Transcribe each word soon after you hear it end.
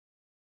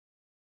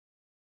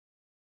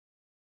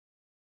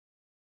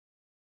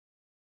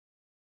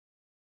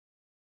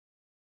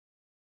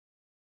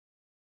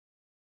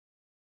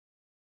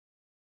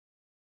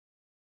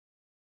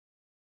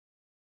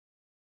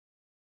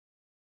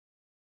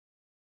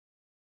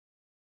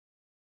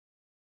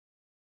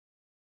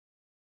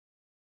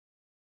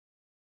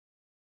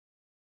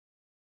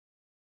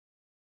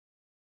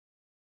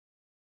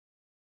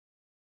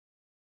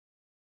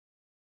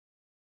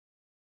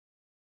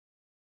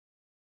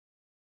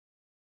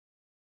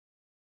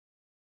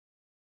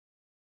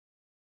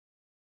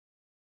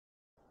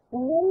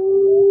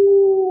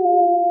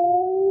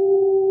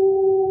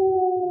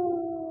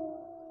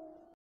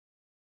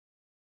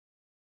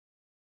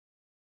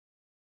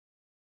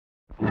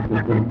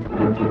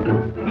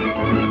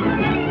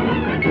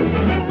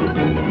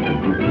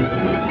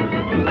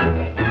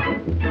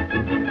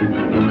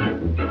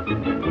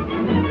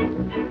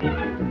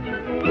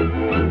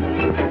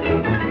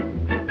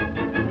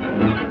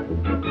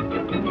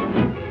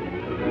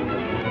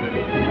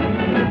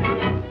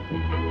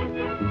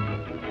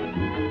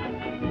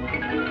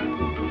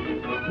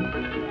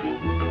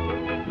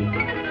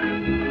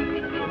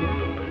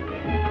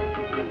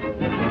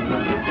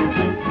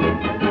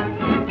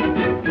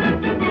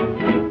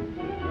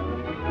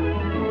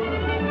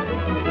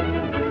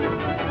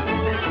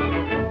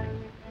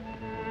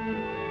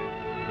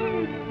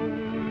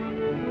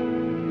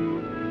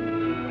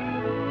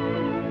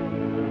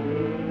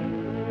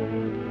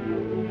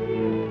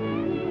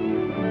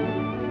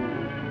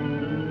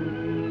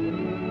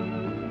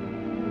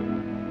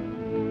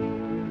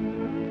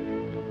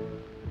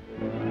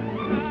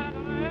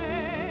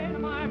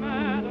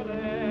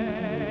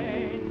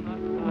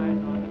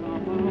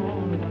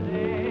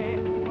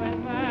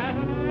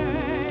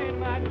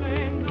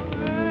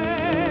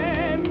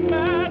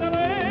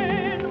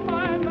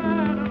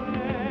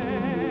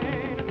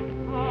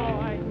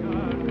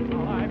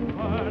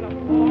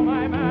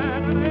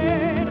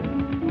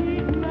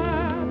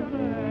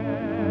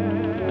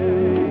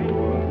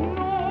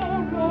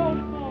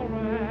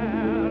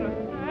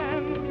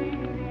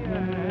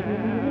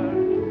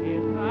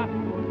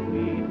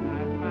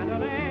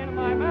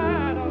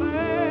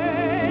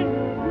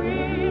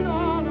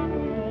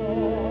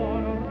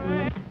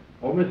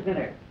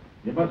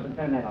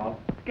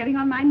Getting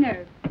on my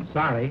nerves.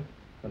 Sorry,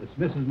 but it's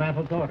Mrs.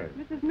 Mantle's daughter.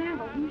 Mrs.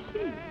 Mantle, who's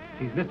she?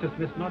 She's Mr.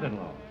 Smith's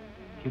mother-in-law.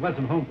 She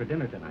wasn't home for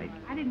dinner tonight.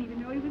 I didn't even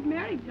know he was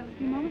married till a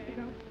few moments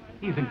ago.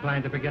 He's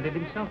inclined to forget it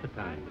himself at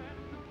times.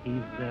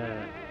 He's,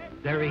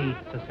 very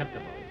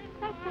susceptible.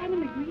 That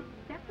Simon agreed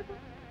susceptible?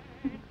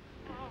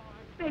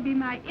 Maybe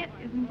my it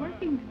isn't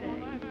working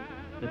today.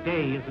 The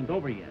day isn't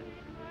over yet.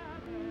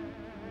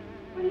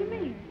 What do you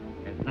mean?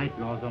 As night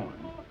draws on,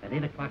 at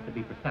 8 o'clock to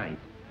be precise,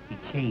 he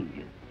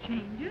changes.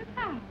 Changes?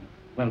 How?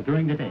 Well,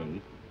 during the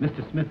day,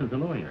 Mr. Smith is a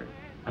lawyer,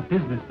 a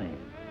businessman.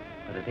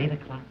 But at 8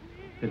 o'clock,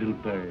 the little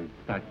bird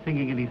starts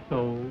singing in his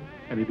soul,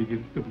 and he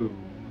begins to bloom.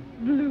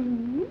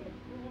 Bloom?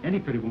 Any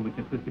pretty woman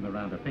can twist him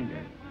around her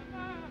finger.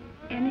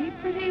 Any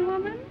pretty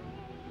woman?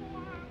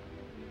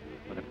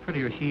 But the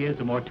prettier she is,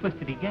 the more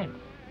twisted he gets.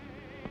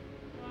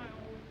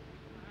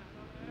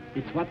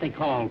 It's what they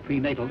call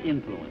prenatal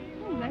influence.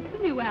 Oh, that's a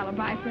new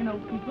alibi for an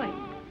old complaint.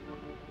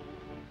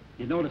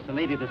 You notice the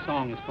lady of the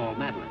song is called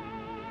Madeline.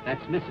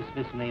 That's Mrs.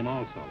 Smith's name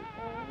also.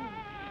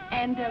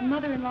 And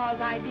mother-in-law's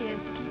idea is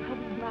to keep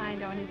hubby's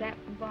mind on his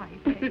absent wife.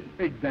 Eh?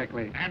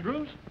 Exactly.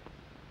 Andrews?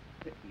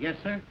 Yes,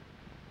 sir?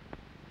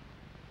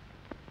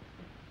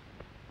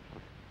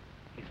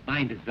 His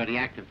mind is very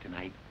active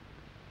tonight.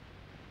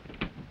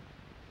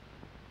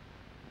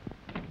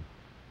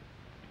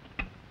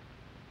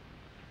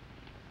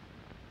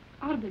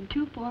 Ought to have been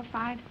 2, 4,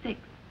 5, 6.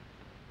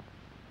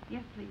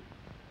 Yes, please.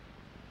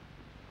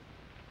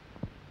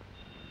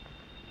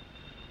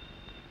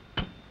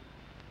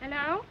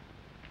 Hello?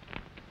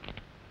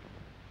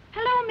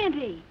 Hello,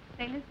 Minty.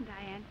 Say, listen,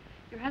 Diane.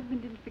 Your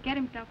husband didn't forget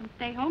himself and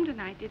stay home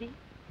tonight, did he?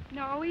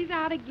 No, he's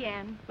out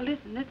again. Well,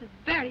 listen, this is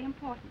very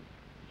important.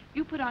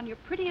 You put on your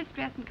prettiest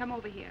dress and come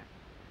over here.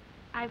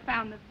 I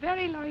found the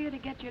very lawyer to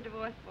get your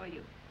divorce for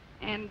you.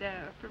 And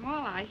from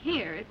all I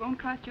hear, it won't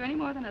cost you any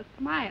more than a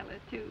smile or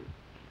two.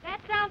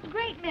 That sounds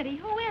great, Mitty.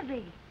 Who is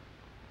he?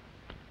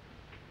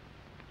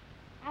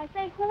 I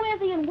say, who is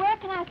he and where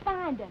can I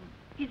find him?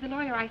 He's the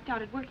lawyer I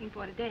started working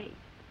for today.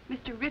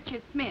 Mr.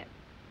 Richard Smith.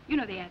 You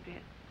know the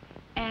address.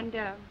 And,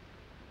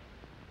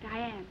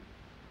 Diane,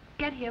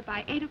 get here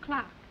by 8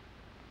 o'clock.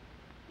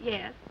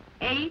 Yes,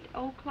 8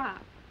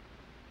 o'clock.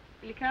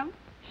 Will you come?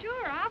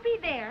 Sure, I'll be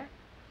there.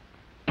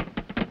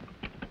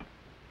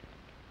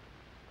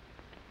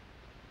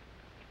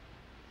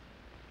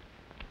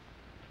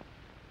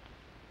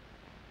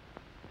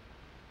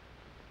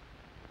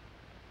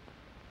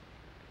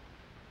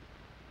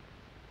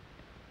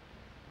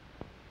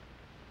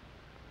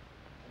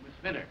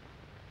 Miss Miller,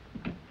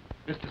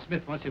 Mr.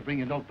 Smith wants you to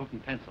bring a notebook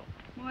and pencil.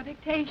 More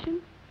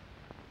dictation?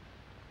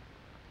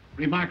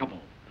 Remarkable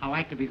how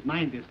active his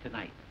mind is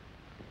tonight.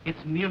 It's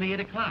nearly 8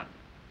 o'clock.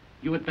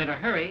 You had better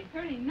hurry.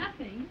 Hurry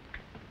nothing.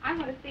 I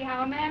want to see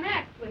how a man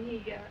acts when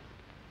he,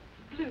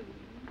 blooms.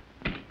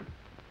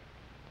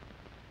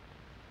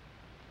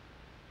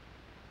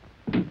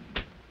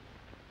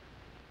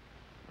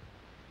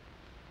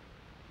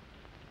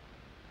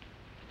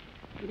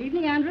 Good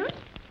evening, Andrews.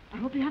 I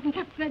hope you haven't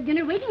kept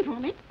dinner waiting for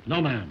me.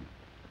 No, ma'am.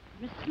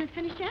 Mr. Smith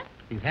finished yet?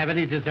 He's having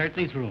his dessert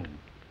in his room.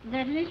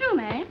 Dessert in his room,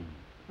 eh?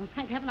 Well,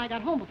 thank heaven I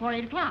got home before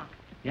 8 o'clock.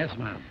 Yes,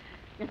 ma'am.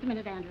 Just a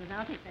minute, Andrews.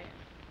 I'll take this.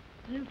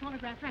 The new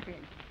phonograph record.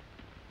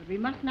 But we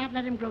must not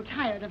let him grow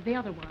tired of the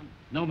other one.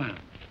 No, ma'am.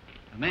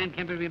 A man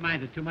can be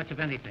reminded too much of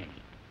anything,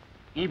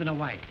 even a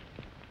wife.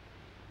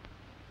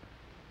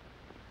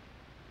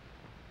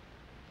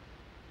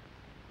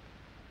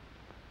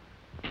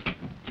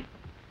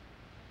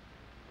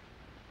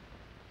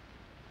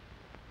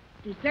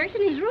 He's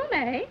searching his room,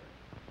 eh?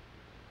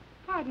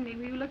 Pardon me,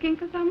 were you looking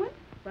for someone?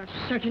 Well,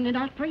 certainly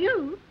not for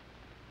you.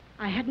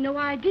 I had no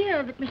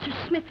idea that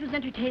Mr. Smith was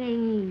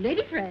entertaining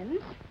lady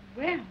friends.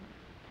 Well,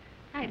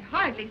 I'd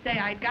hardly say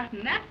I'd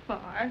gotten that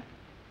far.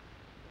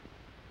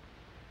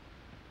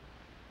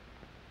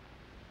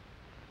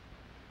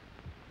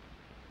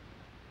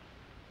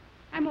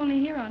 I'm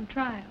only here on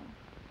trial.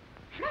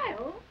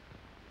 Trial?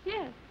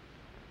 Yes.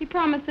 He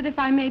promised that if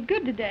I made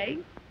good today,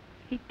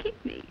 he'd keep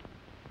me.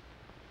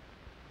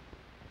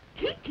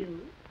 Keep you?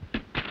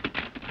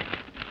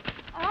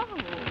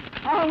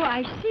 Oh,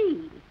 I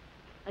see.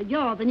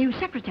 You're the new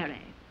secretary.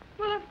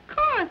 Well, of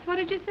course. What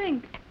did you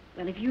think?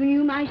 Well, if you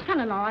knew my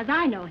son-in-law as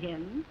I know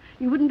him,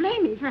 you wouldn't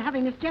blame me for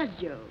having misjudged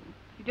you.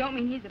 You don't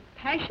mean he's a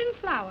passion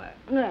flower?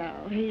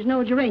 No, he's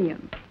no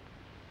geranium.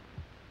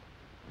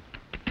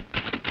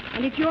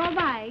 And if you're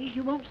wise,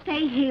 you won't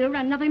stay here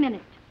another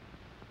minute.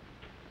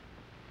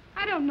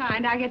 I don't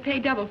mind. I get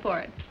paid double for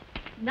it.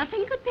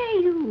 Nothing could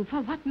pay you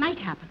for what might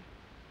happen.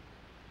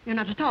 You're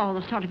not at all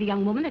the sort of a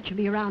young woman that should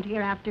be around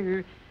here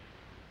after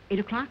 8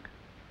 o'clock.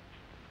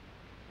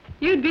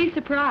 You'd be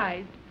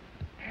surprised.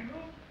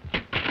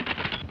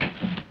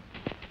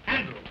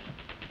 Andrew!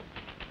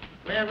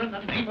 Where in the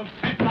name of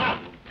St.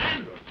 Ralph?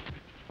 Andrew!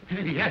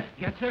 Yes,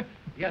 sir.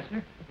 Yes,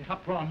 sir. The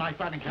top drawer in my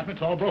filing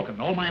cabinet's all broken.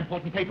 All my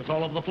important papers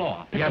all over the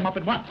floor. Pick them up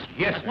at once.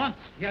 Yes, at once.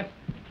 Yes.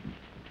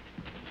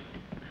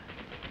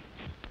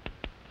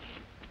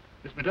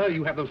 Miss Minter,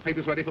 you have those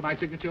papers ready for my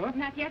signature?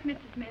 Not yet, Mr.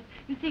 Smith.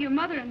 You see, your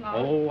mother-in-law...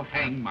 Oh,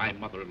 hang my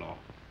mother-in-law.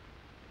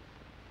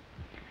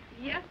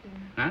 Yes, sir.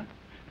 Huh?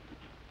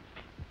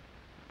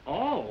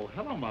 Oh,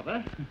 hello,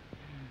 Mother.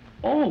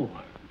 Oh,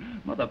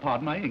 Mother,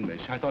 pardon my English.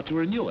 I thought you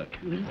were in Newark.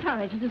 I'm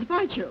sorry to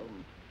disappoint you.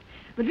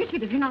 But,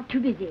 Richard, if you're not too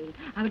busy,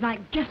 I would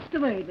like just a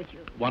word with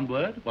you. One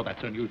word? Well,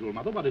 that's unusual,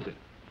 Mother. What is it?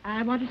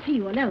 I want to see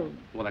you alone.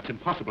 Well, that's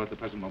impossible at the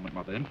present moment,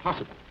 Mother.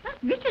 Impossible. But,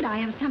 Richard, I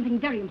have something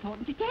very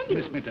important to tell you.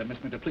 Miss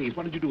Minter, please,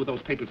 what did you do with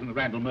those papers in the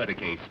Randall murder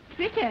case?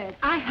 Richard,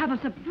 I have a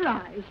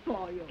surprise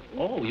for you.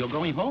 Oh, you're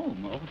going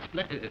home. Oh,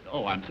 splendid.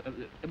 Oh,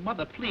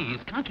 Mother,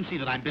 please, can't you see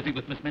that I'm busy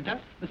with Miss Minter?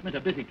 Miss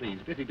Minter, busy, please.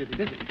 Busy.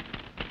 Busy.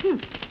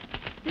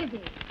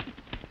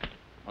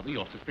 Mother,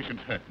 your suspicions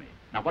hurt me.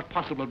 Now, what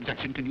possible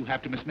objection can you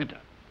have to Miss Minter?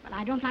 Well,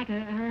 I don't like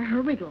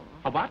her wiggle.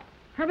 Her what?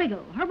 Her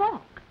wiggle, her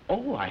walk.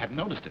 Oh, I hadn't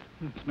noticed it.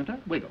 Miss Minter,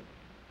 wiggle.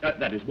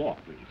 That is, walk,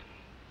 please.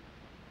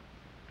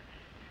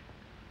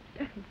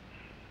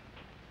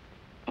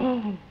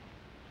 Oh,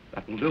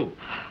 that will do.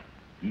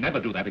 Never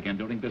do that again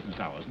during business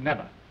hours.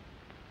 Never.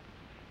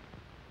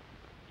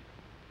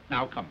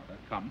 Now, come, Mother,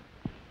 come.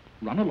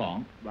 Run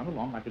along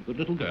like a good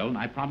little girl, and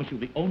I promise you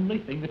the only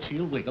thing that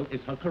she'll wiggle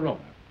is her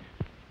corona.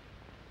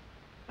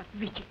 But,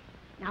 Richard,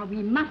 now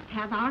we must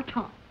have our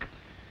talk.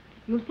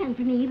 You'll send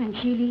for me when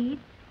she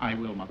leaves? I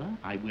will, Mother.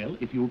 I will,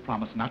 if you'll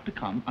promise not to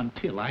come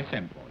until I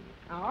send for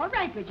you. All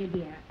right, Richard,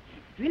 dear.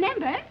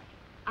 Remember,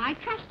 I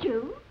trust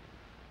you.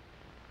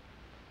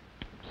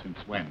 Since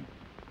when?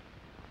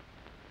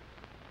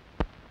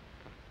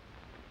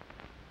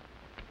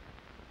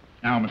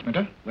 Now, Miss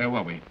Minter, where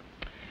were we?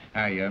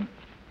 Oh, yes.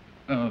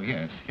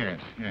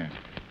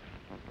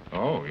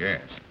 Oh,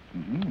 yes.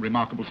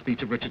 Remarkable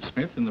speech of Richard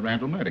Smith in the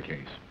Randall murder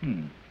case.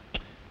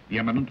 The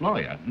eminent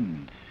lawyer.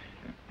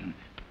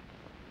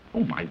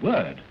 Oh, my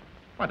word.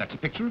 Why, that's a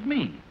picture of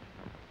me.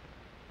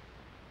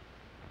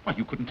 Why,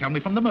 you couldn't tell me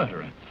from the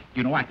murderer.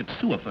 You know, I could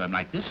sue a firm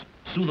like this,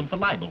 sue them for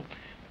libel.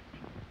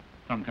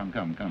 Come,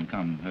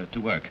 to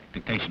work.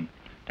 Dictation.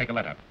 Take a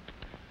letter.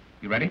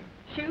 You ready?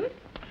 Shoot?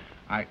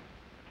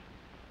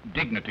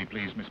 Dignity,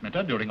 please, Miss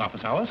Minter, during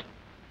office hours.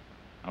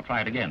 I'll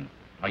try it again.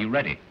 Are you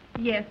ready?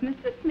 Yes,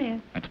 Mr.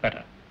 Smith. That's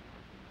better.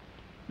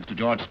 Mr.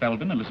 George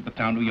Spelvin,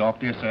 Elizabethtown, New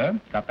York, dear sir.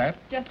 Got that?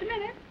 Just a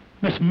minute.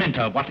 Miss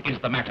Minter, what is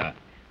the matter?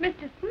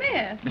 Mr.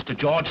 Smith. Mr.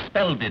 George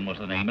Spelvin was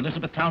the name,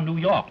 Elizabethtown, New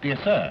York, dear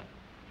sir.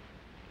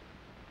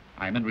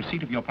 I am in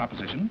receipt of your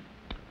proposition,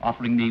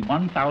 offering me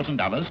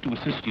 $1,000 to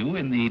assist you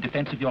in the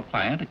defense of your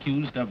client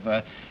accused of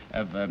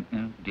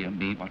dear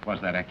me, what was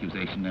that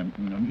accusation?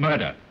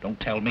 Murder. Don't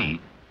tell me.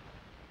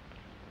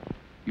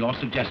 Your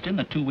suggestion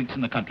that 2 weeks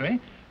in the country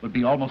would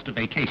be almost a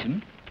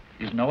vacation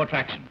is no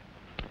attraction.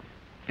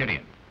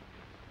 Period.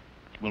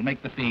 We'll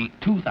make the fee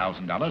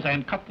 $2,000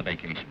 and cut the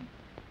vacation.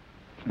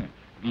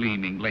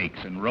 Gleaming lakes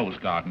and rose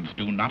gardens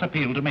do not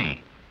appeal to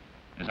me,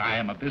 as I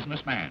am a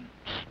businessman.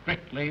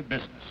 Strictly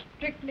business.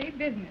 Strictly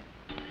business.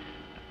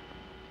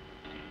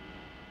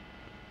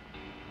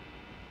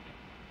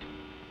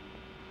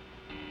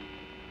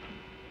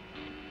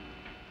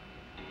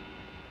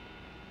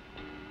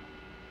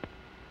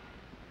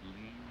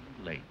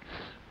 Gleaming lakes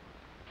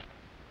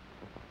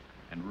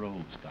and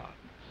rose gardens.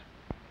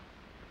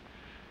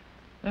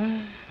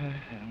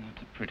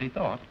 That's a pretty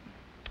thought.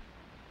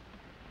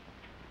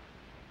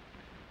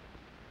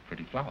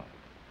 Pretty flower.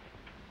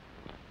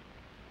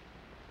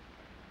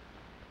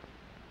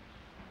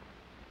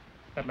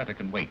 That letter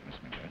can wait, Miss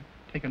Minter.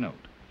 Take a note.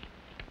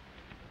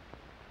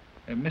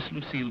 Miss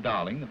Lucille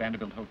Darling, the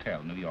Vanderbilt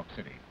Hotel, New York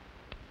City.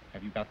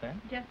 Have you got that?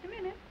 Just a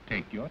minute.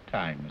 Take your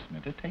time, Miss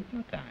Minter. Take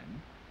your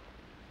time.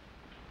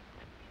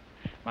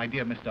 My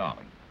dear Miss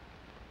Darling,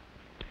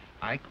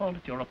 I called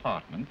at your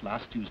apartment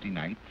last Tuesday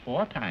night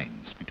 4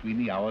 times between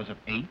the hours of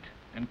 8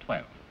 and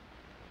 12.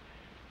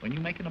 When you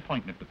make an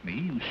appointment with me,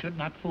 you should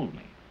not fool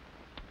me.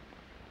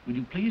 Will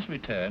you please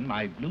return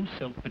my blue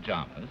silk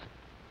pajamas,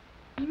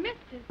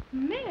 Mr.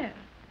 Smith.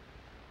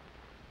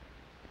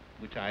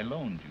 which I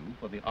loaned you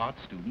for the art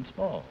students'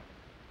 ball?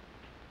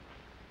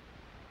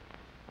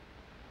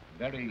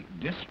 Very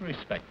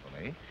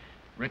disrespectfully,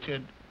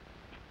 Richard...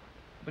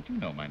 But you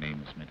know my name,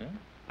 Miss Minter.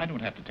 I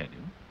don't have to tell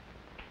you.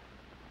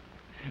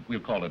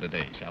 We'll call it a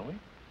day, shall we?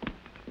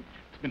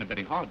 It's been a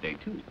very hard day,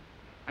 too.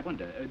 I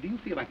wonder, do you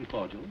feel like a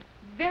cordial?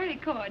 Very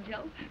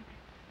cordial.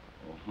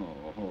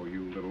 Oh,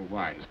 you little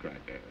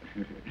wisecracker.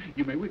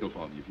 You may wiggle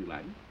for me if you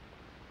like.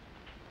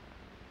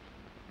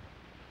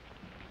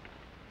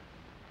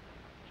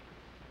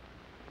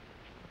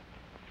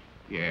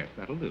 Yes,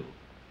 that'll do.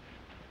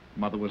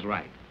 Mother was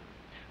right.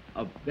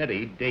 A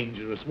very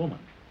dangerous woman.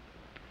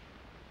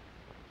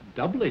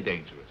 Doubly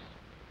dangerous.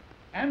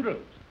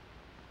 Andrews.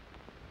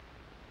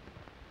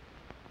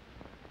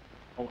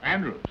 Oh,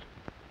 Andrews.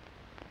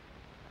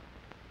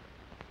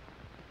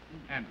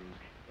 Andrews,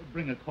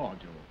 bring a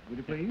cordial, will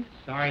you please?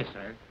 Sorry,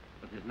 sir,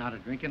 but there's not a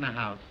drink in the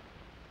house.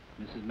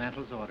 Mrs.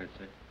 Mantle's ordered,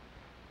 sir.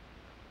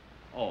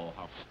 Oh,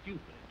 how stupid.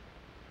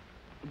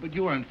 But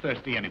you weren't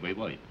thirsty anyway,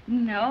 were you?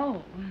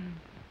 No.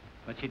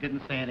 But she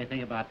didn't say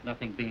anything about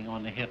nothing being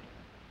on the hip.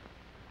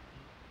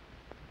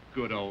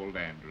 Good old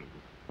Andrews.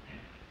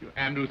 Your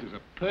Andrews is a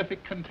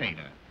perfect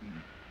container.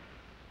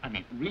 I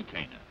mean,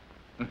 retainer.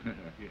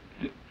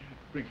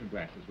 Bring some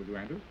glasses, will you,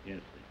 Andrews? Yes,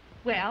 sir.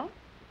 Well,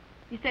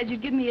 you said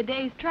you'd give me a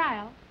day's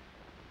trial.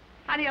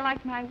 How do you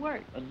like my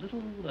work? A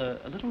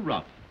little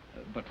rough,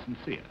 but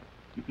sincere.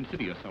 You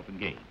consider yourself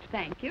engaged.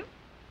 Thank you.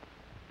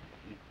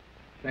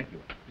 Thank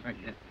you. Thank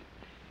you.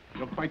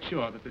 You're quite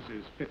sure that this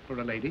is fit for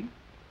a lady?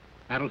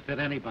 That'll fit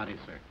anybody,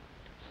 sir.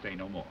 Say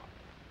no more.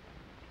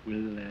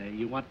 Will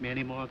you want me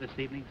any more this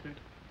evening, sir?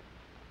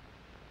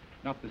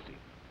 Not this evening.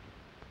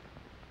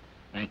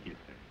 Thank you,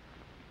 sir.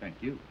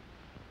 Thank you.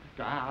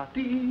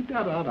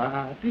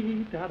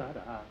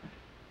 Da-dee-da-da-da-dee-da-da-da.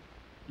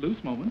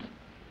 Loose moments.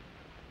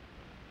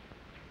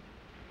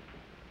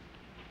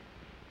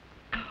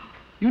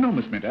 You know,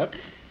 Miss Minter,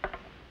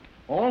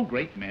 all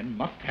great men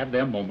must have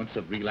their moments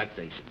of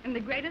relaxation. And the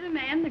greater the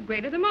man, the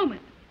greater the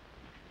moment.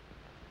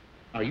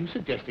 Are you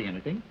suggesting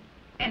anything?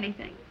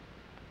 Anything.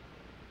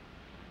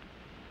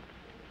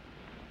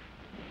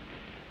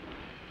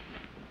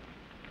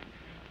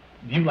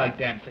 Do you like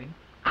dancing?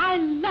 I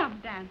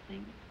love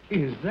dancing.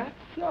 Is that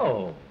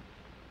so?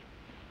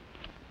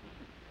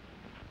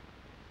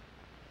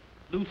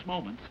 Loose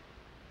moments.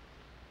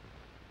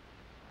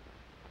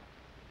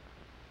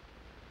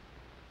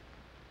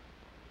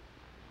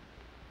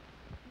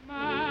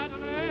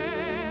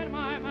 Madeleine,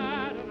 my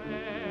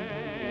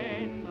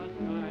Madeleine, the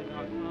skies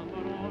are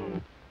somber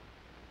all.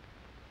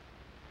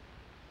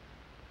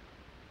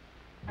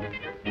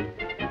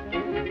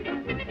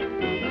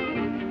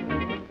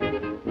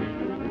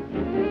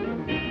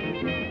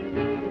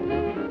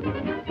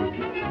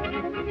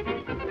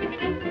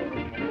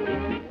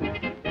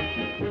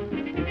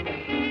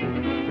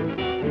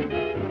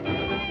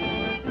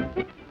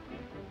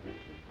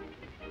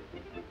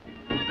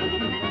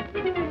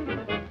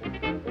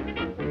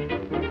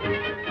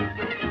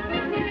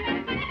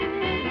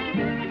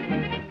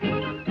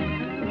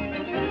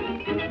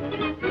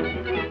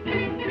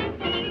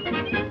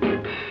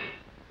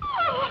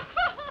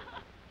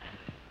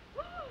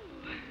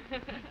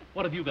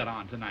 What have you got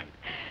on tonight?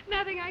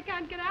 Nothing I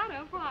can't get out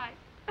of. Why?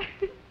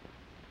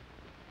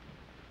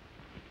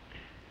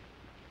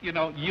 You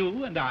know,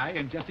 you and I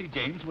and Jesse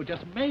James were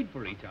just made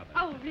for each other.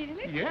 Oh,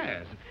 really?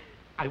 Yes.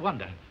 I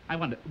wonder,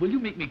 will you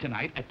meet me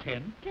tonight at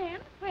 10? 10?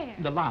 Where?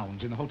 In the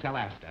lounge in the Hotel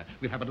Astor.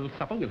 We'll have a little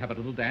supper, we'll have a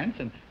little dance,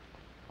 and...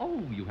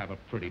 Oh, you have a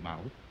pretty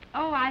mouth.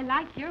 Oh, I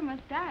like your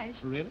mustache.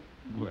 Really?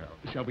 Well,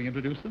 shall we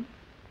introduce them?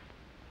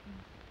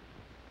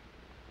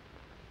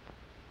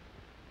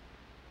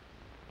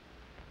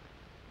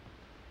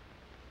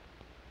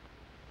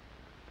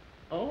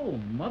 Oh,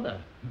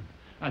 Mother.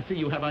 I see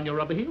you have on your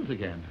rubber heels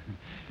again.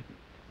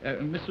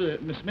 Miss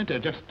Minter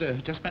just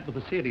met with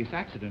a serious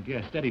accident.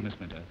 Yes, steady, Miss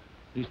Minter.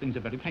 These things are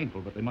very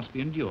painful, but they must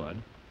be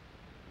endured.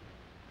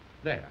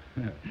 There.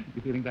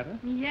 You feeling better?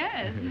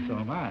 Yes. So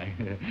am I.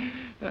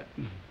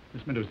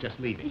 Miss Minter's just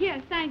leaving.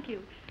 Yes, thank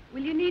you.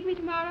 Will you need me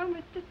tomorrow,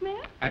 Mr.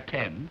 Smith? At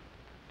 10.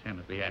 10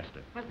 at the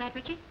Astor. What's that,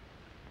 Richie?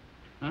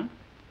 Huh?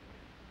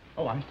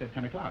 Oh, I said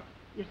 10 o'clock.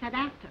 You said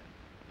after.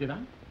 Did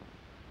I?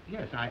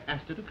 Yes, I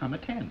asked her to come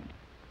at 10.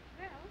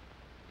 Well,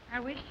 I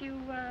wish you,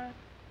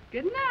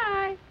 good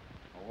night.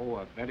 Oh,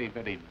 a very,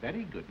 very,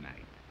 very good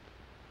night.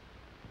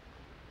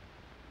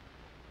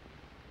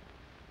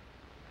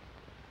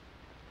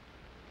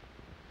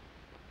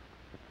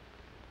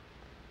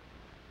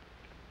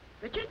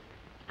 Richard,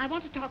 I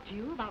want to talk to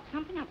you about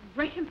something of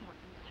great importance.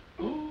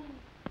 Oh,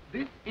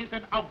 this is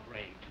an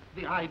outrage.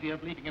 The idea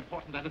of leaving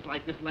important letters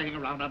like this laying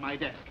around on my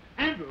desk.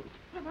 Andrews!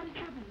 Well, what has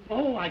happened?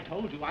 Oh, I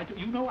told you.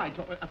 You know I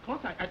told... Of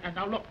course I... And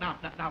now look, now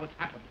it's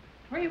happened.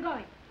 Where are you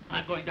going?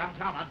 I'm going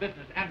downtown on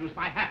business. Andrews,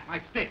 my hat,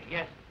 my stick,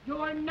 yes.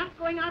 You're not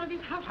going out of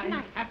this house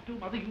tonight. I have to,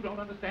 Mother. You don't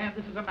understand.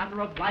 This is a matter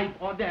of life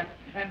or death.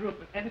 Andrew, if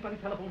anybody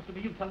telephones to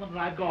me, you tell them that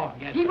I've gone.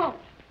 Yes, He sir. won't.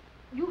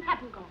 You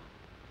haven't gone.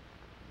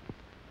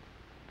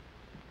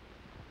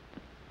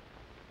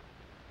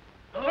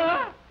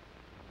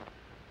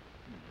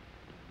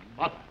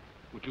 Mother,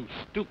 would you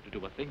stoop to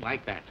do a thing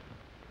like that?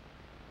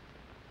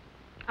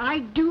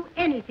 I'd do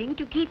anything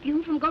to keep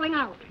you from going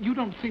out. You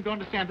don't seem to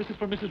understand. This is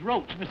for Mrs.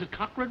 Roach, Mrs.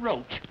 Cochran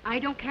Roach. I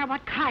don't care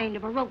what kind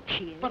of a roach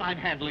she is. But I'm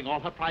handling all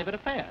her private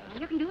affairs.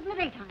 You can do it in the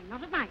daytime,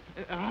 not at night.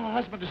 Her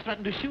husband has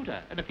threatened to shoot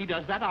her, and if he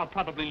does that, I'll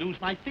probably lose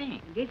my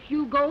fee. And if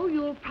you go,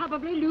 you'll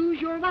probably lose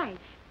your wife.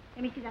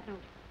 Let me see that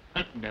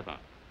note. Never.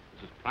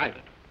 This is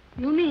private.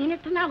 You mean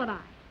it's an alibi?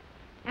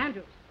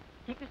 Andrews,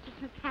 take Mr.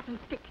 Smith's hat and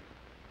stick.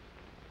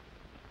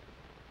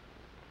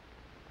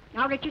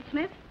 Now, Richard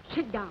Smith,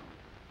 sit down.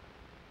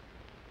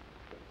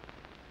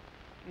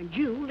 And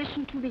you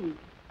listen to me.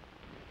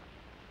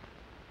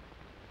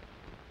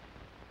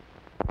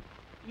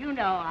 You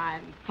know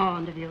I'm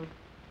fond of you.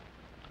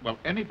 Well,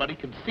 anybody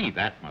can see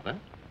that, Mother.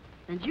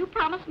 And you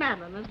promised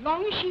Madeline, as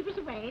long as she was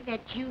away,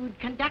 that you'd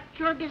conduct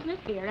your business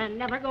here and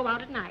never go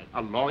out at night.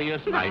 A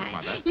lawyer's life,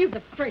 Mother. You're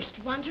the first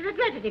one to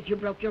regret it if you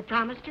broke your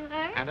promise to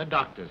her. And a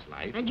doctor's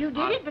life. And you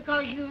did it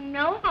because you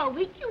know how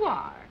weak you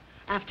are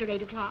after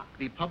 8 o'clock.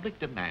 The public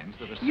demands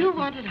that a certain... You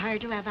wanted her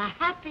to have a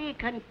happy,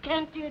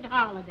 contented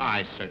holiday.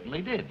 I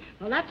certainly did.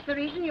 Well, that's the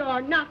reason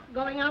you're not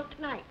going out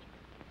tonight.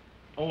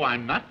 Oh,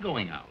 I'm not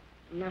going out.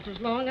 Not as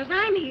long as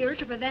I'm here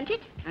to prevent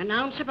it. An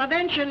ounce of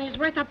prevention is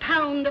worth a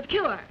pound of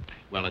cure.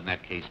 Well, in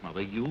that case,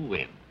 Mother, you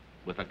win,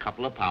 with a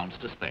couple of pounds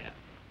to spare.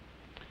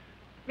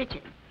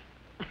 Richard,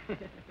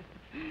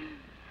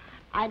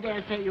 I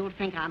dare say you'll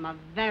think I'm a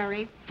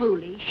very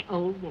foolish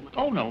old woman.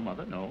 Oh, no,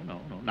 Mother, no.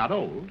 Not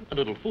old. A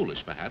little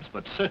foolish, perhaps,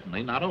 but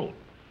certainly not old.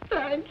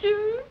 Thank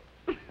you.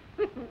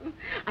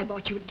 I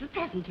bought you a little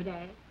present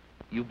today.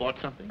 You bought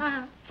something?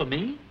 Uh-huh. For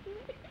me?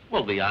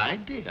 Well, the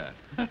idea.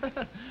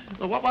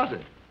 Well, what was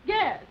it?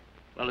 Yes.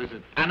 Well, is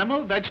it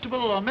animal, vegetable,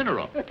 or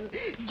mineral?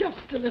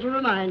 Just a little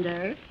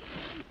reminder.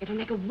 It'll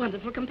make a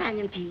wonderful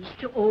companion piece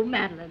to old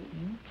Madeline.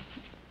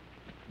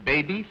 Hmm?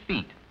 Baby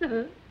feet.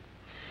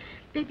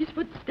 Baby's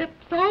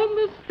footsteps on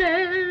the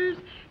stairs.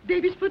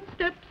 Baby's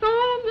footsteps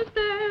on the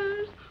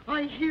stairs.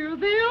 I hear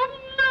them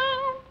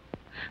now.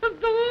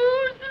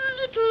 Those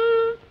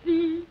little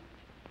feet.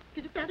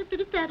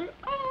 Pitter-patter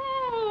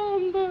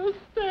on the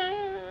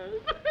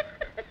stairs.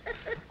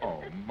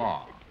 Oh,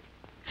 Ma.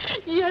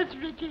 Yes,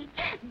 Richard.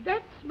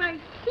 That's my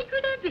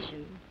secret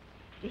ambition.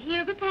 To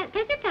hear the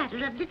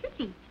patter of little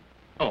feet.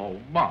 Oh,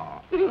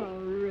 Ma. Oh,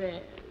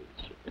 Reg.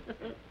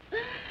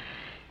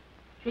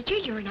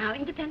 Richard, you're now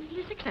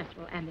independently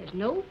successful, and there's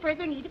no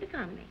further need of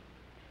economy.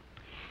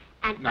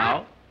 And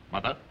Now,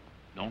 Mother,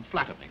 don't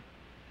flatter me.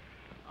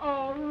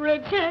 Oh,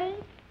 Richard,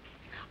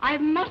 I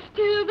must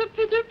hear the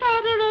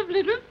pitter-patter of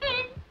little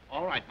feet.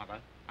 All right, Mother.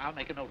 I'll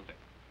make a note of it.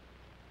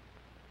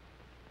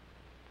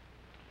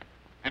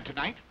 And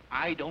tonight,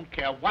 I don't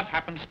care what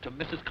happens to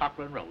Mrs.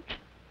 Cochran Roach.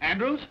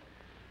 Andrews?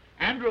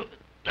 Andrew...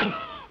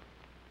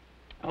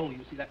 Oh,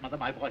 you see that, Mother?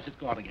 My voice is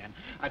gone again.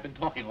 I've been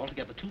talking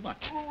altogether too much.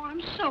 Oh,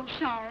 I'm so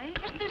sorry.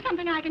 Isn't there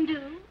something I can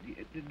do?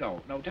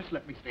 No, just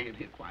let me stay in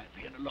here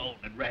quietly and alone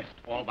and rest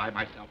all by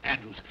myself.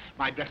 Andrews,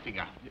 my dressing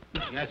gown.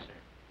 Yes, sir.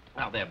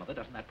 Now, there, Mother,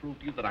 doesn't that prove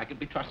to you that I can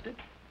be trusted?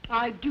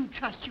 I do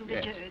trust you,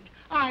 Yes. Richard.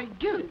 I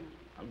do.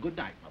 Well, good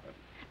night, Mother.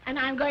 And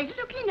I'm going to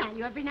look in on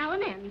you every now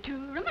and then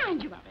to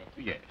remind you of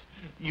it. Yes.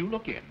 You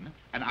look in,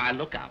 and I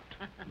look out.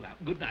 Well,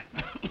 good night.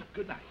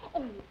 Good night.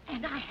 Oh,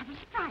 and I have a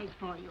surprise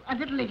for you a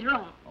little later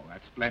on. Oh,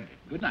 that's splendid.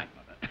 Good night,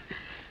 Mother.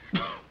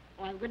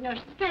 Oh, I'm good enough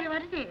to tell you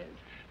what it is.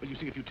 Well, you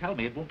see, if you tell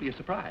me, it won't be a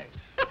surprise.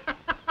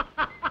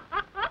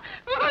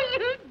 Oh,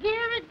 you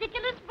dear,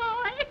 ridiculous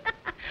boy.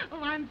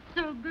 Oh, I'm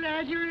so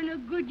glad you're in a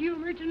good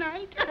humor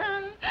tonight.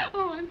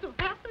 Oh, I'm so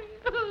happy.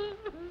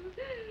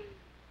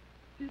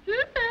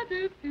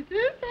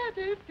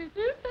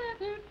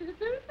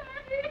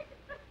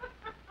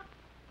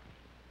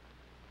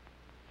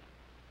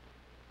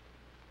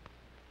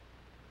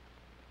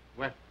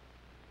 Well,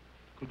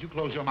 could you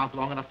close your mouth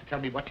long enough to tell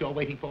me what you're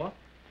waiting for?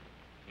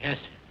 Yes,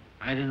 sir.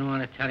 I didn't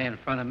want to tell you in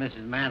front of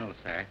Mrs. Mandel,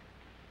 sir.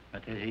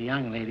 But there's a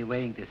young lady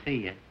waiting to see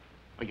you.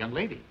 A young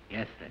lady?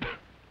 Yes, sir.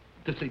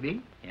 To see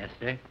me? Yes,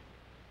 sir.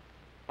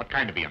 What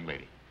kind of a young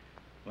lady?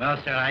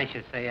 Well, sir, I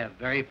should say a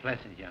very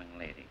pleasant young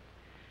lady.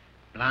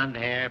 Blonde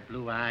hair,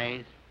 blue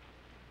eyes,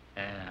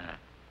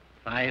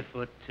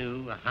 5'2",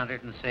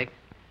 106,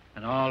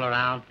 and all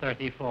around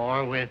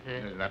 34 with...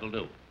 That'll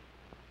do.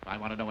 If I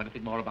want to know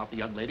anything more about the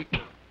young lady,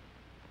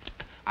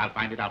 I'll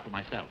find it out for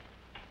myself.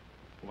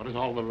 What is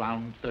all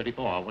around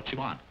 34? What's she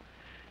want?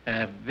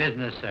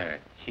 Business, sir.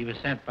 She was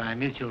sent by a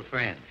mutual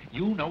friend.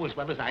 You know as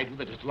well as I do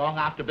that it's long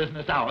after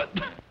business hour.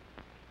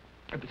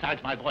 And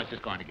besides, my voice is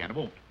gone again.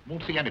 I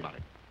won't see anybody.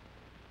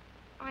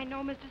 I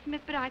know, Mr.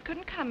 Smith, but I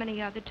couldn't come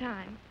any other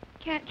time.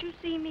 Can't you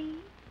see me?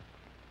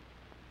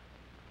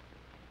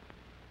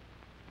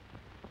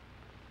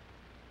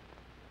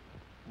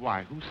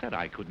 Why, who said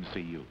I couldn't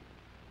see you?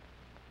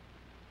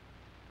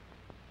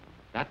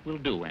 That will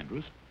do,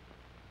 Andrews.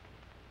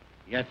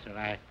 Yes, sir,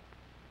 I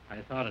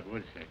thought it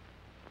would, sir.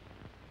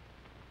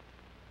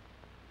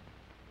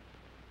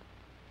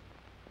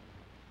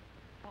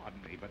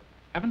 Pardon me, but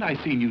haven't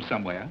I seen you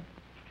somewhere?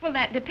 Well,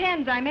 that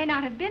depends. I may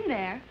not have been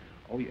there.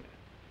 Oh, yeah.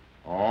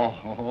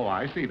 Oh,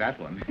 I see that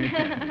one.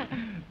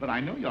 But I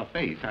know your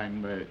face.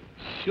 I'm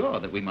sure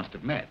that we must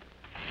have met.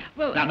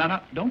 Well... No,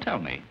 don't tell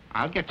me.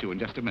 I'll get you in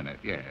just a minute,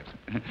 yes.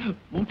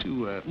 Won't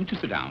you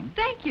sit down?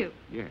 Thank you.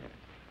 Yes.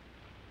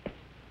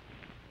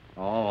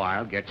 Oh,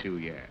 I'll get you,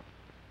 yes.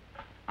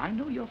 I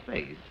know your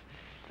face.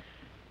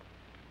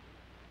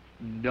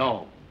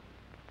 No.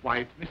 Why,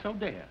 it's Miss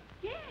O'Dare.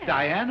 Yes.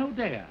 Diane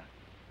O'Dare.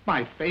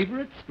 My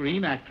favorite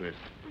screen actress.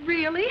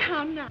 Really?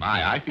 How nice.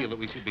 I feel that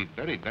we should be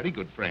very, very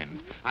good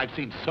friends. I've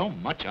seen so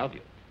much of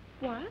you.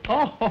 What?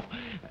 Oh,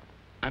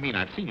 I mean,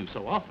 I've seen you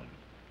so often.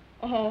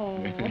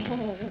 Oh,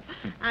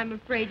 I'm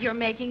afraid you're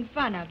making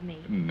fun of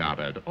me. Not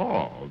at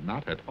all,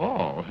 not at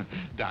all.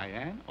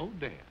 Diane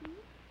O'Dare.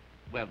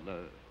 Well,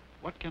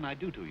 what can I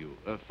do to you,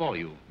 for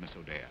you, Miss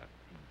O'Dare?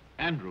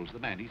 Andrews, the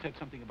man, he said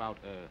something about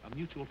a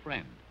mutual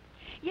friend.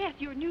 Yes,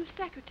 your new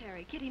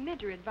secretary, Kitty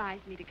Minter,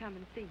 advised me to come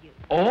and see you.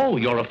 Oh,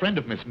 you're a friend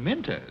of Miss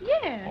Minter's?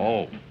 Yes.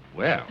 Oh,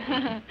 well.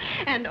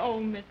 And oh,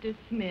 Mr.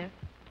 Smith,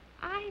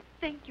 I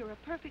think you're a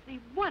perfectly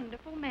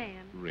wonderful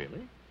man.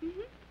 Really?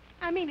 Mm-hmm.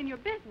 I mean, in your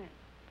business.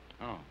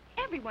 Oh.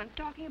 Everyone's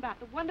talking about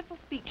the wonderful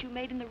speech you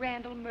made in the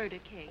Randall murder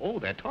case. Oh,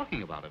 they're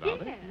talking about it, are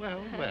they? Yes.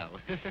 Well.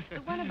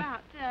 The one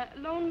about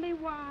lonely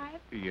wives.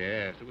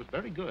 Yes, it was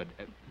very good.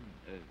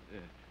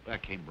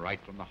 That came right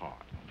from the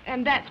heart.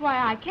 And that's why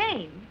I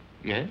came.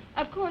 Yes?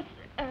 Of course,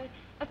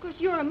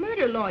 you're a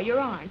murder lawyer,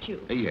 aren't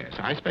you? Yes,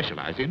 I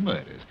specialize in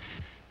murders.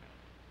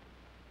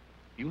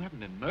 You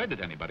haven't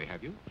murdered anybody,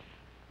 have you?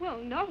 Well,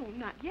 no,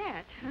 not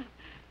yet.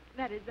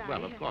 That is,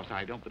 Well, of course,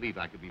 I don't believe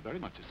I could be very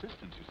much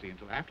assistance, you see,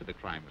 until after the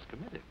crime was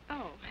committed.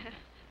 Oh.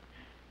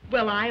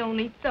 Well, I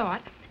only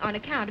thought, on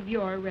account of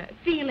your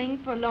feeling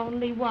for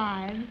lonely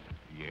wives...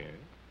 Yes?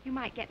 You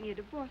might get me a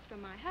divorce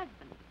from my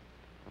husband.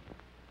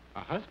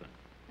 A husband?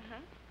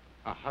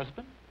 Uh-huh. A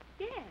husband?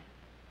 Yes.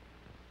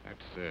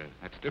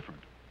 That's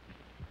different.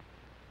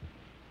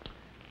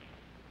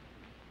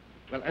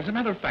 Well, as a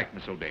matter of fact,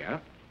 Miss O'Dare,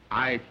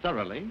 I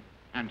thoroughly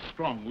and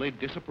strongly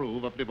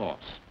disapprove of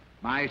divorce.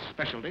 My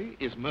specialty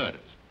is murders.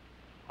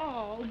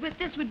 Oh, but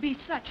this would be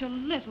such a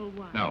little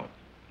one. No.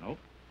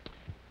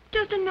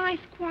 Just a nice,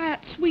 quiet,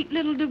 sweet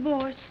little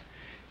divorce.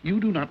 You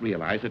do not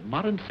realize that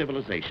modern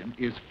civilization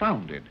is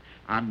founded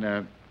on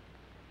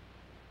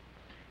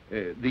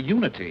the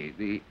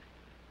unity,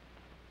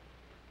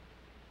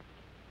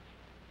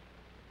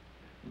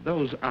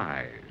 those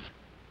eyes.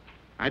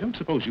 I don't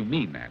suppose you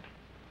mean that.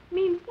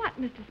 Mean what,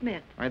 Mr.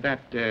 Smith? Why,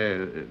 that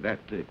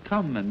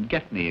come and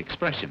get me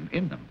expression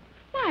in them.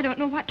 Why, I don't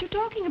know what you're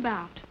talking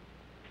about.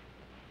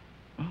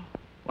 Oh,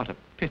 what a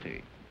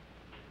pity.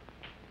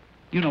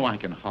 You know, I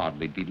can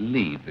hardly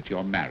believe that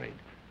you're married.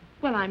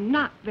 Well, I'm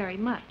not very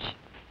much.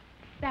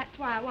 That's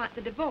why I want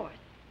the divorce.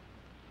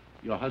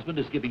 Your husband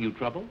is giving you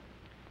trouble?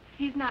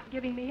 He's not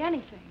giving me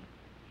anything.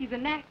 He's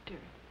an actor.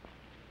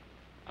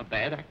 A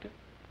bad actor?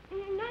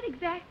 Not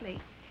exactly.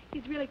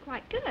 He's really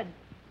quite good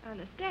on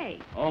the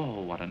stage.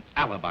 Oh, what an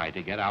alibi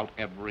to get out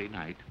every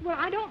night. Well,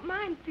 I don't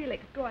mind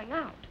Felix going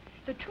out.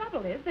 The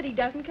trouble is that he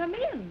doesn't come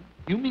in.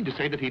 You mean to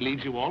say that he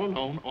leaves you all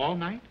alone all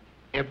night?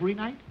 Every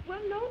night?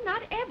 Well, no,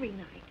 not every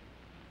night.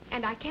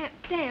 And I can't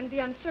stand the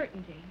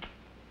uncertainty.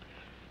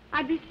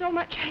 I'd be so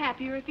much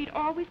happier if he'd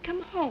always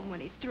come home when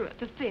he's through at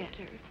the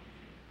theater.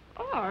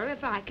 Or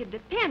if I could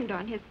depend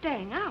on his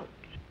staying out.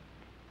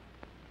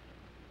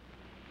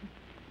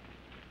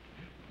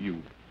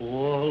 You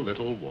poor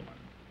little woman.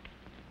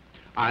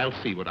 I'll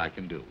see what I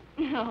can do.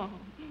 No.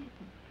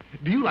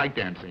 Do you like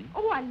dancing?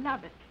 Oh, I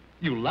love it.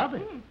 You love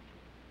it?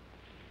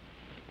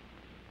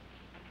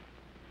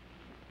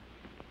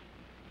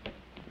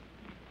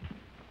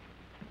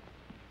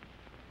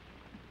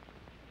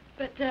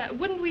 But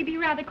wouldn't we be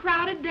rather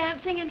crowded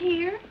dancing in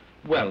here?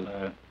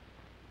 Well,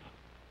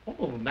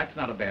 oh, that's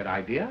not a bad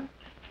idea.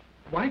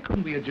 Why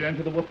couldn't we adjourn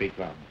to the Whoopee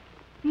Club?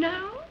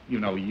 No? You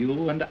know,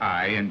 you and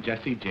I and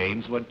Jesse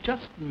James were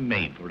just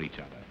made for each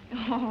other.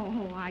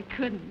 Oh, I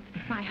couldn't.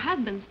 My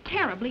husband's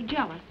terribly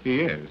jealous.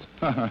 He is.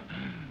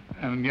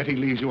 And yet he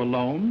leaves you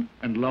alone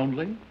and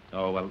lonely?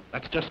 Oh, well,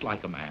 that's just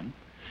like a man.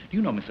 Do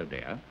you know, Miss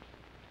Adair,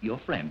 your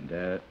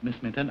friend,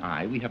 Miss Mint and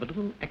I, we have a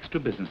little extra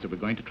business that we're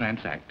going to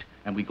transact,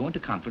 and we go into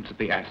conference at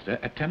the Astor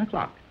at 10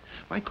 o'clock.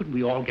 Why couldn't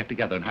we all get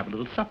together and have a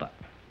little supper?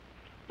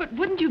 But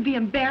wouldn't you be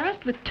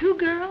embarrassed with two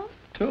girls?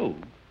 Two?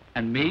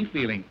 And me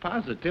feeling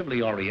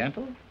positively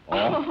oriental?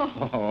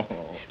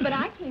 Oh. But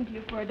I came to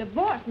you for a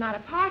divorce, not a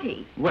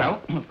party.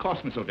 Well, of course,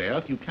 Miss O'Dare,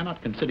 if you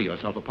cannot consider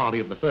yourself a party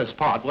of the first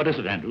part, what is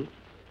it, Andrews?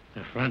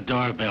 The front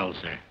door bell,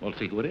 sir. We'll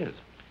see who it is.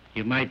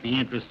 You might be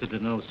interested to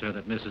know, sir,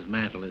 that Mrs.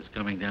 Mantle is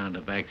coming down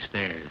the back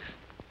stairs.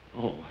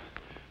 Oh.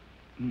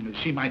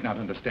 She might not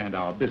understand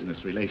our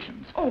business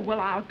relations. Oh, well,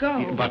 I'll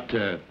go. But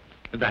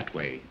that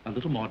way, a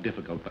little more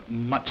difficult, but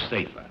much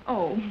safer.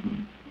 Oh.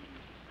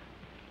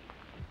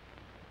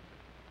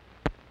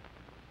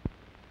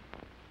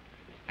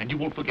 You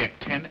won't forget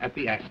 10 at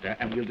the Astor,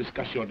 and we'll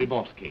discuss your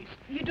divorce case.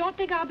 You don't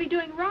think I'll be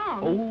doing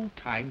wrong? Oh,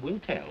 time will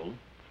tell.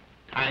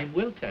 Time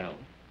will tell.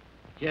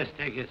 Just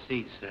take a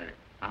seat, sir.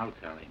 I'll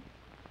tell him.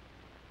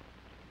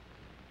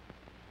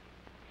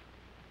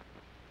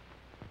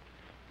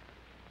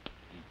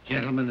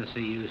 Gentleman to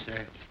see you,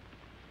 sir.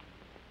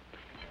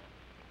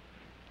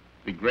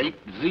 The great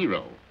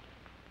zero,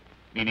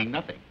 meaning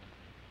nothing.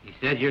 He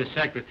said your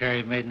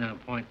secretary made an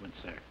appointment,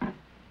 sir.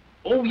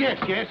 Oh,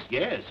 yes, yes,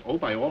 yes. Oh,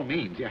 by all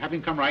means. Yeah, have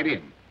him come right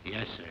in.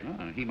 Yes,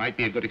 sir. He might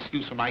be a good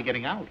excuse for my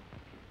getting out.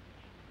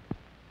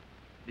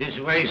 This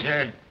way,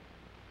 sir.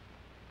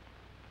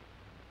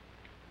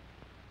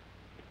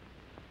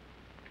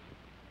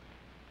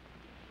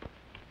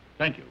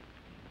 Thank you.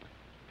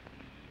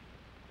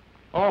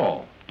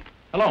 Oh,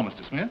 hello,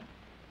 Mr. Smith.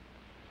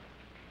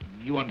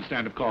 You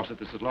understand, of course, that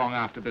this is long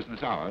after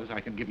business hours. I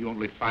can give you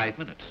only 5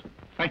 minutes.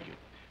 Thank you.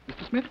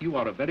 Mr. Smith, you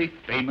are a very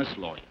famous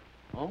lawyer.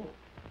 Oh.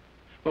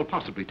 Well,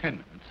 possibly 10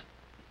 minutes.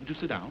 Would you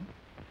sit down?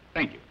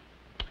 Thank you.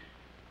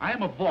 I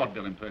am a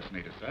vaudeville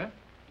impersonator, sir.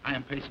 I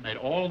impersonate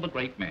all the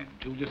great men.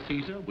 Julius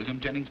Caesar, William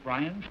Jennings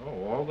Bryan.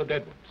 Oh, all the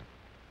dead ones.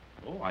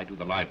 Oh, I do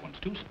the live ones,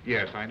 too, sir.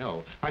 Yes, I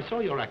know. I saw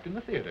your act in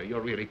the theater.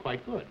 You're really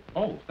quite good.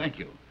 Oh, thank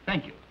you.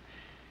 Thank you.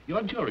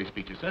 Your jury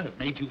speeches, sir, have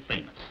made you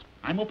famous.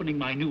 I'm opening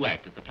my new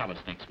act at the Palace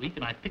next week,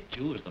 and I picked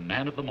you as the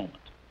man of the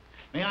moment.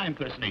 May I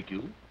impersonate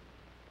you?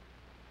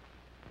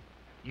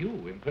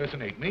 You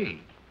impersonate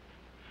me?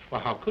 Well,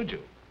 how could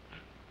you?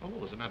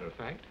 Oh, as a matter of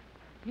fact,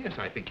 yes,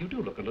 I think you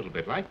do look a little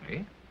bit like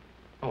me.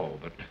 Oh,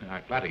 but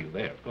I flatter you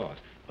there, of course.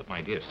 But,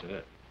 my dear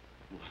sir,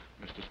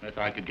 Mr. Smith,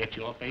 I could get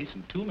your face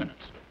in 2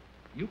 minutes.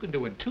 You can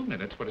do in 2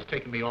 minutes what has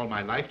taken me all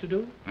my life to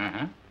do?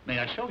 Uh-huh. May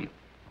I show you?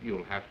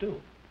 You'll have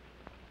to.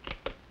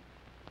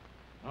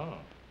 Oh.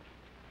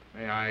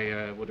 May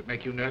I, would it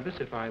make you nervous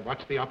if I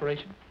watched the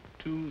operation?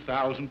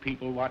 2,000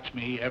 people watch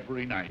me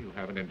every night. You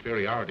have an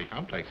inferiority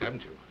complex,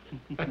 haven't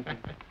you?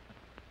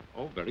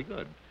 Oh, very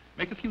good.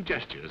 Make a few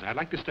gestures. I'd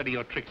like to study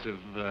your tricks of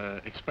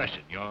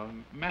expression, your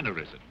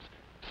mannerisms.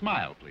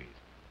 Smile, please.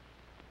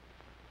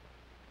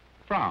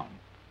 Frown.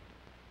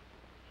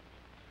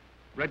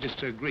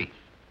 Register grief.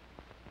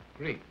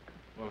 Grief?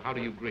 Well, how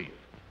do you grieve?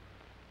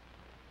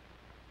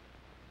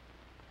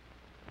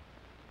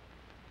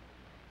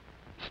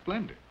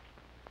 Splendid.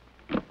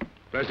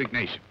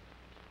 Resignation.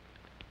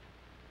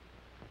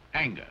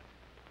 Anger.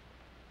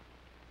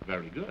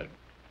 Very good.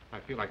 I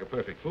feel like a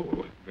perfect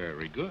fool.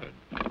 Very good.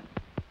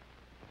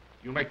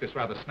 You'll make this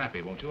rather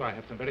snappy, won't you? I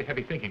have some very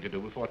heavy thinking to do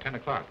before 10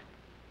 o'clock.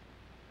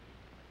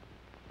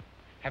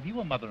 Have you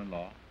a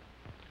mother-in-law?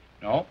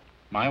 No.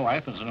 My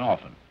wife is an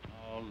orphan.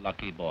 Oh,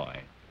 lucky boy.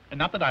 And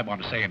not that I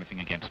want to say anything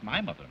against my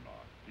mother-in-law.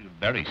 She's a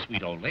very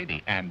sweet old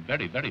lady and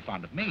very, very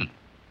fond of me.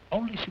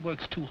 Only she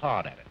works too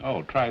hard at it.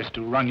 Oh, tries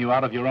to wrung you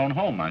out of your own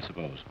home, I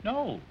suppose.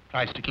 No,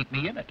 tries to keep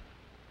me in it.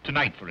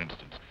 Tonight, for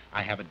instance,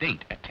 I have a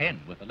date at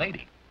 10 with a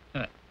lady.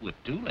 With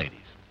 2 ladies.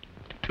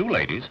 2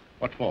 ladies?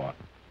 What for?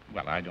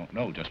 Well, I don't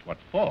know just what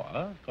for.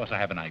 Of course, I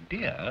have an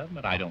idea,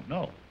 but I don't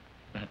know.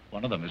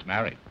 One of them is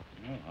married.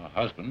 Oh, her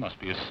husband must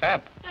be a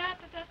sap.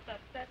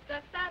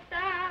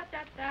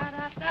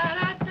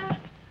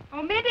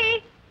 Oh,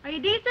 Mitty, are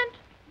you decent?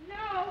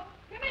 No.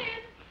 Come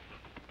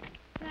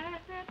in.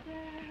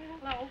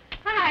 Hello.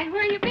 Hi,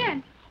 where you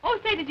been? Oh,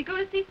 say, did you go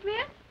to see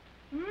Smith?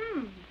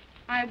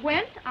 I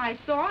went, I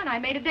saw, and I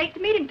made a date to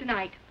meet him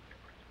tonight.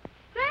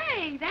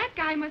 Say, that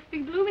guy must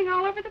be blooming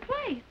all over the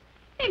place.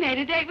 He made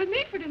a date with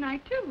me for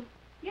tonight, too.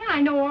 Yeah,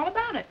 I know all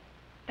about it.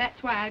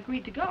 That's why I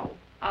agreed to go.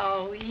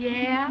 Oh,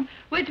 yeah?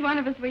 Which one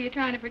of us were you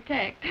trying to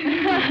protect?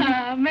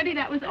 Maybe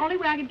that was the only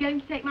way I could get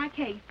him to take my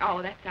case.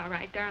 Oh, that's all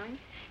right, darling.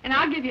 And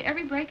I'll give you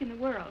every break in the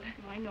world.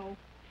 Oh, I know.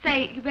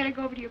 Say, you better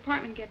go over to your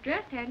apartment and get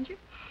dressed, hadn't you?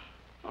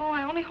 Oh,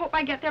 I only hope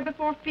I get there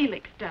before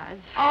Felix does.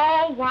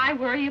 Oh, why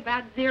worry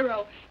about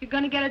Zero? You're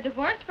going to get a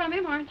divorce from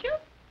him, aren't you?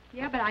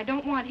 Yeah, but I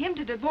don't want him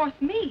to divorce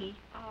me.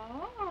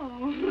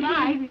 Oh.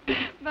 Bye.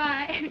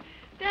 Bye.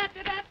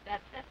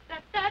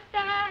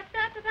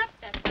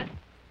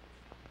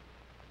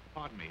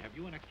 Pardon me, have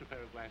you an extra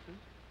pair of glasses?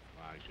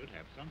 Well, I should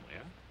have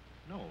somewhere.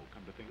 No,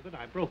 come to think of it,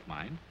 I broke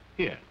mine.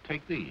 Here,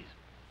 take these.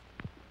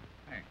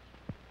 Thanks.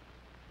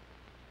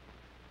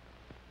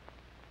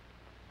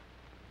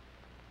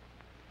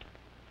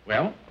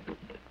 Well,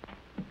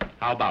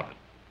 how about it?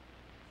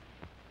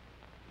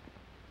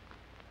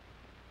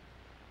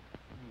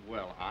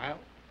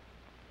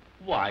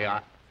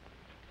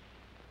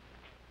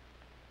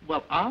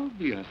 Well, I'll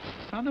be a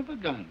son of a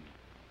gun.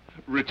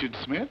 Richard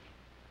Smith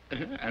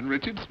and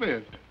Richard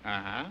Smith.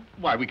 Uh-huh.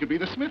 Why, we could be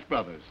the Smith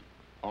brothers.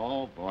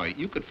 Oh, boy,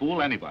 you could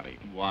fool anybody.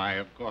 Why,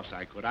 of course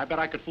I could. I bet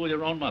I could fool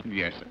your own mother.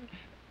 Yes, sir.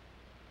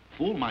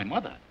 Fool my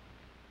mother?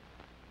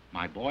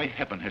 My boy,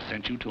 heaven has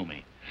sent you to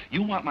me.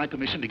 You want my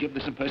permission to give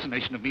this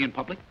impersonation of me in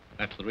public?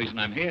 That's the reason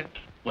I'm here.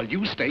 Well,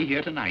 you stay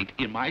here tonight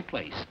in my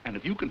place, and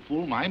if you can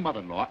fool my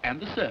mother-in-law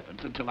and the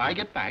servants until I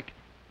get back,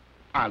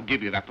 I'll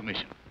give you that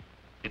permission.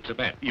 It's a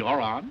bet.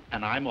 You're on,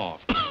 and I'm off.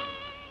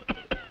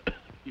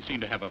 You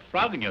seem to have a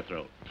frog in your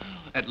throat.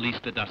 At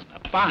least a dozen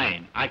of them.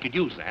 Fine. I could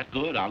use that.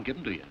 Good, I'll give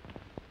them to you.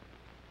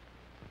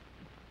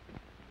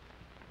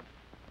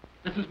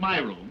 This is my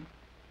room.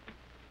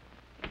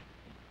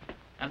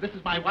 And this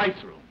is my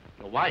wife's room.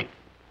 Your wife.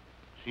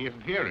 She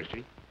isn't here, is she?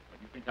 You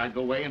think I'd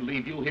go away and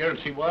leave you here if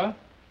she were?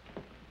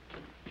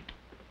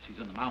 She's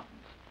in the mountains.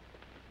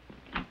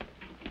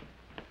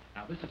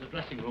 Now, this is a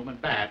dressing room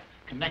and bath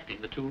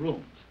connecting the two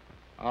rooms.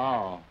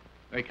 Oh,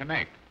 they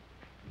connect.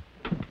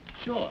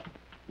 Sure.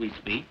 We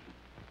speak.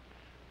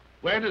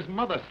 Where does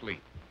Mother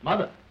sleep?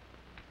 Mother.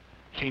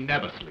 She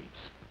never sleeps.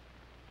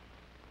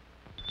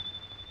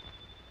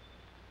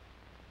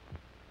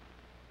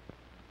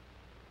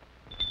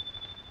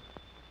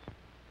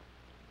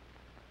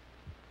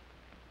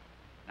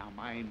 Now,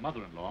 my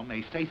mother-in-law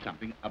may say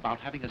something about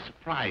having a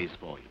surprise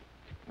for you.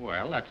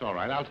 Well, that's all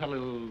right. I'll tell her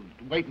to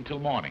wait until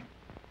morning.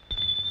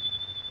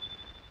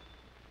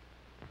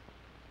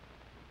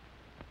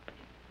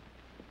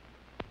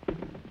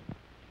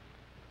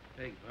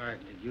 Beg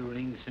pardon, did you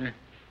ring, sir?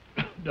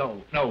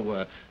 No,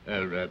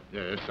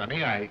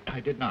 Sonny, I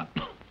did not.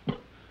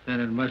 Then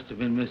it must have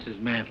been Mrs.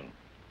 Mantle.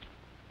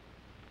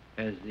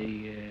 Has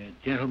the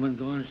gentleman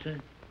gone, sir?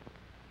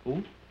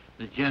 Who?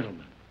 The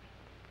gentleman.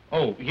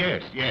 Oh,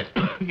 yes. Yes,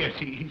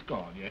 he's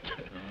gone, yes.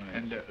 All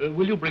right. And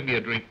will you bring me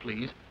a drink,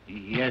 please?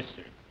 Yes,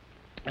 sir.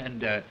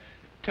 And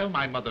tell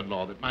my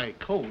mother-in-law that my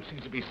cold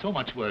seems to be so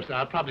much worse,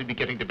 I'll probably be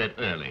getting to bed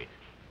early.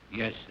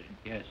 Yes, sir,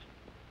 yes.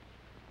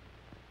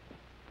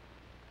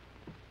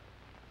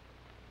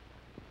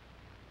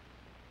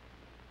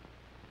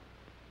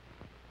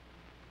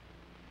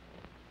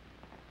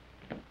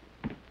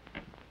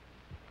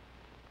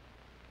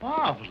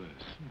 Marvelous.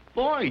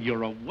 Boy,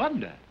 you're a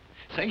wonder.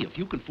 Say, if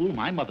you can fool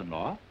my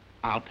mother-in-law,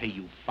 I'll pay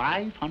you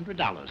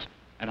 $500,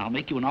 and I'll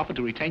make you an offer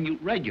to retain you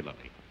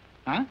regularly.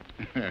 Huh?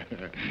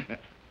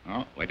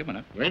 Oh, wait a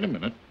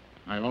minute.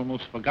 I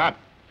almost forgot.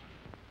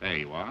 There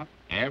you are.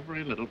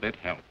 Every little bit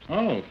helps.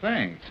 Oh,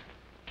 thanks.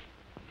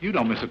 You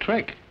don't miss a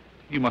trick.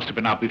 You must have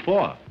been out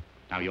before.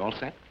 Now, you all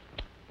set?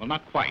 Well,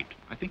 not quite.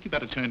 I think you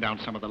better turn down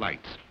some of the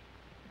lights.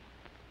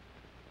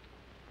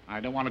 I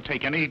don't want to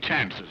take any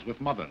chances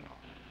with mother-in-law.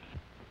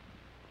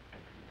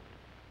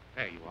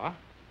 There you are.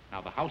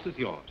 Now, the house is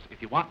yours.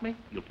 If you want me,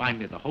 you'll find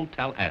me at the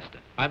Hotel Astor.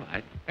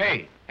 Bye-bye.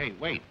 Hey,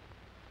 wait.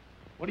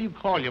 What do you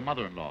call your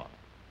mother-in-law?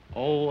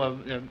 Oh,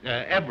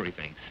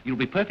 everything. You'll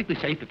be perfectly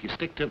safe if you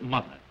stick to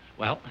mother.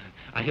 Well,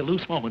 I hear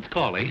loose moments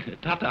calling.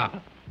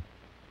 Ta-ta.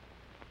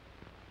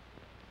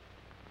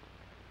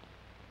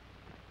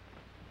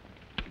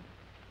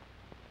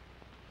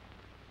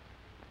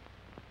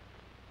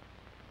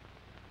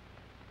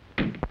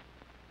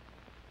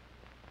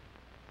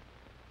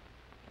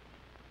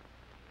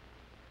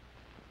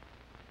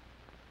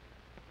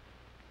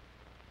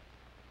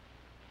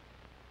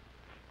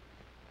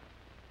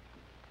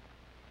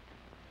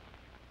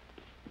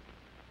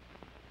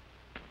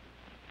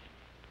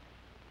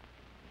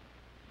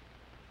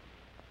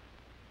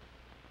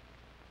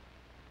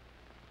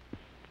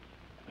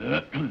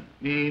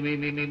 Me.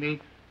 Me.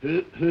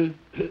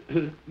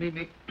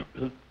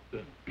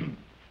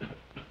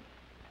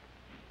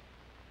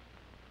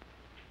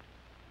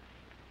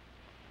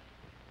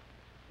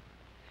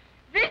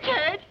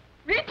 Richard!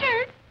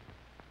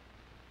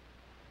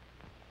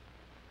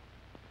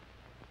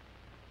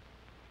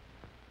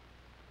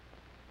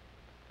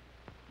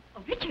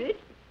 Oh, Richard?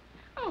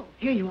 Oh,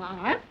 here you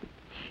are.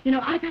 You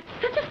know, I got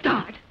such a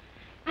start.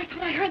 I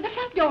thought I heard the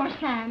front door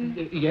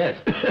slam. Yes.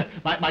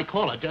 my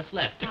caller just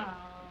left. Oh.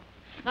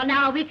 Well,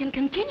 now we can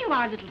continue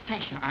our little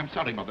session. I'm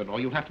sorry, mother-in-law.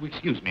 You'll have to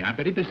excuse me. I'm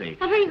very busy.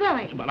 Oh, where are you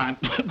going? Well, I'm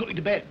going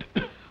to bed.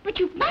 But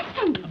you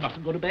mustn't. I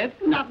mustn't go to bed?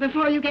 Not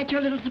before you get your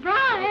little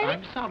surprise.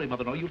 I'm sorry,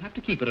 mother-in-law. You'll have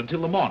to keep it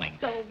until the morning.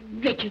 Oh,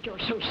 Richard, you're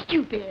so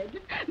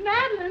stupid.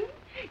 Madeline,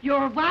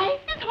 your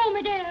wife is home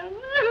again.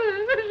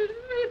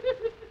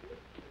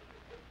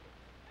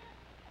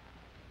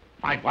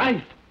 My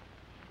wife?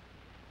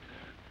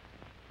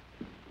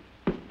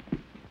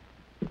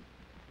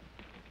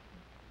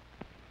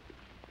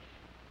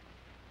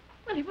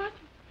 Well, he wasn't.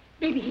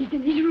 Maybe he's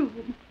in his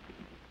room.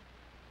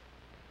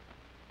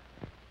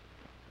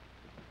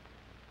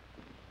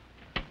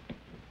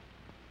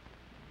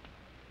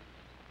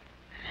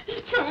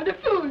 He's trying to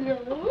fool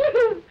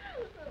you.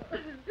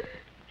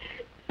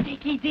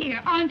 Dickie,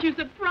 dear, aren't you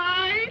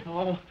surprised?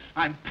 Oh,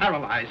 I'm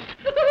paralyzed.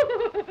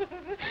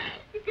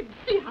 You can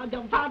see how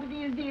dumbfounded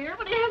he is, dear,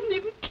 but he hasn't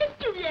even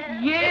kissed you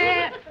yet.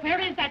 Yes. Where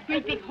is that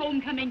great big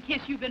homecoming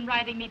kiss you've been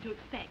writing me to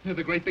expect?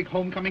 The great big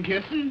homecoming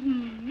kiss?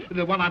 Mm-hmm.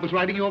 The one I was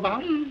writing you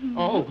about? Mm-hmm.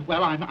 Oh,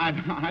 well,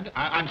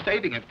 I'm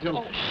saving it till...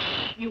 Oh,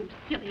 shh, you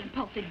silly,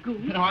 impulsive goose.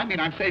 No, I mean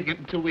I'm saving it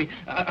until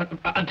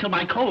until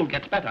my cold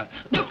gets better.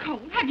 Your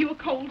cold? Have you a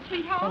cold,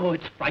 sweetheart? Oh,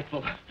 it's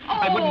frightful.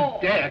 I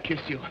wouldn't dare kiss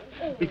you.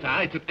 Oh.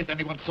 Besides, if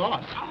anyone saw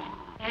us.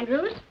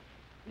 Andrews,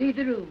 leave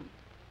the room.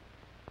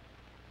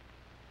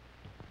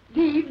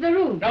 Leave the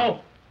room.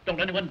 No, don't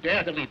anyone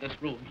dare to leave this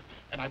room.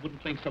 And I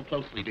wouldn't cling so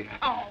closely, dear.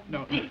 Oh,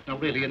 No, Dick. no,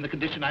 really, in the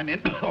condition I'm in,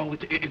 oh,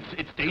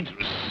 it's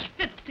dangerous.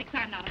 Fiddlesticks,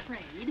 I'm not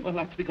afraid. Well,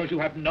 that's because you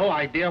have no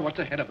idea what's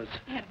ahead of us.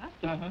 Ahead of us?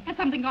 Has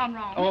something gone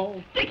wrong?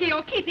 Oh. Dickie,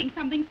 you're keeping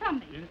something from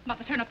me. Yes.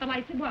 Mother, turn up the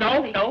lights at once.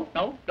 No,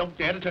 don't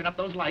dare to turn up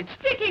those lights.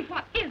 Dickie,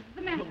 what is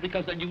the matter?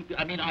 Because then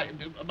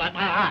my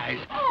eyes,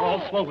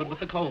 all swollen with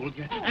the cold.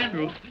 Oh.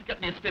 Andrews, get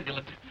me a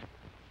stimulant.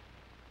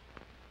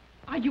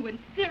 Are you in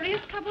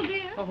serious trouble,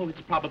 dear? Oh,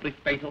 it's probably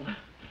fatal.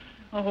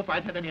 Oh, if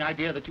I'd had any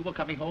idea that you were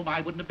coming home,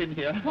 I wouldn't have been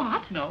here.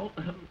 What? No,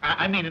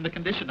 I mean in the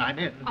condition I'm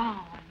in.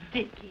 Oh,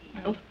 Dickie.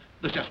 Well,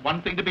 there's just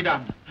one thing to be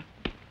done.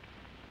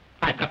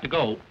 I've got to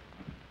go.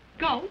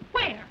 Go?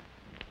 Where?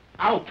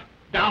 Out,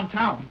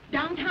 downtown.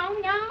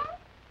 Downtown now?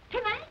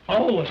 Tonight?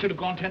 Oh, I should have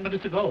gone 10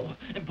 minutes ago.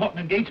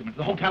 Important engagement,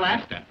 the Hotel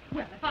Astor.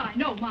 Well, if I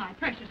know my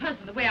precious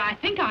husband the way I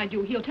think I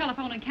do, he'll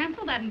telephone and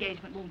cancel that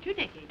engagement, won't you,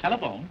 Dickie?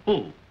 Telephone?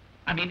 Who?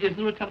 I mean, is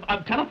there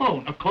a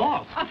telephone? Of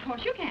course. Of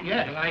course you can.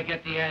 Yes. Shall I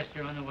get the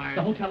Astor on the wire?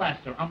 The Hotel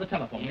Astor, on the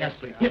telephone. Yes,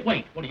 please. sir.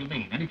 Wait, what do you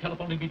mean? Any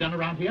telephoning be done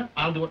around here?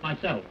 I'll do it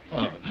myself.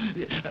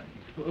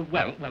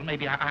 Well,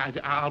 maybe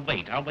I'll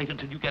wait. I'll wait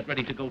until you get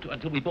ready to go to,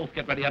 until we both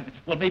get ready.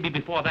 Well, maybe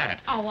before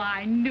that. Oh,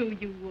 I knew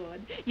you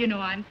would. You know,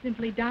 I'm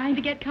simply dying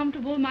to get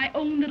comfortable in my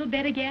own little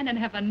bed again and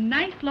have a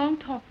nice long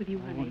talk with you,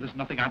 honey. Oh, there's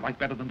nothing I'd like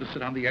better than to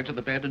sit on the edge of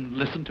the bed and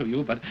listen to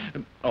you, but,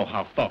 oh,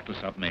 how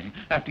thoughtless of me.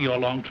 After your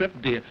long trip,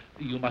 dear,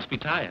 you must be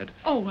tired.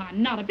 Oh,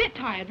 I'm not a bit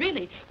tired,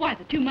 really. Why,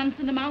 the 2 months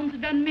in the mountains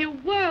have done me a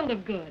world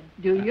of good.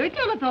 Do your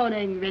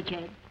telephoning,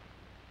 Richard.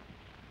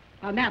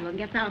 While Madeline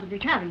gets out of her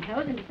traveling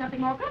clothes into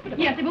something more comfortable.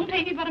 Yes, it won't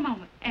take me but a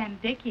moment.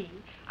 And, Dickie,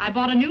 I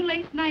bought a new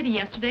lace nightie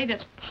yesterday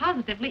that's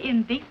positively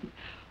indecent.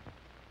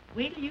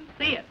 Wait till you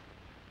see it.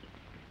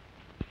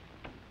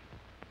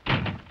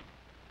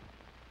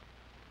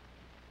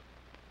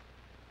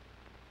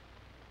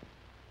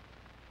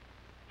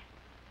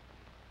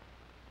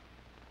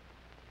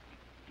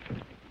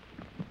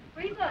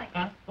 Where are you going?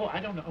 Huh? Oh,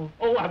 I don't know.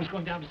 Oh, I was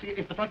going down to see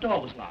if the front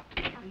door was locked.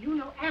 Now, you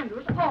know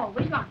Andrews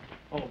always locks it.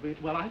 Oh,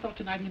 well, I thought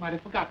tonight he might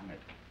have forgotten it.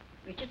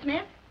 Richard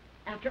Smith,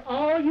 after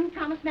all you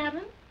promised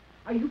Madeline,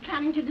 are you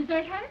planning to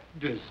desert her?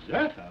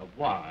 Desert her?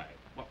 Why?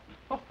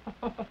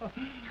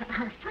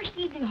 Her first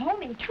evening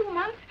home in 2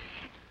 months,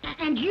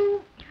 and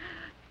you...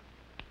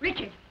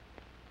 Richard,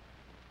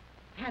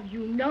 have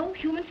you no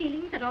human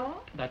feelings at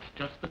all? That's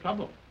just the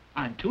trouble.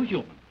 I'm too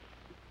human.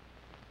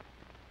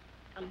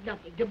 A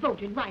lovely,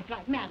 devoted wife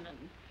like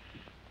Madeline.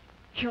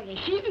 Surely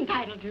she's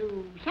entitled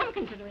to some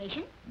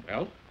consideration.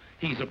 Well,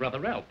 he's a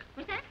brother elk.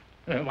 What's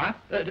that? What?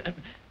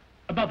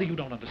 Mother, you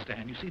don't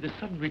understand. You see, this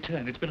sudden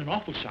return, it's been an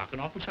awful shock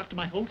to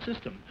my whole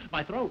system.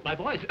 My throat, my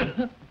voice.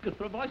 Good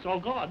for a voice, all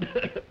gone.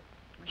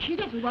 She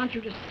doesn't want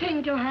you to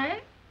sing to her.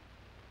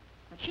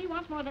 What she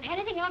wants more than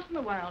anything else in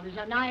the world is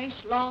a nice,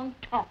 long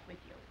talk with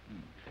you.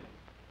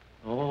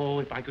 Oh,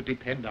 if I could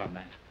depend on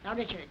that. Now,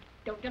 Richard,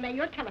 don't delay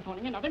your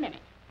telephoning another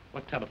minute.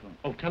 What telephone?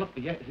 Oh,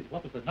 telephone, yeah,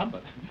 what was the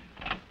number?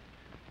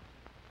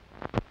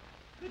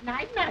 Good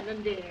night,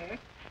 Madeline, dear.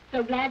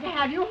 So glad to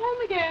have you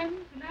home again.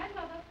 Good night,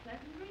 Mother.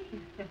 Pleasant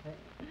dreams.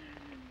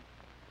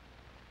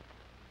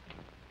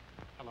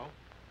 Hello?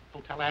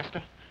 Hotel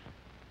Astor?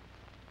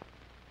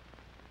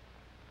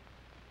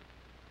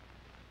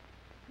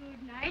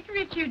 Good night,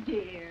 Richard,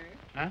 dear.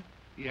 Huh?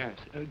 Yes.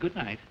 Good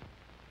night.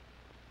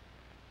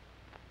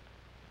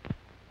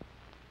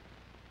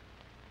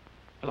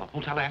 Hello,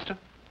 Hotel Astor?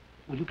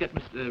 Will you get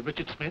Mr.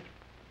 Richard Smith?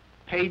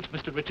 Page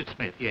Mr. Richard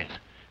Smith, yes.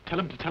 Tell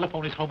him to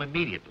telephone his home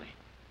immediately.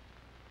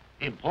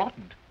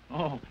 Important?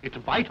 Oh, it's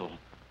vital.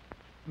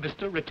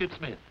 Mr. Richard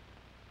Smith.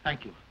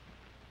 Thank you.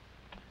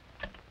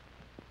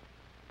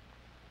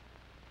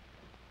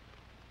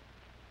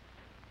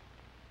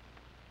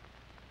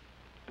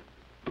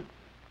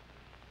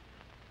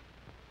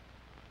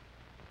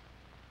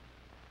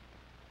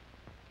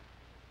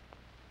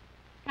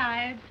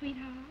 Tired,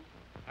 sweetheart?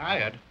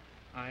 Tired?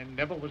 I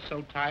never was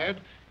so tired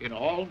in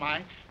all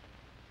my...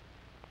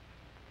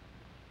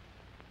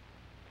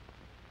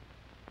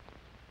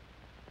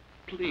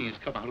 Please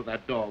come out of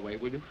that doorway,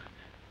 will you?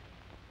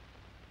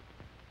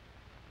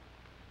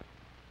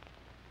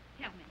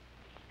 Tell me,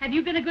 have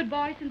you been a good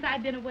boy since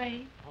I've been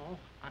away? Oh,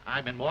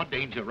 I'm in more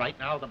danger right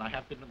now than I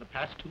have been in the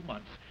past 2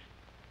 months.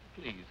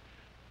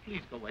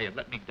 Please go away and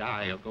let me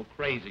die or go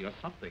crazy or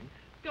something.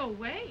 Go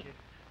away?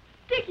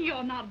 Dickie,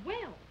 you're not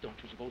well. Don't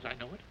you suppose I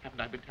know it?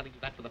 Haven't I been telling you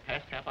that for the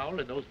past half hour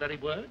in those very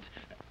words?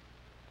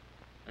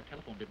 The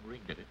telephone didn't ring,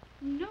 did it?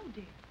 No,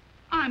 dear.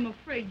 I'm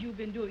afraid you've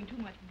been doing too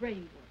much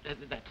brain work.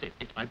 That's it.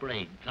 It's my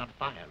brain. It's on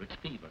fire. It's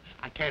fever.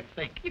 I can't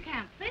think. You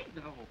can't think.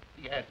 No.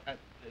 Yes. I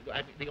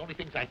mean, the only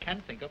things I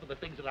can think of are the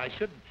things that I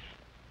shouldn't.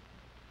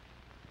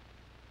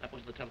 That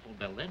wasn't the telephone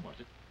bell then, was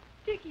it?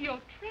 Dickie,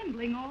 you're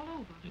trembling all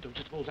over. Don't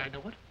you suppose I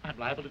know it? I'm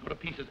liable to go to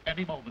pieces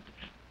any moment.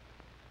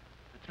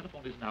 The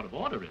telephone isn't out of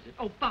order, is it?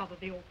 Oh, bother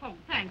the old phone.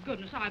 Thank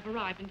goodness I've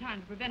arrived in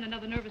time to prevent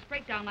another nervous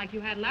breakdown like you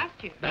had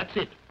last year. That's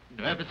it.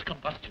 Nervous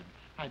combustion.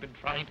 I've been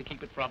trying to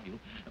keep it from you.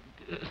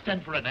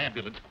 Send for an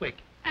ambulance, quick.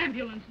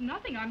 Ambulance,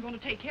 nothing. I'm going to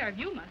take care of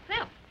you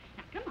myself.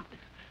 Now, come on.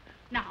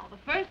 Now, the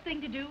first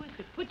thing to do is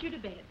to put you to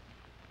bed.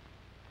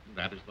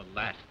 That is the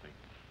last thing.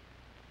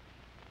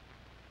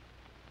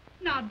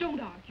 Now, don't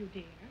argue,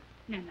 dear.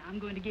 Now, I'm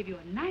going to give you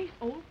a nice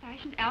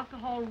old-fashioned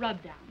alcohol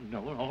rub-down.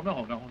 No.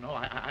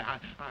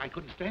 I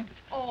couldn't stand it.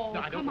 Oh, no,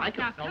 I don't come like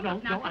on. it. Now, No,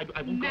 come on.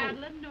 I won't go.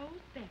 Madeline knows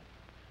best.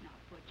 Now,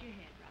 put your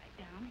head right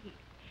down here.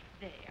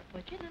 There,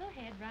 put your little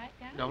head right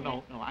down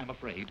No, I'm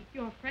afraid.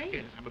 You're afraid?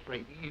 Yes, I'm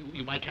afraid.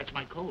 You might catch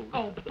my cold.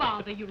 Oh,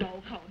 bother your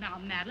old coat. Now,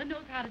 Madeline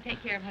knows how to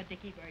take care of her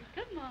dicky bird.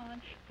 Come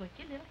on, put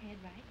your little head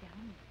right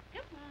down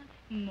there. Come on.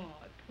 My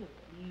poor,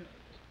 nervous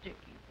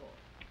dicky boy.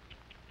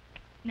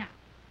 Now,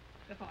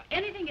 before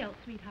anything else,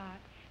 sweetheart,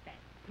 that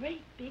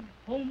great big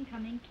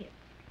homecoming kiss.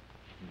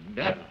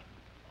 Never.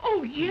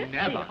 Oh, yes,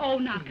 Never. dear. Oh,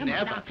 now, come on.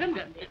 Never. Now, come on,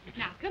 dear.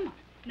 Now, come on.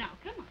 Now,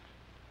 come on.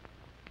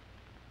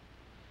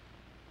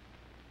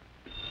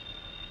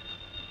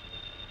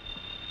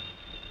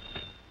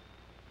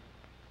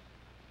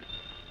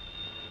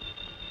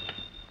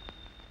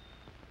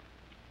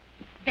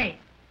 There.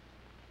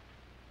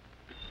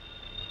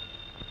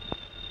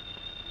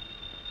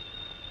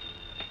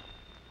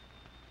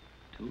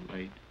 Too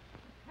late.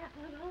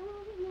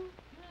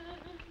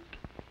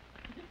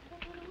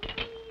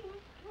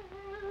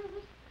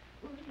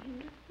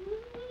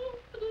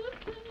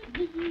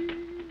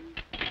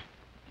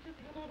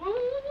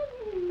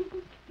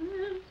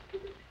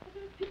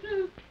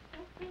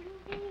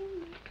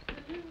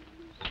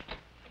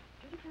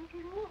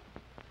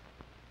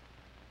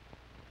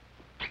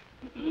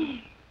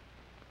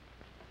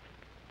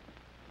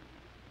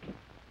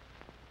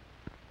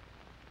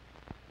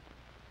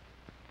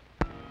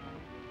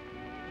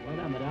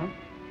 Voilà, madame.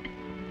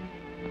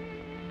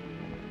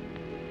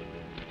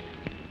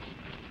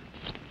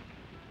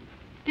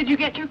 Did you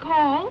get your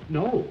call?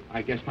 No,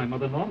 I guess my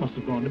mother-in-law must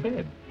have gone to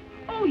bed.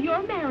 Oh,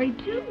 you're married,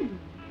 too.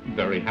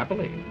 Very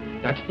happily.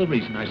 That's the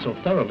reason I so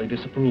thoroughly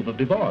disapprove of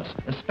divorce,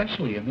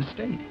 especially in this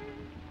state.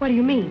 What do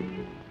you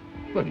mean?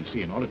 Well, you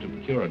see, in order to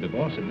procure a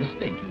divorce in this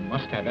state, you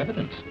must have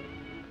evidence.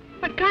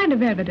 What kind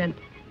of evidence?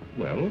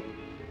 Well,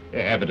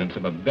 evidence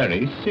of a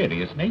very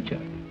serious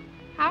nature.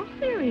 How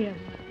serious?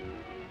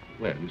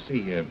 Well, you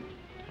see, you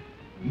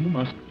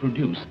must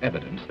produce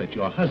evidence that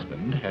your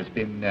husband has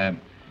been, that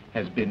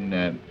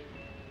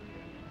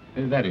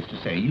is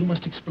to say, you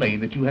must explain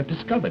that you have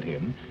discovered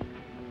him,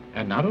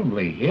 and not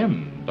only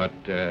him, but,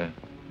 I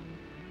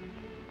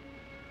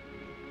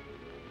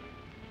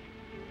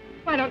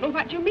don't know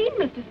what you mean,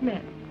 Mr.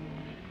 Smith.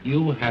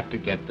 you have to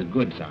get the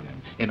goods on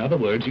him. In other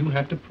words, you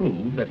have to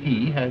prove that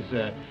he has,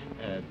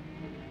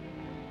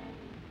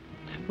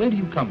 where do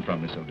you come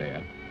from, Miss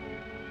O'Dea?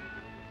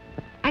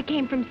 I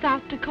came from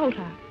South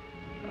Dakota.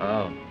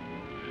 Oh,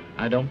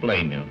 I don't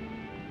blame you.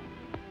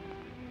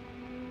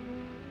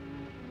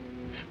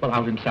 Well,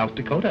 out in South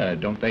Dakota,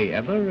 don't they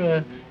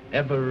ever?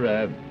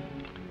 Ever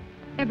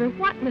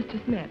what,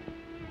 Mr. Smith?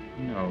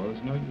 No,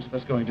 there's no use of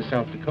us going to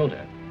South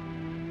Dakota.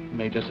 We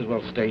may just as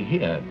well stay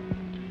here.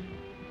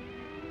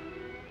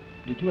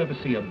 Did you ever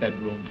see a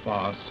bedroom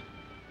farce?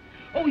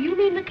 Oh, you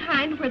mean the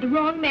kind where the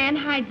wrong man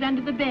hides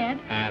under the bed?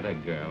 Atta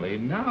girlie,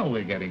 now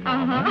we're getting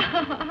normal.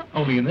 Uh-huh.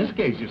 Only in this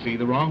case, you see,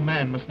 the wrong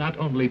man must not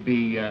only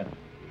be,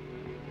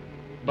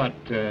 but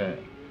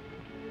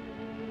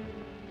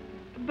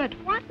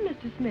what,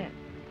 Mr. Smith?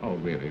 Oh,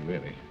 really.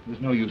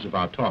 There's no use of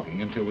our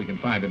talking until we can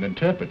find an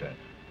interpreter,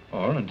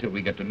 or until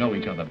we get to know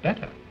each other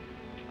better.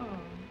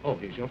 Oh,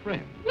 here's your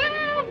friend.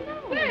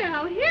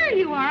 Well, here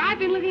you are. I've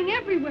been looking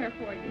everywhere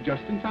for you.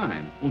 Just in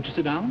time. Won't you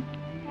sit down?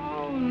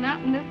 Oh,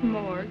 not in this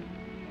morgue.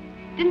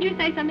 Didn't you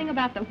say something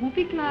about the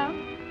Whoopee Club?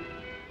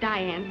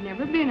 Diane's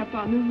never been up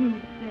on the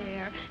roof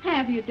there.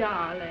 Have you,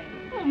 darling?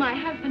 Oh, my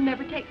husband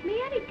never takes me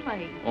any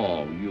place.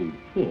 Oh, you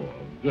poor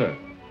girl.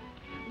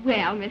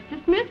 Well,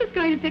 Mr. Smith is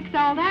going to fix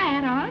all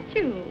that, aren't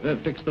you?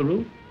 Fix the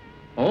roof?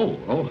 Oh,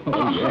 yes,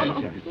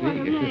 I see. What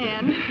a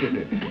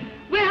man.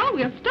 Well,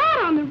 we'll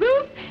start on the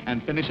roof.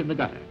 And finish in the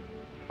gutter.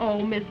 Oh,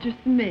 Mr.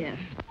 Smith.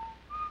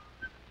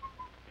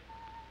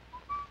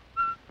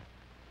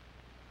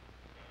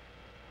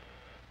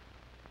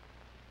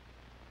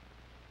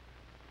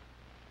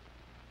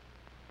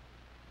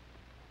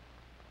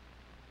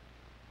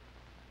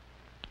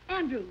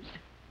 Andrews,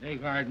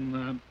 Beg pardon,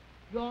 Mom.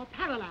 you're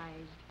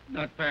paralyzed.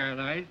 Not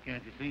paralyzed.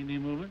 Can't you see me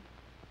moving?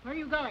 Where are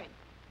you going?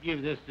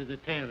 Give this to the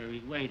tailor.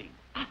 He's waiting.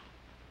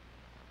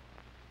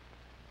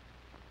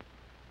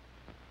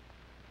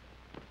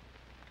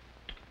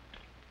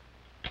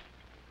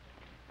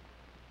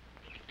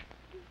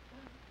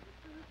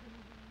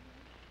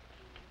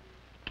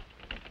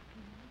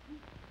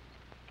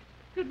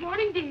 Good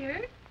morning,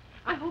 dear.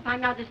 I hope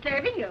I'm not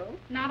disturbing you.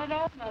 Not at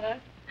all, Mother.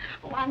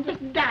 Oh, I'm just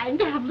dying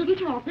to have a little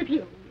talk with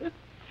you.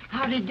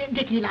 How did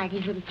Dickie like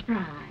his little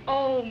surprise?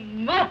 Oh,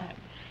 Mother,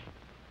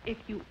 if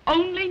you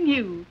only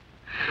knew.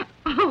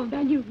 Oh,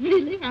 then you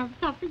really have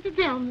something to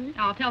tell me.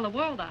 I'll tell the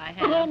world I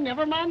have. Oh,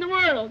 never mind the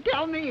world.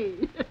 Tell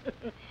me.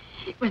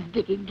 Was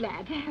Dickie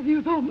glad to have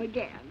you home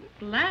again?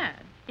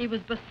 Glad. He was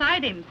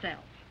beside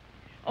himself.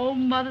 Oh,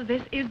 Mother,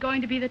 this is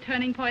going to be the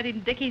turning point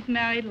in Dickie's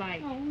married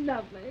life. Oh,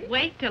 lovely.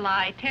 Wait till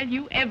I tell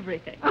you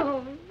everything.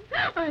 Oh,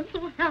 I'm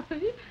so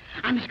happy.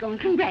 I must go and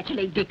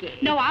congratulate Dickie.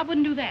 No, I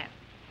wouldn't do that.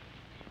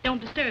 Don't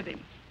disturb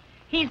him.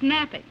 He's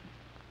napping.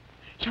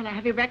 Shall I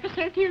have your breakfast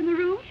served here in the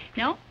room?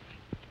 No.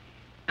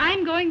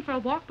 I'm going for a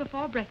walk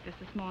before breakfast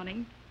this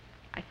morning.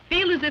 I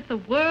feel as if the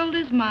world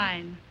is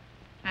mine.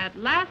 At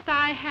last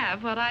I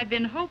have what I've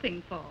been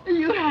hoping for.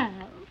 You have?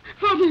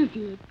 What is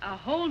it? A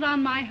hold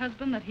on my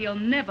husband that he'll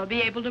never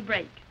be able to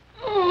break.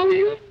 Oh,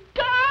 you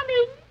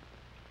darling.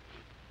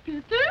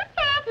 Pitter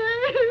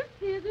patter,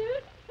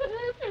 pitter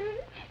patter,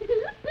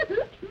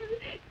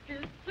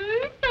 pitter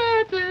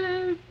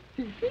patter,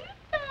 pitter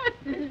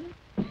patter.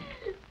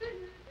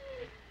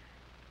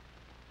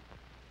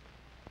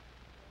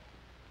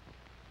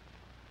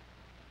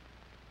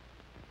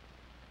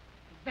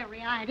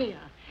 Very idea.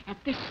 At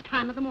this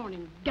time of the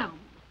morning, dumb.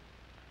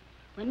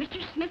 When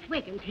Mr. Smith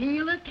wakens,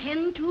 he'll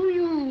attend to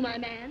you, my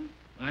man.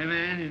 My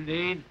man,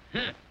 indeed.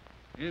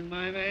 And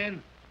my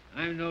man,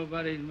 I'm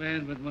nobody's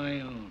man but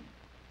my own.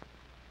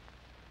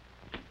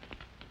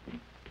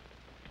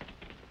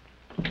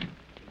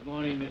 Good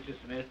morning, Mr.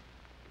 Smith.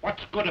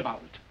 What's good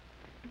about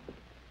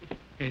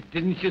it?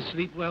 Didn't you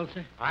sleep well,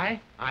 sir? I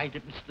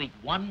didn't sleep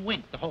one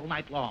wink the whole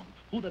night long.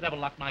 Who the devil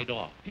locked my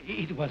door?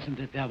 It wasn't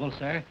the devil,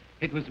 sir.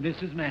 It was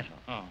Mrs. Mantle.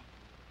 Oh.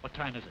 What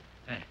time is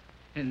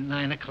it?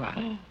 9 o'clock.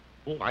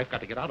 Oh, I've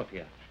got to get out of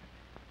here.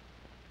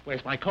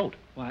 Where's my coat?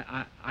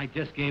 Why, I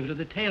just gave it to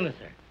the tailor,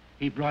 sir.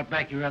 He brought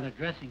back your other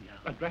dressing gown.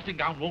 A dressing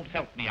gown won't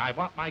help me. I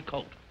want my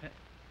coat.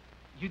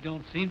 You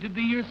don't seem to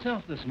be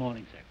yourself this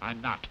morning, sir.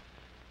 I'm not.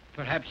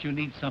 Perhaps you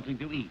need something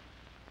to eat.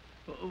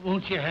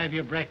 Won't you have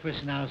your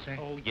breakfast now, sir?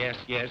 Oh, yes.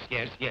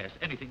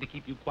 Anything to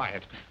keep you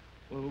quiet.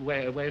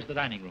 Where's the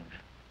dining room?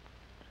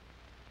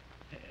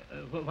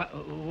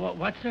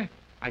 What, sir?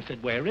 I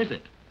said, where is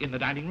it? In the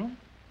dining room?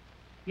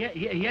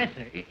 Yes,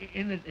 sir.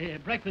 In the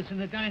breakfast in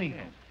the dining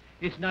room.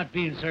 It's not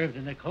being served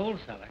in the coal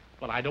cellar.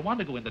 Well, I don't want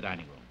to go in the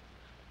dining room.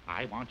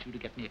 I want you to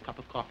get me a cup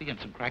of coffee and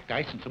some cracked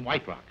ice and some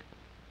White Rock.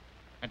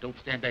 And don't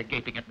stand there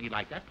gaping at me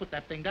like that. Put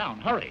that thing down.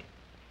 Hurry.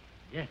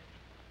 Yes.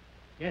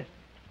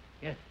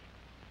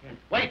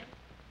 Wait.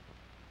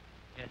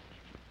 Yes.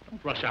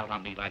 Don't rush out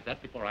on me like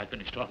that before I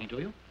finish talking to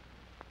you.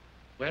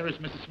 Where is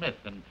Mrs. Smith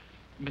and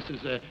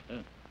Mrs.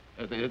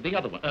 The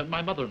other one,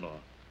 my mother-in-law?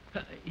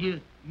 You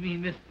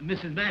mean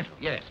Mrs. Mantle?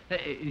 Yes.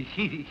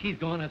 She's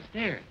gone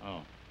upstairs.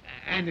 Oh.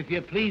 And if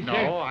you please, No,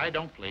 sir... I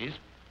don't please.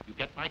 You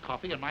get my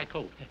coffee and my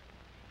coat.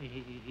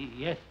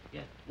 Yes.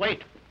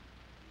 Wait.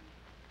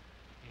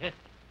 Yes.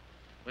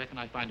 Where can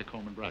I find a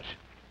comb and brush?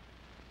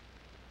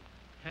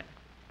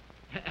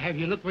 Have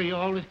you looked where you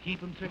always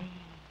keep them, sir?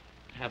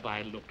 Have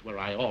I looked where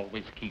I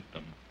always keep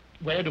them?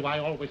 Where do I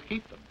always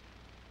keep them?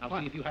 Now,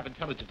 see if you have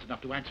intelligence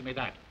enough to answer me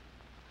that.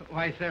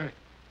 Why, sir,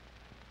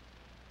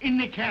 in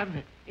the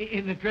cabinet,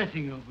 in the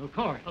dressing room, of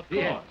course. Of course.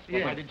 Yes, Well,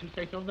 yes. why didn't you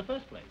say so in the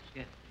first place?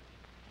 Yes.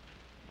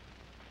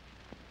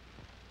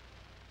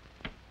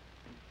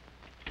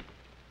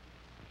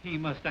 He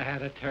must have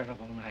had a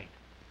terrible night.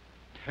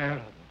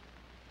 Terrible.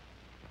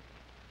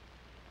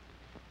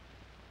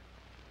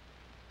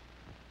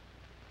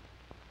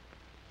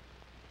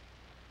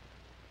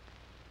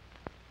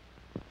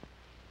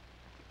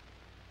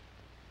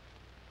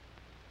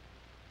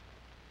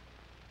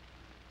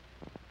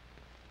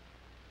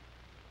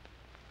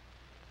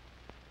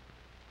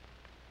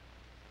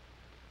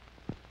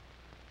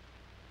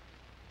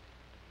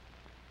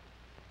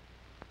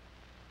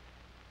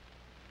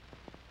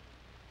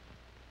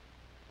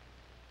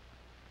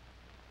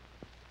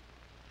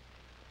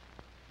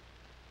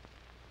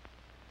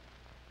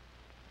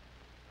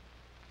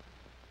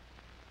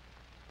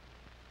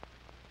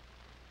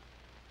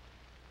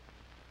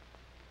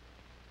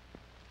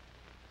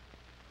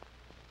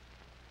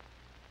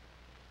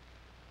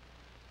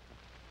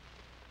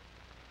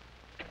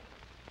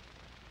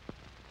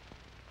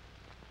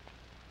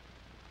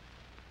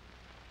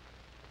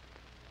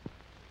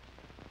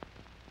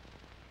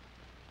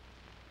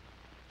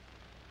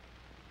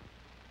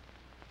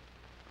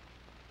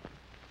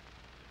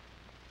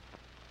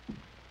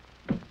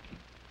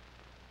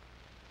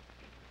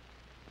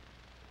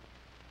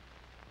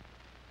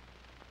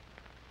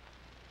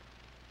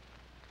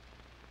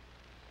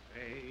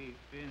 Safe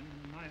in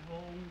my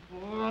home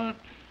port,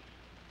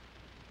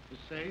 the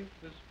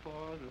safest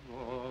port of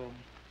all.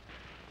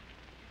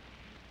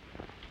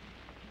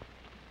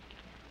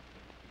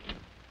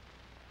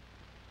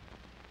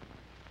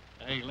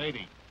 Hey,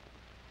 lady,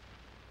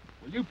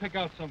 will you pick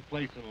out some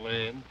place and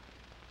land?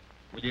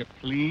 Will you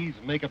please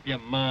make up your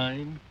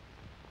mind?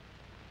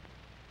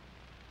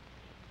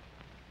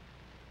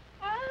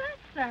 Oh,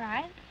 that's all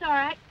right. It's all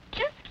right.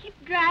 Just keep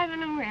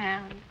driving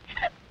around.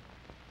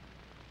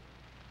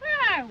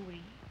 Where are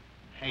we?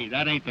 Hey,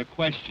 that ain't the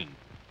question.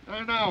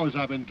 9 hours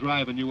I've been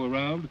driving you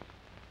around.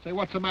 Say,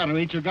 what's the matter?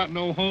 Ain't you got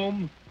no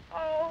home?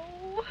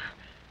 Oh,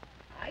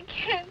 I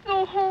can't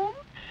go home.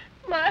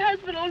 My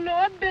husband will know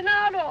I've been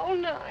out all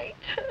night.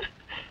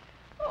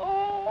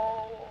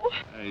 Oh.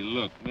 Hey,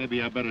 look,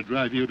 maybe I better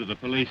drive you to the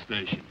police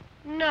station.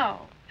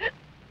 No.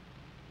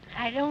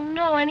 I don't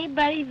know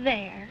anybody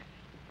there.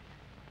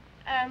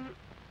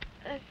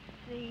 Let's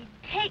see.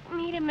 Take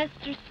me to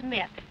Mr.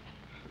 Smith.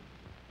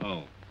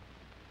 Oh.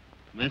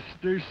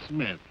 Mr.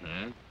 Smith,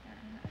 huh?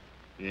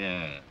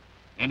 Yeah.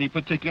 Any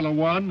particular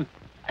one?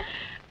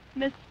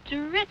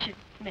 Mr. Richard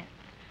Smith,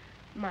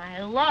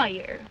 my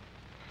lawyer.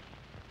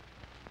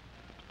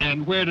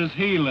 And where does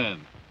he live?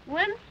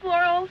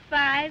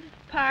 1405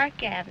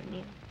 Park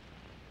Avenue.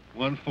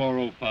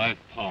 1405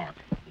 Park.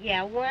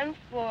 Yeah,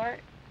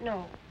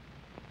 1540.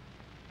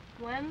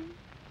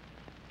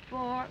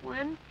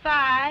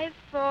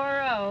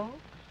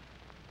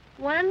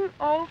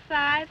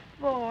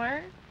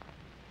 1054.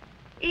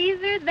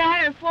 Either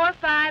that or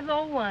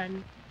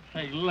 4501.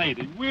 Hey,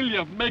 lady, will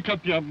you make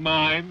up your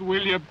mind?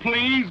 Will you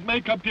please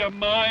make up your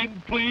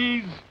mind,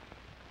 please?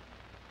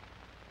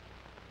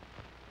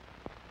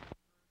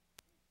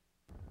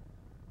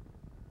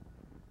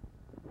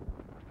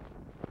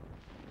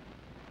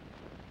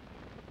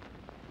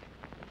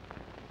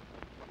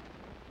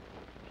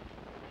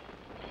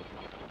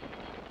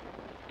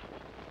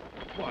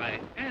 Why,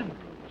 Andrews,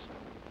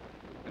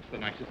 that's the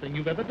nicest thing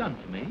you've ever done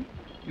for me.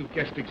 You've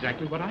guessed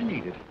exactly what I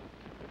needed.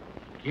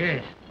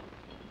 Yes.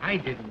 I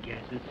didn't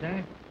guess it,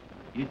 sir.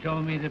 You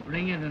told me to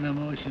bring it in a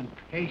most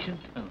impatient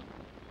tone.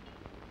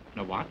 In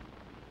a what?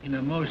 In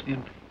a most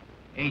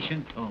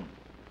impatient tone.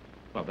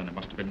 Well, then it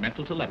must have been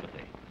mental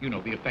telepathy. You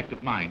know, the effect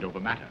of mind over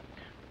matter.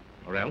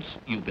 Or else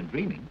you've been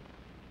dreaming.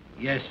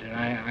 Yes, sir.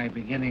 I'm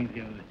beginning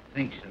to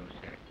think so,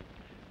 sir.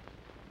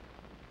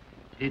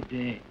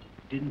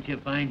 Didn't you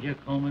find your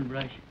comb and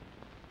brush?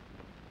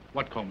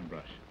 What comb and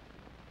brush?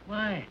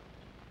 Why,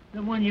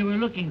 the one you were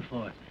looking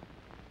for, sir.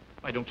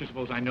 Why, don't you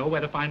suppose I know where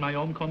to find my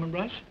own comb and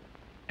brush?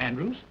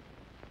 Andrews,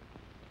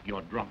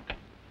 you're drunk.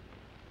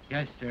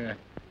 Yes, sir.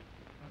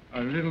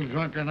 A little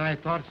drunker than I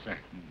thought, sir.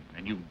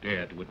 And you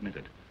dare to admit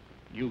it.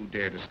 You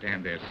dare to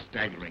stand there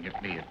staggering at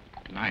me at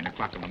 9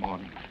 o'clock in the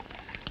morning.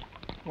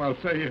 Well,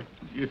 sir,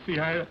 you see,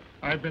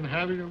 I've been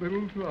having a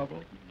little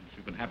trouble.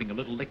 You've been having a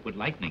little liquid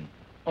lightning.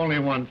 Only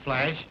one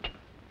flash.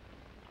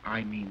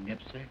 I mean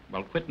nip, sir.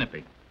 Well, quit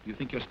nipping. Do you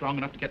think you're strong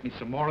enough to get me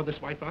some more of this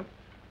white rock?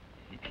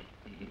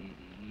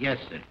 Yes,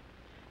 sir.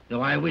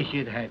 Though I wish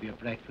you'd have your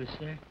breakfast,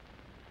 sir.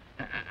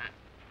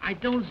 I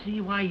don't see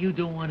why you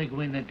don't want to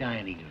go in the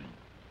dining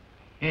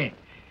room.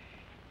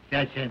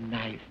 Such a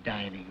nice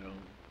dining room.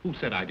 Who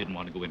said I didn't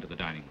want to go into the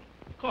dining room?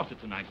 Of course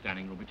it's a nice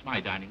dining room. It's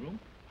my dining room.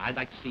 I'd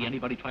like to see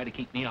anybody try to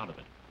keep me out of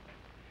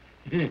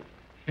it.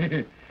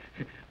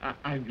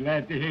 I'm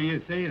glad to hear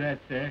you say that,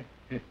 sir.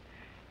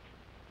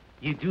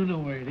 You do know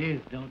where it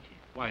is, don't you?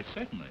 Why,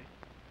 certainly.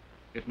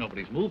 If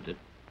nobody's moved it.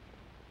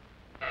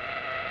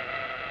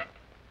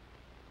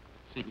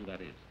 See who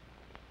that is.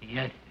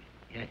 Yes,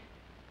 yes.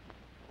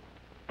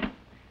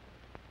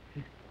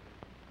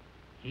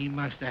 He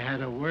must have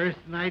had a worse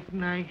night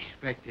than I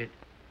expected.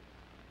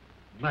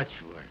 Much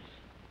worse.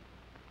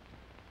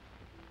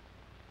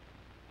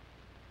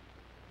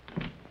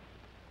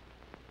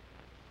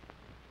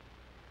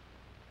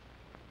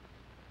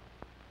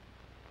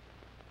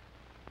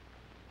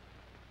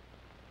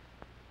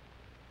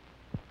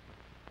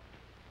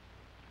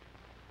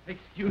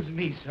 Excuse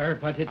me, sir,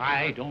 but it's...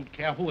 I don't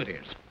care who it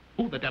is.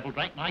 Who the devil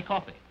drank my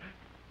coffee?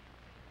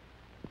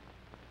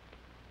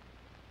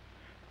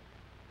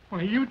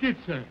 Why, you did,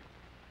 sir.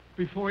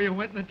 Before you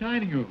went in the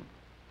dining room.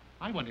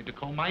 I wanted to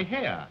comb my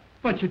hair.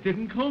 But you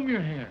didn't comb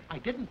your hair. I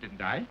didn't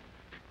I?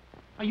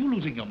 Are you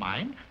losing your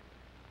mind?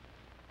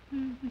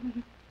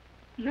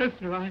 Yes,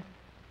 sir,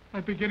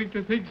 I'm beginning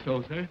to think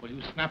so, sir. Well,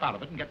 you snap out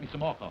of it and get me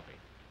some more coffee.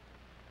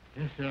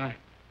 Yes, sir,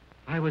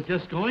 I was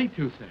just going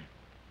to, sir,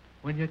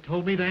 when you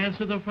told me to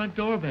answer the front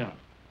doorbell.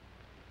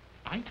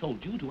 I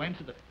told you to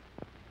answer the...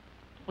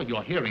 Well,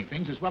 you're hearing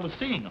things as well as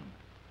seeing them.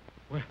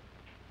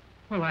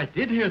 Well, I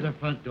did hear the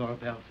front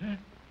doorbell, sir,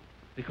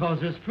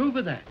 because there's proof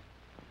of that.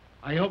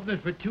 I opened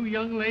it for two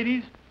young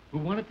ladies who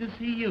wanted to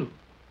see you.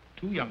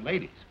 Two young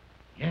ladies?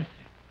 Yes,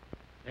 sir.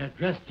 They're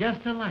dressed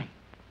just alike.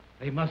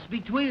 They must be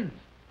twins.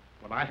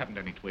 Well, I haven't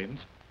any twins.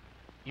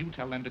 You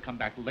tell them to come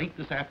back late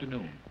this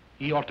afternoon.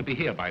 He ought to be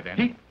here by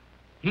then.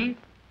 He?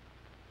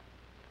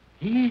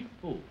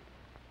 Who?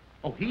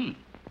 Oh, he.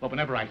 Well,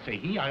 whenever I say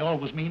he, I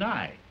always mean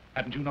I.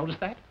 Haven't you noticed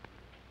that?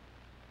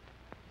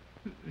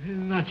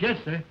 Not yet,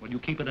 sir. Well, you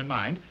keep it in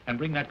mind and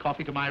bring that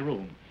coffee to my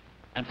room.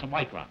 And some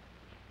white rum.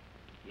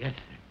 Yes,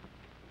 sir.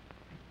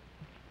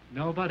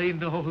 Nobody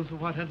knows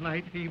what a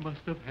night he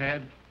must have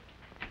had.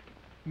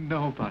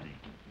 Nobody.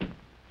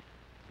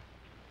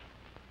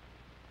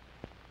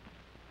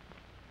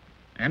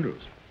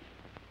 Andrews,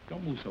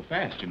 don't move so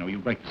fast. You know, you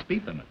break the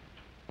speed limit.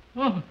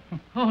 Oh,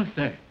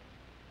 sir.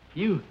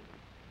 You've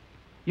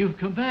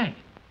come back.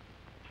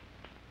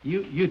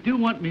 You do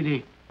want me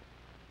to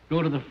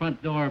go to the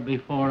front door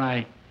before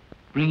I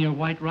bring your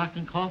white rock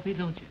and coffee,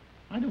 don't you?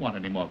 I don't want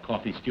any more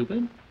coffee,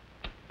 stupid.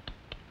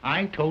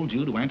 I told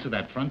you to answer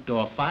that front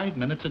door 5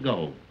 minutes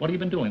ago. What have you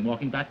been doing,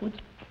 walking backwards?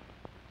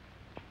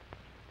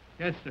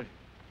 Yes, sir.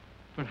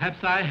 Perhaps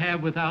I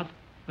have without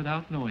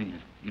knowing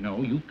it. You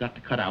know, you've got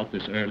to cut out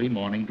this early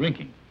morning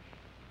drinking.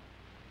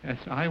 Yes,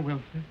 I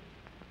will, sir.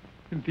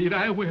 Indeed,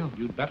 I will.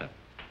 You'd better.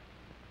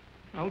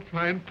 I'll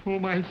try and pull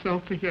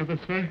myself together,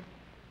 sir.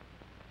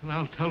 And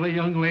I'll tell the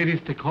young ladies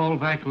to call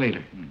back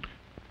later.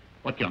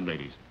 What young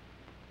ladies?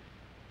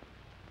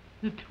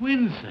 The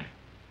twins, sir.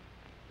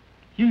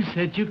 You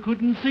said you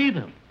couldn't see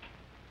them.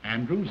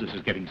 Andrews, this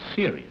is getting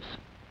serious.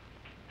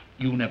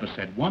 You never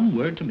said one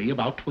word to me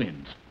about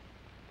twins.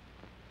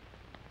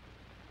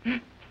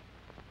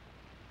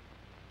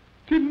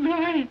 Didn't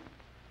I?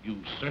 You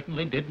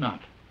certainly did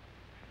not.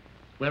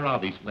 Where are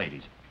these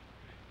ladies?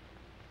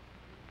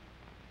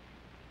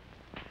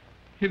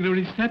 In the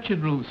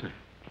reception room, sir.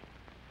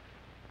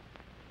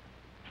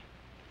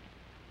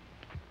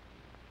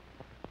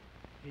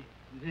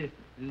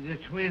 The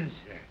twins,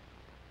 sir.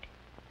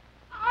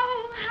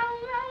 Oh,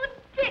 hello,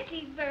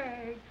 Dickie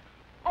Bird.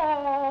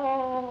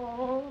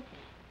 Oh,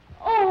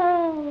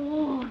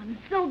 I'm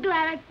so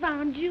glad I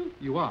found you.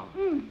 You are?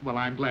 Well,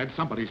 I'm glad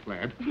somebody's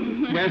glad.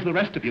 Where's the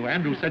rest of you?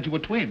 Andrew said you were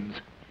twins.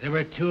 There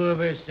were two of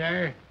her,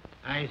 sir.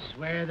 I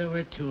swear there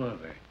were two of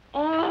her.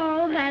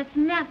 Oh, that's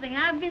nothing.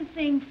 I've been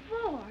seeing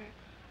 4.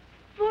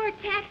 4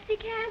 taxi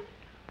cabs,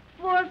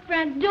 4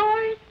 front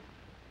doors,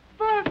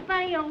 4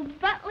 funny old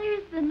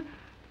butlers, and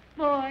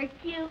 4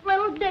 cute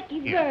little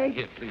Dickie Birds.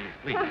 Here,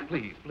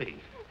 please.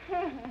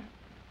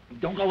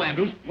 Don't go,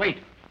 Andrews. Wait.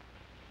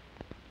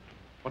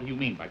 What do you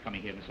mean by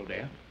coming here, Miss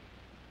O'Dare?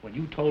 When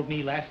you told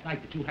me last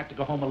night that you had to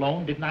go home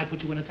alone, didn't I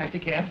put you in a taxi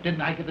cab?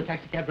 Didn't I give the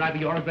taxi cab driver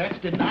your address?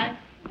 Didn't I?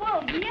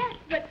 Well, yes,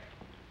 but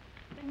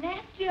the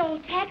nasty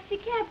old taxi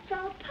cab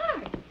fell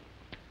apart.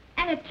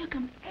 And it took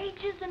them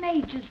ages and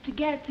ages to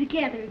get it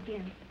together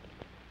again.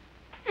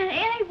 And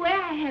anyway,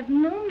 I have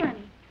no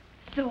money.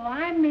 So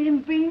I made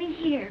him bring me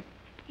here.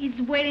 He's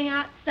waiting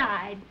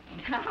outside.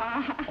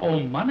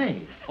 Oh,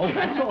 money. Oh,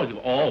 that's all you...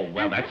 Oh,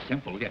 well, that's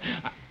simple.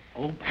 Yeah.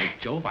 Oh, by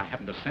Jove, I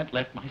haven't a cent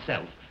left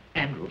myself.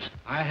 Andrews.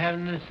 I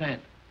haven't a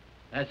cent.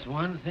 That's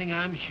one thing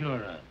I'm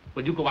sure of.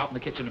 Will you go out in the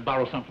kitchen and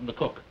borrow some from the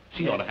cook?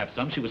 She ought to have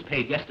some. She was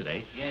paid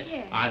yesterday. Yes.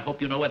 Yes. I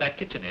hope you know where that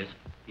kitchen is.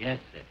 Yes,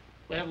 sir.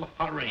 Well,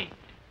 hurry.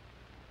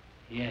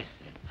 Yes,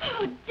 sir.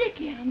 Oh,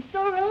 Dickie, I'm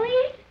so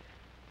relieved.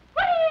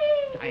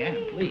 Whee!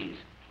 Diane, please.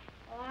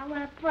 Oh, I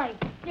want to play.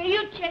 Now,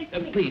 you chase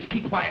me. Please,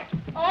 keep quiet.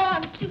 Oh,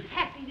 I'm too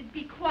happy to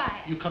be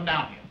quiet. You come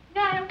down here.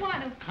 No, I don't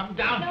want to. Come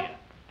down No. here.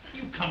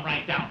 You come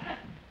right down here.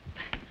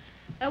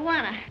 I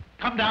want to.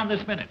 Come down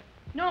this minute.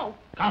 No.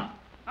 Come.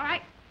 All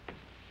right.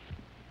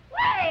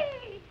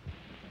 Whee!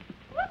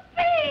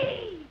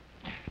 Whoopee!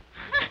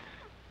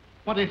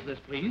 What is this,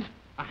 please?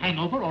 A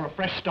hangover or a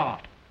fresh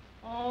start?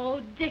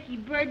 Oh, Dickie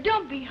Bird,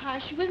 don't be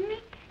harsh with me.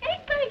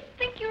 Anybody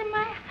think you're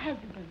my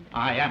husband?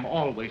 I am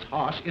always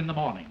harsh in the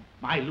morning.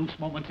 My loose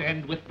moments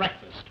end with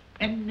breakfast.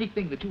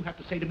 Anything that you have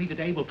to say to me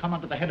today will come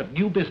under the head of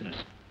new business.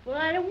 Well,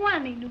 I don't want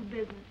any new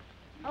business.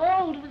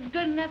 Old was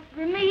good enough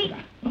for me.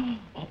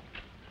 Oh,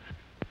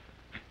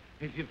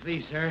 If you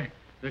please, sir,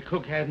 the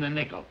cook hasn't a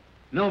nickel.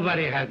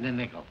 Nobody hasn't a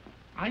nickel.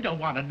 I don't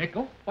want a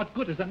nickel. What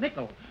good is a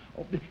nickel?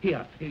 Oh,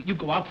 here, you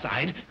go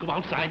outside. Go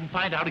outside and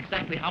find out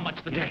exactly how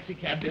much the taxi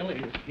cab bill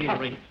is.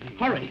 Hurry,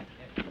 hurry.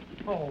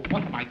 Oh,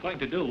 what am I going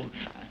to do?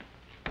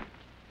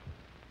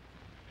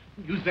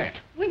 Musette,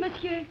 Oui,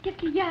 monsieur. Qu'est-ce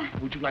qu'il y a?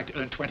 would you like to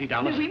earn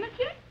 $20? Oui,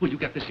 monsieur. Will you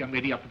get this young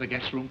lady up to the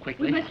guest room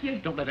quickly? Oui, monsieur.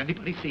 Don't let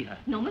anybody see her.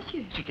 Non,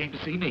 monsieur. She came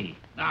to see me.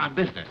 On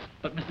business.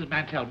 But Mrs.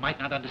 Mantell might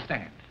not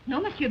understand.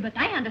 No, monsieur, but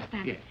I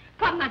understand. Yes.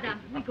 Come, madame.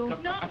 We go.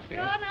 Come, No,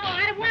 upstairs. no,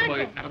 I don't want to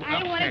Wait, go. no, I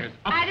don't want upstairs, to.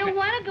 I don't upstairs.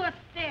 want to go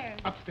upstairs.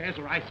 Upstairs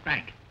or I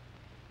spank.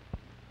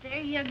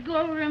 There you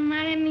go,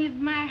 reminding me of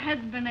my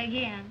husband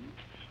again.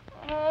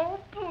 Oh,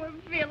 poor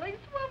Felix.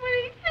 What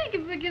would he think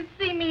if he could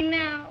see me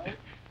now? Oh.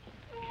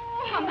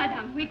 Come,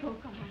 madame. We go.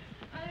 Come on.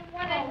 I don't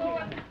want to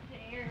go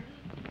upstairs.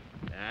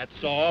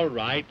 That's all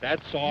right.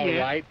 That's all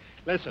right.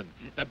 Listen,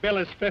 the bill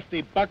is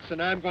 $50,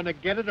 and I'm going to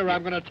get it, or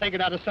I'm going to take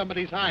it out of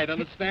somebody's hide.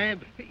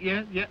 Understand?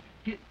 Yeah.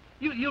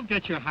 You'll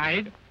get your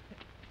hide.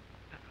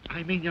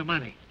 I mean your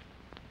money.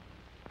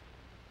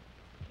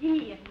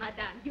 Here,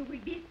 madame. You will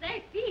be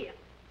safe here.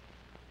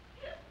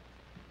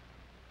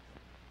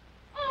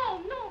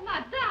 Oh, no,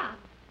 madame.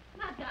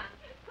 Madame,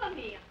 come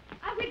here.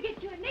 I will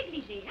get you a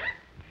negligee, huh?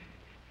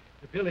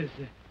 The bill is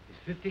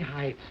 50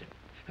 hides.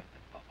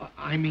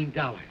 I mean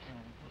dollars.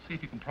 Well, see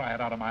if you can pry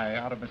it out of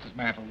Mrs.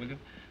 Mantle, will you?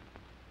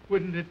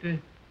 Wouldn't it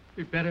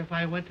be better if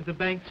I went to the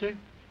bank, sir?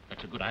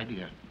 That's a good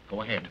idea.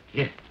 Go ahead.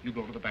 Yes. You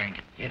go to the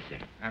bank. Yes, sir.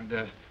 And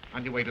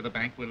on your way to the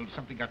bank,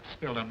 something got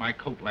spilled on my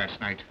coat last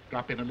night.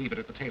 Drop in and leave it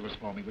at the tailor's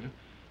for me, will you?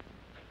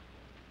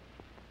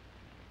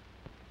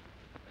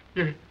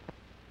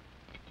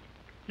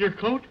 Your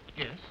coat?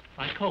 Yes,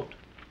 my coat.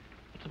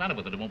 What's the matter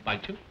with it? It won't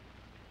bite you?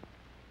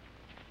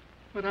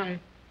 But I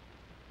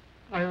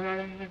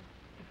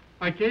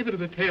gave it to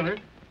the tailor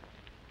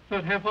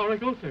about half hour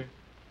ago, sir.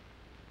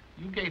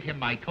 You gave him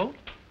my coat?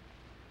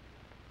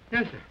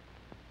 Yes, sir.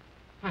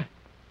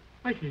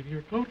 I gave you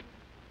your coat.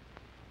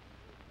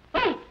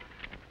 Oh!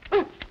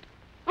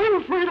 I'm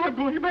afraid I'm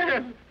going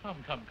mad.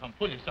 Come.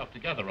 Pull yourself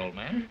together, old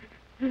man.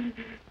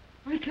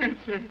 I can't,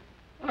 sir.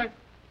 I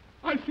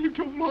seem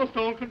to have lost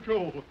all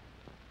control.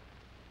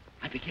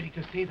 I'm beginning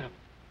to see them.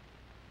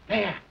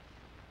 There.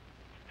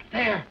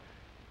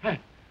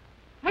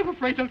 I'm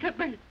afraid they'll get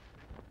me.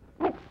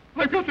 Oh,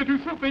 I've got to do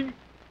something.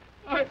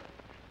 I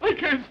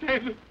can't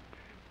stand it.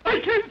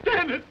 I can't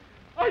stand it.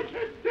 I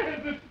can't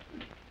stand it.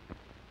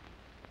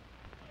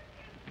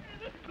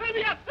 Let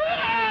me out.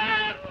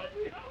 Let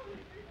me out.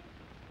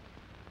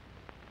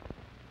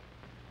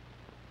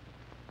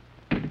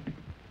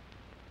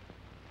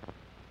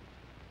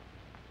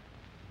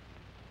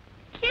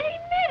 Kitty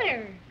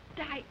Miller!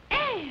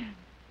 Diane!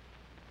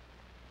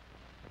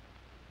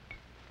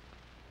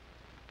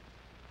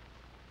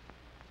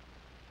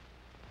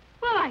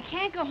 Well, I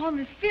can't go home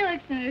to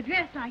Felix in a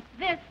dress like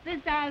this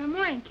hour of the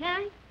morning,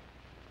 can I?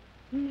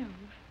 No.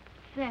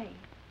 Say,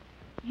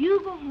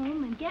 you go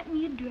home and get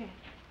me a dress.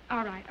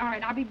 All right.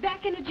 I'll be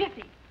back in a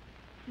jiffy.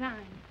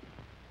 Fine.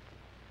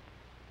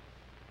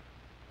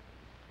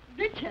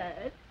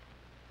 Richard,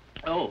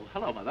 Oh,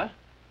 hello, Mother.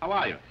 How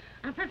are you?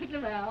 I'm perfectly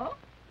well.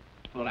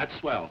 Well, that's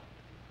swell.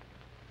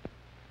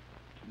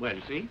 Well,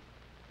 you see,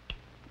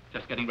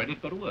 just getting ready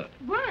to go to work.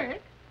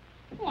 Work?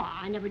 Well,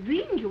 I never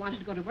dreamed you wanted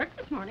to go to work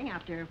this morning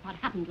after what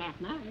happened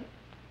last night.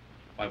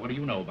 Why, what do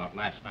you know about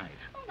last night?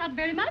 Oh, not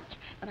very much,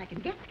 but I can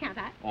guess, can't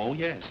I? Oh,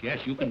 yes,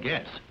 you can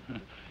guess.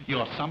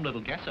 You're some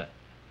little guesser.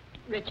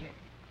 Richard,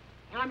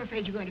 I'm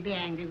afraid you're going to be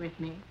angry with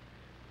me.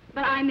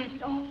 But I meant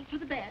it all for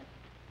the best.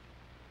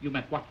 You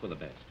meant what for the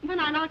best? When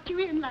I locked you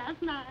in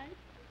last night.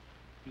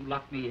 You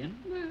locked me in?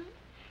 Well,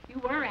 you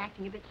were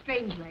acting a bit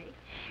strangely.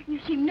 You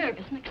seemed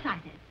nervous and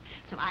excited.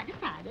 So I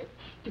decided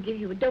to give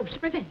you a dose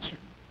of prevention.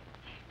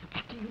 So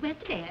after you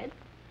went to bed,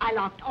 I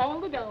locked all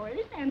the doors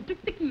and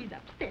took the keys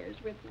upstairs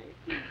with me.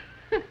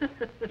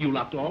 You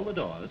locked all the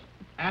doors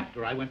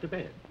after I went to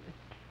bed?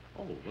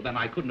 Oh, well, then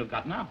I couldn't have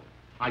gotten out.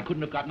 I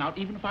couldn't have gotten out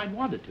even if I'd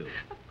wanted to.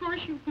 Of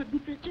course you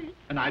couldn't, Richard.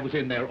 And I was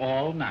in there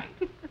all night.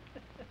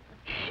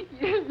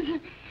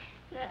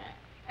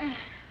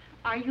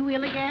 Are you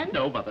ill again?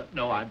 No, Mother.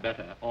 No, I'm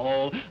better.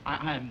 Oh,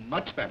 I'm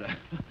much better.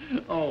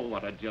 Oh,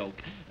 what a joke.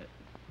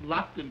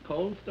 Locked in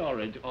cold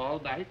storage all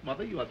night,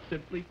 Mother. You are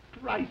simply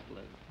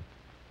priceless.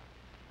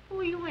 Who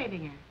are you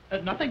waving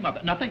at? Nothing,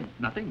 Mother. Nothing.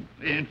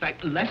 In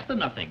fact, less than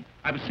nothing.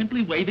 I was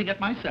simply waving at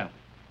myself.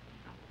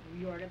 Oh,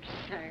 you're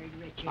absurd,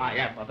 Richard. I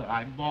am, Mother.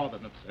 I'm more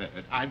than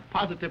absurd. I'm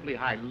positively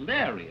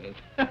hilarious.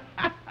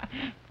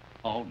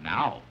 Oh,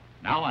 now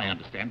I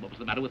understand what was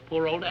the matter with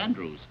poor old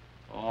Andrews.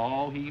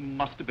 Oh, he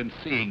must have been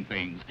seeing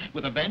things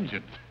with a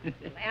vengeance. Well,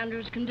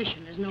 Andrew's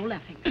condition is no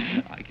laughing.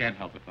 I can't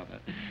help it, Mother.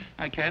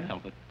 I can't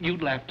help it.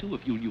 You'd laugh, too,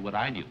 if you knew what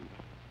I knew.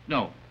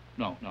 No,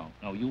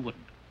 you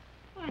wouldn't.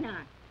 Why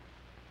not?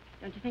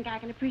 Don't you think I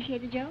can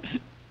appreciate a joke?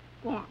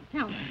 Go on,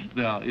 tell me.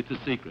 No, it's a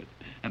secret.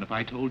 And if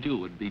I told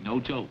you, it'd be no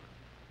joke.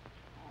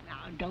 Oh,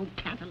 now, don't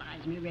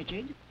tantalize me,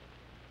 Richard.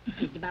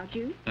 Is it about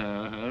you?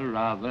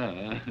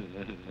 Rather.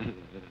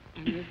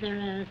 And is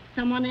there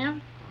someone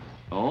else?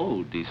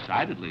 Oh,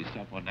 decidedly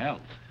someone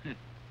else.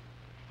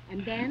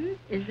 And then,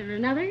 is there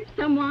another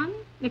someone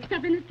mixed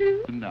up in it,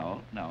 too?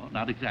 No,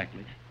 not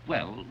exactly.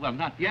 Well,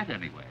 not yet,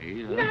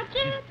 anyway. Not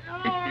yet?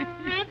 Oh,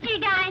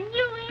 Richard, I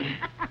knew it.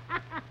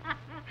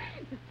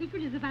 The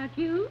secret is about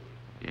you.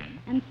 Yeah.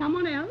 And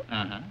someone else.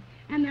 Uh-huh.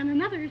 And then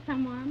another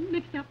someone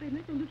mixed up in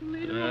it a little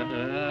later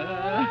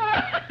on.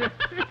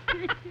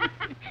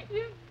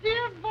 You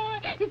dear boy,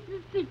 it's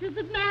the secret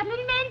that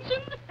Madeline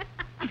mentioned.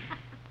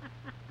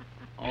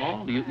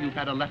 Oh, you've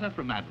had a letter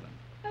from Madeline.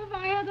 Have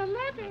I had a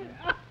letter?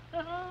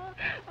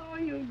 Oh,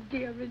 you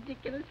dear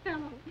ridiculous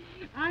fellow.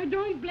 I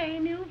don't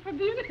blame you for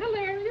being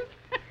hilarious.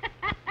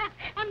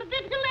 I'm a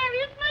bit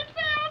hilarious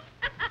myself.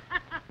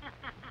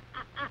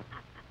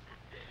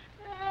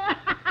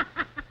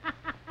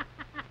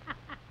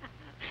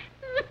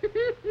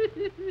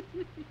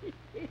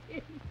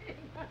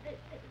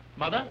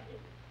 Mother,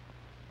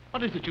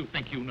 what is it you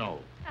think you know?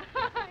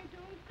 I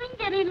don't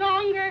think any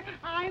longer,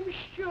 I'm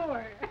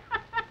sure.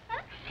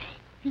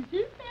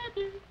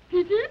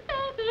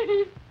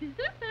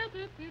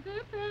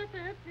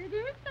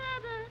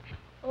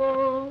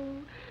 Oh,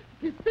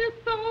 put this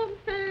on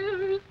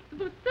stairs,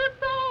 put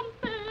this on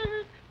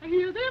stairs. I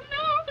hear them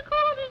now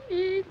calling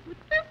me, put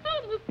this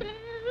on the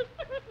stairs.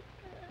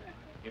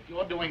 If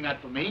you're doing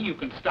that for me, you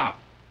can stop.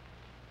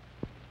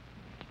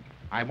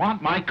 I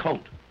want my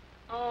coat.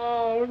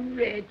 Oh,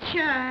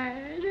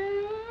 Richard.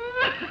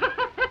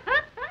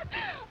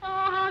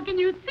 Oh, how can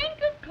you think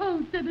of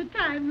coats at a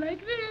time like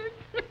this?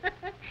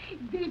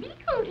 Baby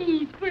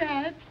coaties,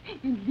 perhaps,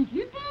 and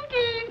little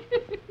booties.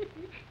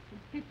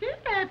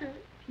 Pitter-patter,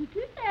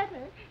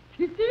 pitter-patter,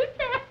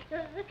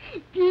 pitter-patter,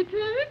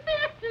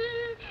 pitter-patter.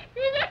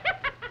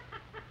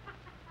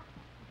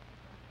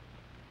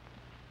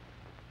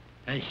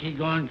 Has she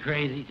gone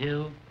crazy,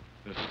 too?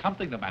 There's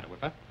something the matter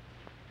with her.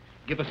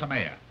 Give her some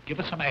air. Give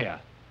her some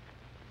air.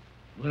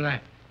 Will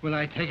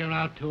I take her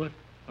out to it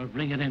or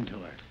bring it into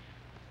her?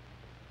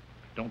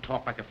 Don't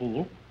talk like a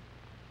fool.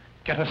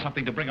 Get her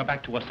something to bring her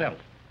back to herself.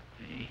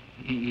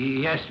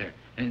 Yes, sir.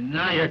 And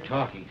now you're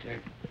talking, sir.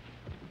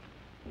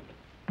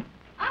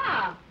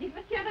 Ah, did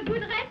you have a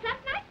good rest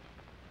last night?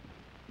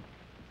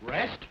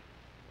 Rest?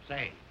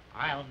 Say,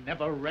 I'll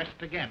never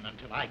rest again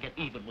until I get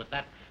even with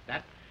that...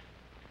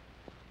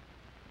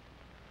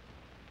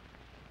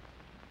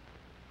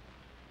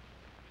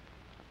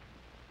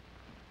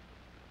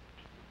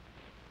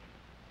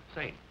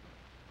 Say,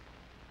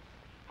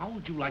 How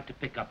would you like to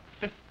pick up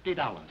 $50?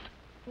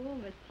 Oh,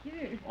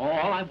 monsieur.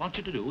 All I want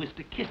you to do is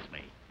to kiss me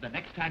the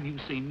next time you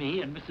see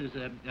me and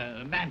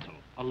Mrs. Mantle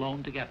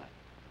alone together.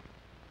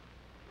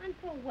 And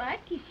for what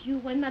kiss you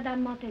when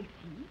Madame Montaigne?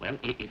 Well,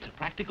 it's a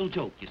practical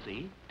joke, you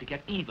see, to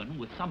get even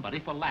with somebody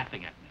for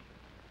laughing at me.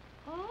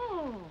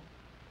 Oh,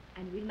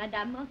 and will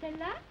Madame Montaigne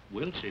laugh?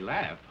 Will she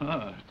laugh?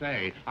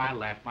 Say, I'll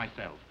laugh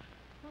myself.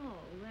 Oh,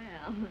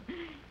 well,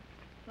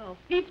 for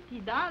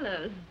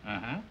 $50.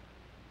 Uh-huh.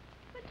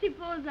 But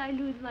suppose I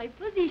lose my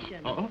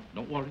position. Oh,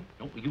 don't worry.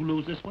 Don't you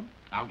lose this one.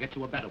 I'll get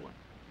you a better one.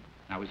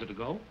 Now, is it a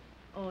go?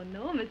 Oh,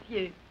 no,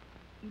 monsieur.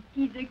 It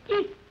is a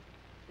kiss.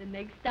 The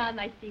next time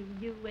I see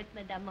you with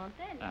Madame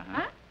Montaigne. Uh-huh.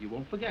 Huh? You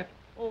won't forget.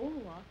 Oh,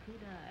 how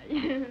could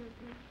I?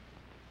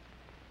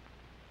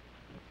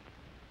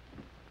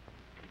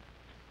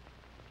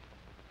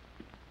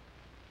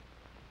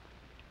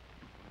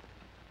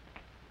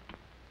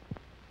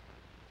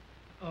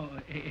 Oh,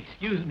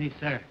 excuse me,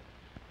 sir,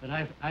 but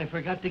I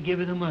forgot to give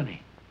you the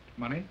money.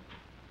 Money?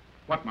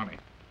 What money?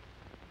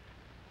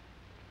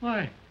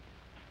 Why,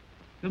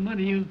 the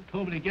money you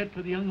told me to get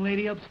for the young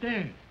lady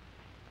upstairs.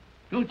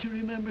 Don't you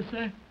remember,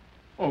 sir?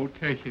 Oh,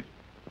 take it.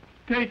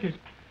 Take it.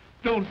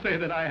 Don't say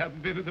that I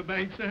haven't been to the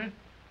bank, sir.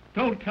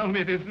 Don't tell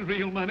me it isn't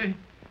real money.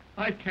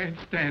 I can't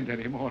stand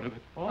any more of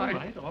it. All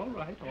right. If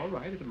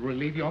it'll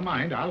relieve your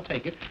mind, I'll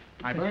take it.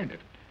 I've earned it.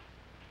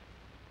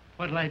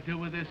 What'll I do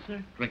with this,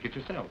 sir? Drink it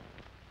yourself.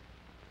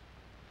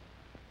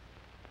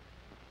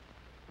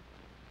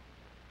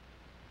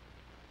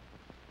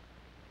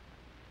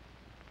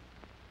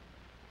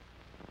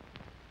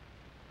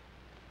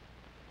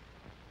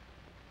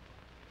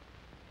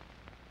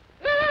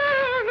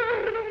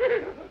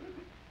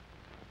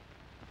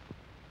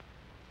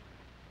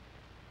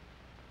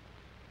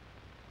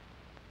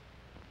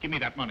 Give me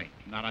that money.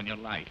 Not on your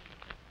life.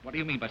 What do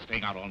you mean by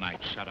staying out all night?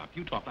 Shut up.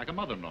 You talk like a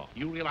mother-in-law.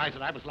 You realize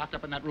that I was locked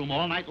up in that room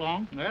all night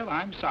long? Well,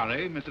 I'm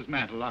sorry Mrs.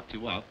 Mantle locked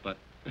you up, but...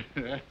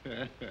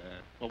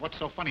 Well, what's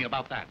so funny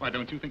about that? Why,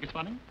 don't you think it's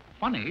funny?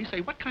 Funny? Say,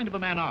 what kind of a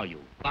man are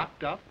you?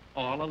 Locked up?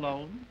 All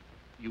alone?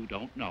 You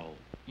don't know.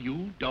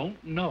 You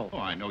don't know. Oh,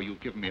 I know you've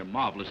given me a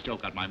marvelous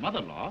joke on my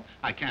mother-in-law.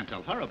 I can't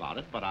tell her about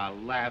it, but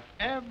I'll laugh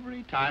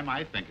every time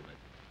I think of it.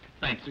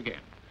 Thanks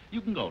again.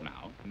 You can go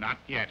now. Not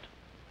yet.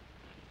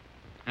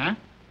 Huh?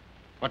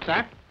 What's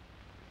that?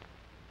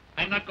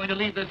 I'm not going to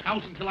leave this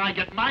house until I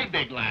get my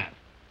big laugh.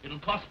 It'll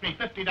cost me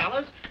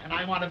 $50, and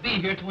I want to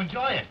be here to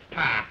enjoy it.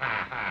 Ha,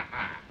 ha, ha,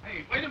 ha.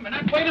 Hey, wait a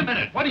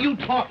minute. What are you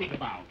talking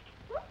about?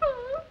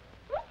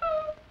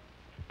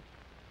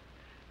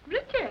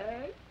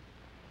 Richard.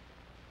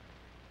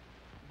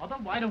 Mother,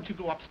 why don't you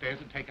go upstairs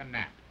and take a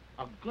nap?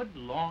 A good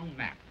long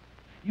nap.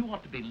 You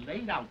ought to be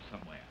laid out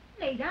somewhere.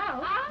 Laid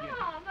out?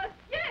 Ah,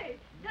 monsieur.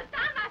 The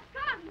time has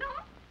come, no?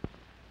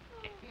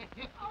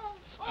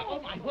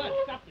 Oh, my word,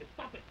 stop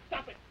it.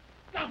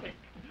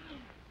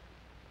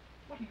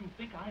 What do you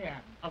think I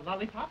am, a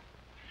lollipop?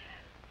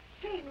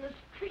 Shameless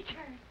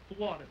creature.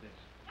 What of this?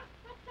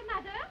 What's the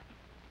matter?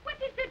 What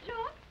is the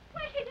joke?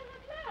 Why she do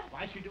not laugh?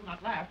 Why she do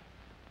not laugh?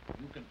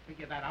 You can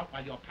figure that out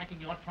while you're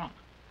packing your trunk.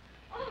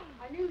 Oh,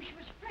 I knew she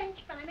was French,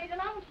 but I made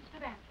allowances for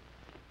that.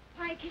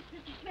 Why kiss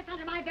Mr. Smith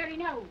under my very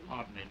nose?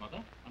 Pardon me,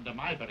 Mother. Under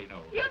my very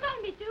nose. You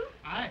told me to.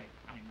 I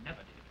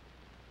never did.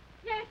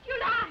 Yes, you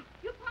lied.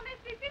 You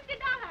promised me $50.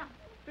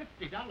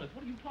 $50?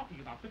 What are you talking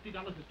about?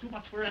 $50 is too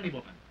much for any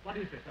woman. What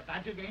is this, a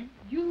badger game?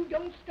 You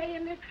don't stay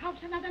in this house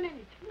another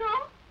minute.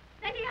 No?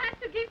 Then he has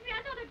to give me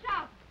another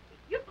job.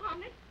 You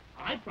promised.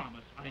 I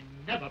promised. I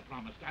never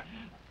promised.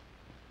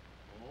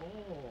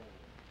 Oh,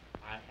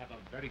 I have a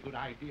very good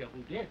idea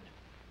who did.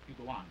 You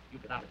go on. You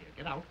get out of here.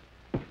 Get out.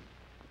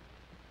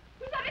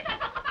 Vous avez ça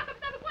sans pas comme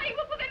ça, vous croyez que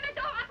vous pouvez me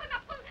dehors après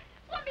m'avoir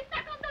promis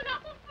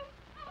 $50 pour vous?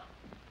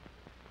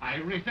 I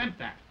resent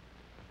that.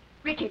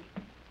 Richard,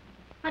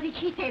 what did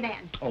she say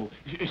then? Oh,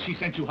 she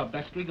sent you her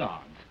best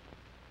regards.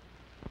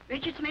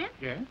 Richard Smith?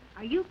 Yes?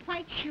 Are you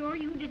quite sure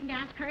you didn't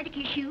ask her to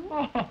kiss you?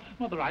 Oh,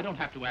 Mother, I don't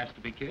have to ask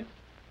to be kissed.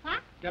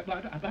 What?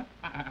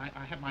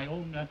 I have my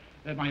own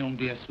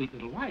dear, sweet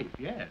little wife,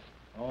 yes.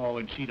 Oh,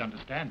 and she'd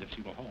understand if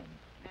she were home.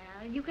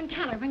 Well, you can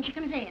tell her when she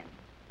comes in.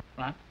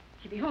 What?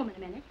 She'll be home in a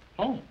minute.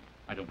 Home?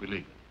 I don't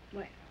believe it.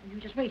 Well, you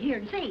just wait here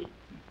and see.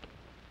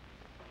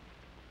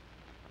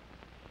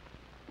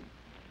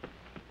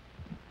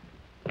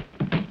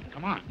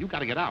 Come on, you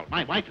gotta get out.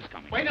 My wife is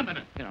coming. Wait a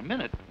minute. In a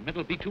minute.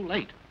 It'll be too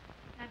late.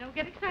 Now, don't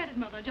get excited,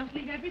 Mother. Just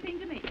leave everything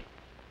to me.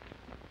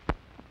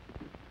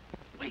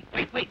 Wait.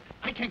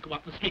 I can't go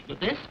out in the street with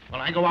this.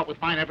 Well, I go out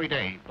with mine every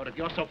day. But if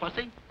you're so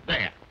fussy,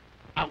 there.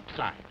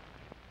 Outside.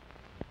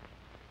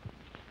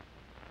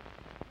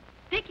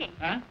 Dickie.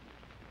 Huh?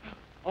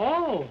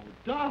 Oh,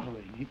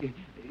 darling.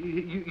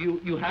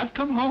 You have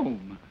come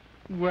home.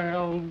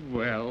 Well.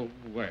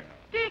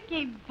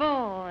 Dickie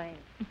boy.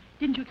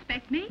 Didn't you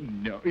expect me?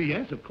 No,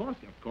 yes, of course,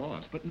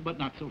 but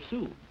not so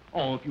soon.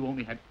 Oh, if you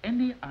only had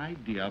any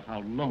idea of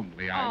how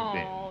lonely I've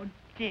been. Oh,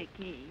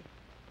 Dickie.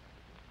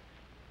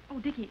 Oh,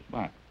 Dickie.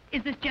 What?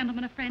 Is this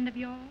gentleman a friend of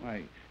yours?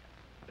 Why,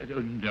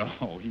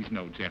 No, he's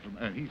no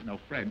gentleman. He's no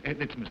friend.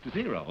 It's Mr.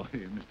 Zero.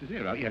 Mr.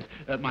 Zero, yes.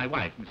 My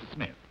wife, Mrs.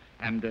 Smith.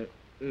 And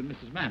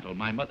Mrs. Mantle,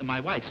 my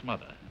wife's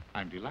mother.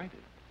 I'm delighted.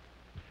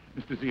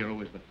 Mr. Zero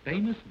is the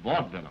famous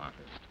vaudeville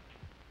artist.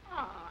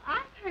 Oh,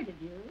 I've heard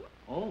of you.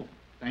 Oh,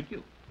 thank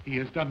you. He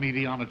has done me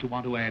the honor to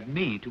want to add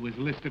me to his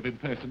list of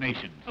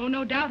impersonations. Oh,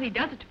 no doubt he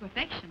does it to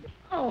perfection.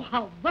 Oh,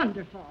 how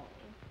wonderful.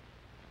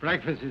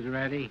 Breakfast is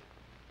ready.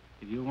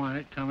 If you want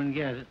it, come and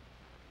get it.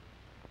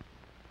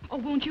 Oh,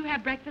 won't you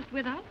have breakfast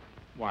with us?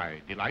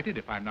 Why, delighted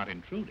if I'm not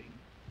intruding.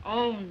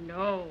 Oh,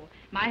 no.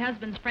 My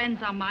husband's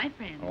friends are my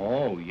friends.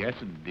 Oh, yes,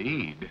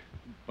 indeed.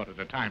 But at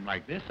a time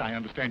like this, I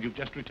understand you've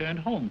just returned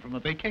home from a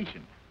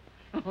vacation.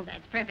 Oh,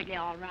 that's perfectly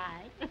all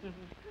right.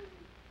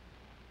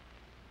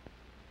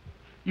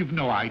 You've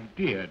no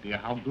idea, dear,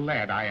 how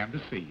glad I am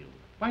to see you.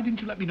 Why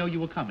didn't you let me know you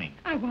were coming?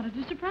 I wanted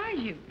to surprise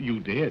you. You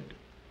did.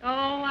 Oh,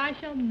 I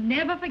shall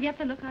never forget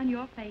the look on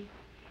your face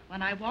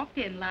when I walked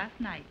in last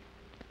night.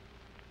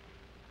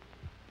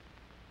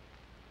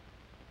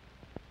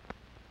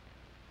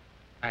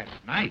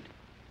 Last night?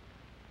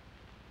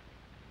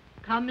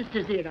 Come,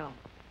 Mr. Zero.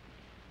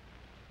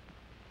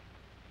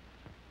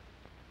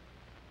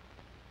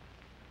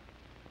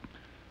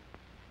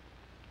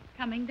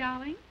 Coming,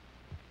 darling?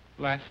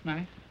 Last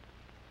night?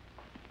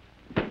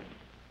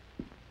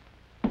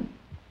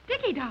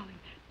 Dickie, darling.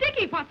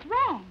 Dickie, what's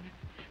wrong?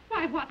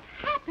 Why, what's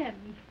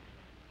happened?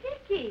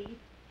 Dickie,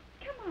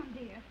 come on,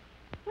 dear.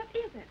 What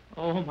is it?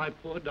 Oh, my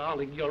poor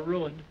darling, you're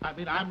ruined. I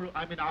mean,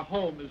 our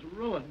home is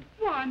ruined.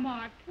 Why,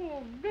 my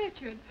poor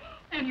Richard.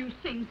 And you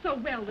seemed so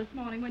well this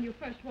morning when you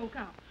first woke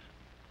up.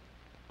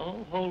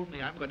 Oh, hold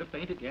me. I'm going to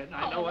faint again.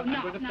 I know I'm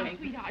going to faint. Now,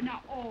 sweetheart,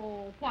 now,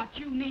 what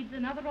you need's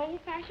another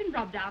old-fashioned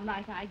rub-down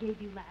like I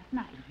gave you last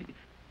night.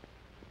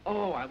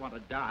 Oh, I want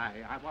to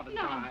die. I want to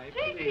die.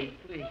 Dickie,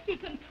 Please. Dickie,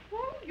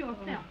 control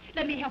yourself.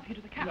 Let me help you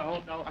to the couch.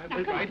 No, I now,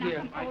 was come right on,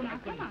 here. Now,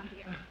 come on,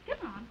 dear.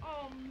 Come on.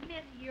 Oh,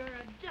 Miss, you're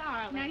a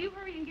darling. Now, you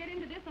hurry and get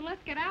into this, and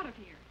let's get out of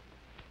here.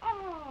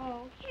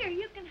 Oh, here,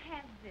 you can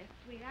have this,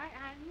 sweetheart.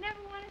 I never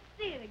want to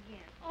see it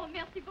again. Oh,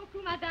 merci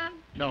beaucoup, madame.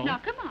 No. Now,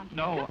 come on.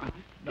 No, Come on.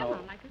 no. Come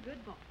on, like a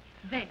good boy.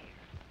 There.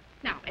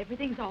 Now,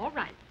 everything's all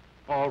right.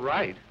 All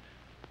right.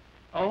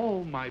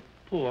 Oh, my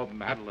poor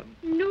Madeline.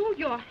 No,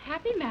 you're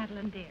happy,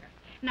 Madeline, dear.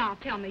 Now,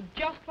 tell me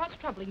just what's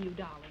troubling you,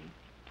 darling.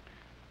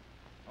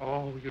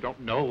 Oh, you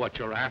don't know what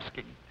you're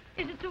asking.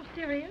 Is it so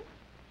serious?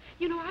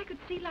 You know, I could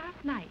see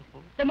last night,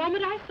 the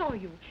moment I saw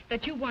you,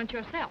 that you weren't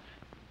yourself.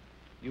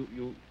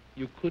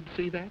 You could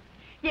see that?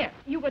 Yes,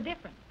 you were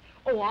different.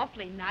 Oh,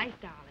 awfully nice,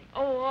 darling.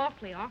 Oh,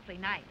 awfully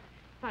nice.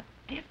 But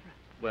different.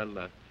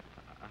 Well,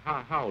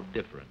 how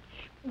different?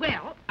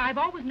 Well, I've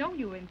always known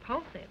you were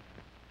impulsive.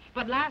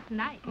 But last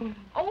night, and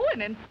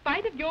in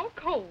spite of your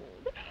cold,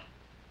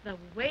 the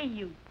way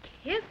you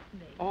kissed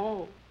me.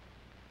 Oh.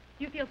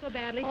 You feel so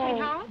badly,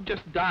 sweetheart?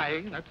 Just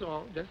dying, that's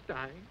all, just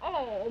dying.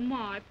 Oh,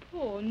 my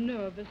poor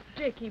nervous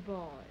Dickie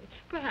boy.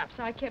 Perhaps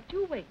I kept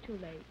you awake too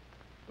late.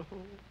 Oh.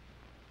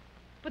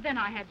 But then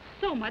I had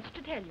so much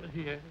to tell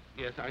you.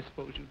 Yes, I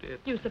suppose you did.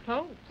 You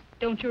suppose.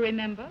 Don't you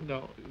remember?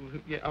 No,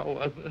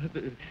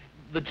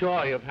 the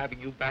joy of having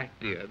you back,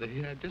 dear.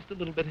 Just a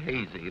little bit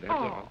hazy, that's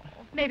all.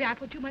 Maybe I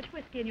put too much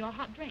whiskey in your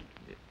hot drink.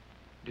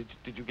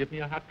 Did you give me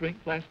a hot drink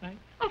last night?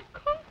 Of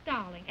course,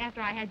 darling, after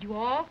I had you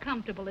all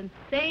comfortable and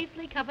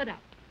safely covered up.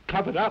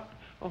 Covered up?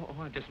 Oh,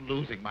 I'm just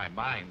losing my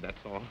mind,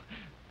 that's all.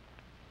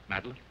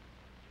 Madeline,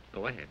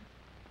 go ahead.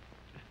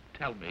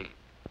 Tell me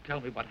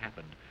what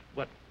happened.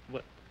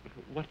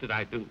 What did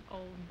I do?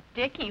 Oh,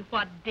 Dickie,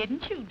 what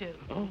didn't you do?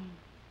 Oh.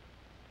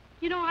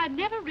 You know, I'd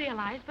never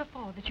realized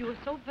before that you were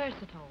so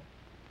versatile.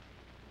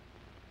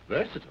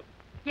 Versatile?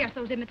 Yes,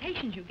 those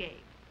imitations you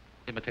gave.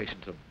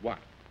 Imitations of what?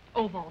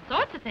 Of all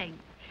sorts of things.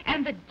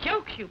 And the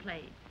jokes you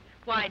played.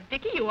 Why,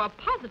 Dickie, you are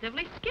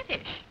positively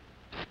skittish.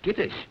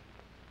 Skittish?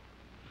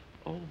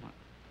 Oh, my...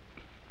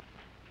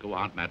 Go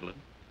on,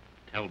 Madeline.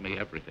 Tell me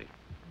everything.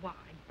 Why,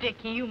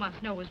 Dickie, you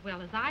must know as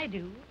well as I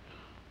do.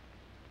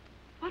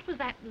 What was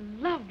that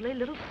lovely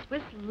little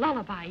Swiss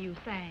lullaby you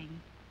sang?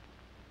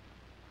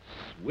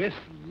 Swiss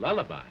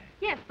lullaby?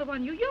 Yes, the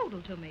one you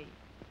yodeled to me.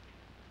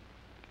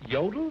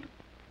 Yodeled?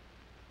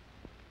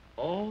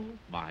 Oh,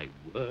 my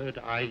word,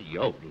 I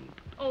yodeled.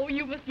 Oh,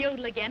 you must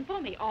yodel again for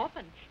me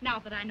often, now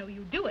that I know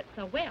you do it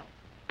so well.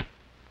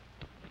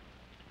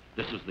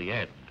 This is the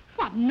end.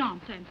 What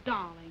nonsense,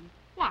 darling.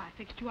 Why, I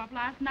fixed you up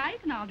last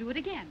night, and I'll do it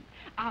again.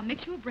 I'll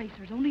mix you a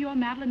bracer as only your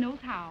Madeline knows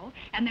how,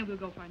 and then we'll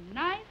go for a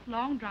nice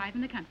long drive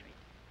in the country.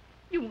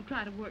 You won't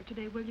try to work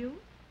today, will you?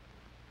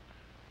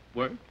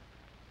 Work?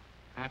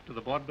 After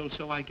the vaudeville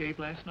show I gave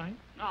last night?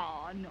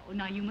 Oh, no.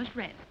 Now, you must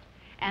rest.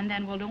 And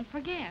then, well, don't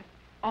forget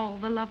all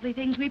the lovely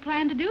things we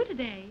plan to do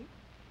today.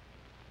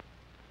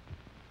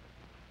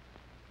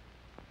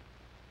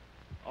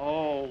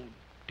 Oh,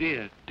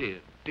 dear.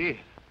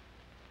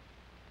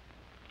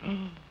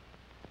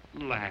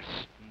 Last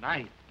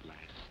night.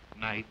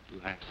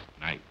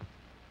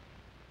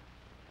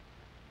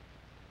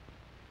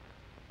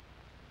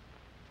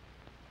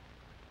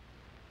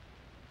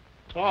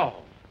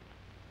 Tall.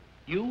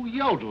 You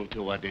yodeled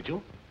to her, did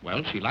you?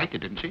 Well, she liked it,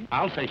 didn't she?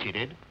 I'll say she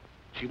did.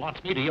 She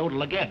wants me to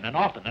yodel again and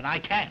often, and I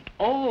can't.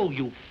 Oh,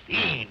 you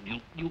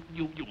fiend, you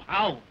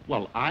hound.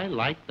 Well, I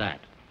like that.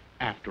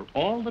 After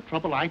all the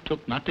trouble I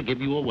took not to give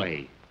you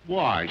away.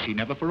 Why, she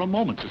never for a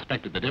moment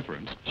suspected the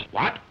difference.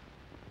 What?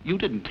 You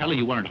didn't tell her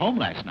you weren't home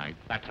last night.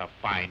 That's a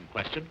fine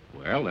question.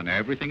 Well, then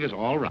everything is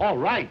all right. All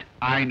right.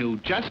 I knew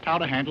just how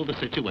to handle the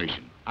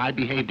situation. I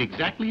behaved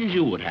exactly as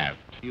you would have.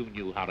 You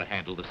knew how to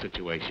handle the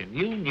situation.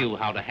 You knew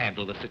how to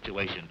handle the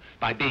situation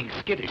by being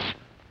skittish,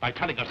 by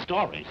telling her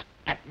stories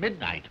at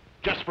midnight,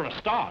 just for a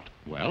start.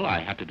 Well, I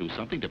had to do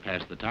something to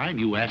pass the time.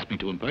 You asked me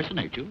to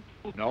impersonate you.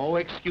 No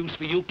excuse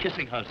for you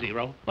kissing her,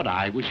 Zero. But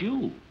I was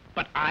you.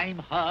 But I'm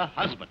her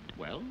husband.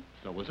 Well,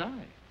 so was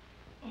I.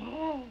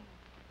 Oh.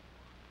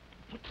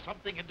 Put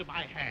something into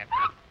my hand.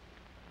 I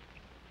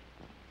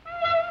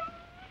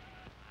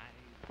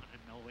want to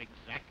know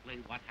exactly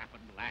what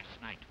happened last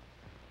night.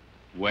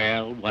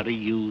 Well, what do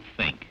you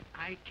think?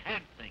 I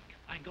can't think.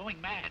 I'm going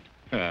mad.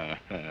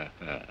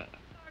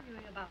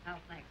 Arguing about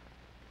house things.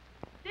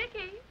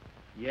 Dickie?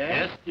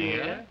 Yes,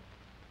 dear.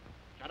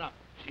 Shut up.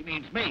 She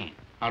means me.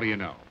 How do you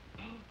know?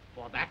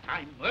 For that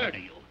I murder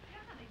you.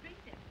 Charlie, drink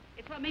this.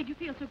 It's what made you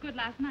feel so good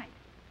last night.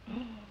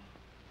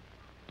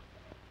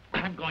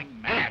 I'm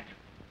going mad.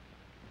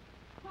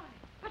 Why?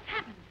 What's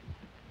happened?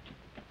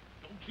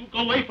 Don't you go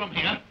away from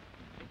here.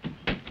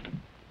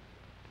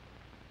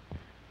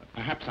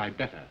 Perhaps I'd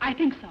better. I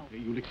think so.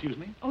 You'll excuse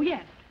me? Oh,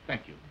 yes.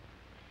 Thank you.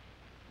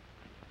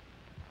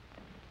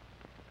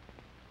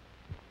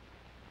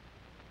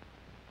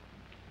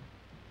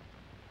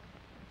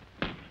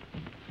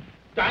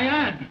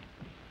 Diane!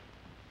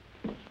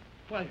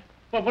 Why,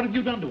 what have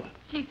you done to her?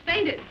 She's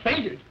fainted.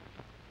 Fainted?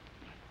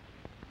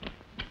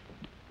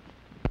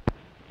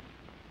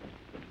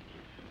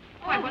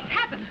 Why, what's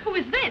happened? Who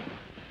is this?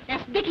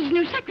 That's Dickie's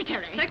new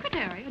secretary.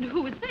 Secretary? And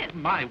who is this?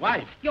 My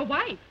wife. Your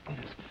wife.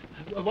 Yes.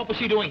 What was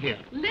she doing here?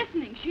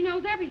 Listening. She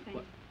knows everything.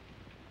 What?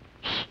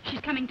 Shh,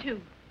 she's coming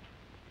too.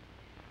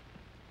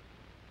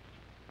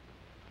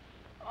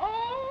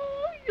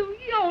 Oh, you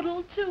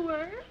yodeled to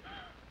her.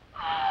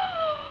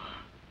 Oh.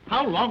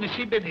 How long has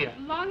she been here?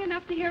 Long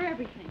enough to hear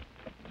everything.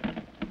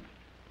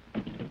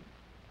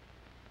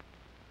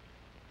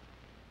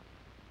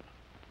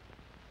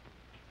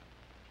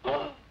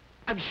 Oh,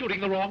 I'm shooting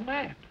the wrong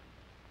man.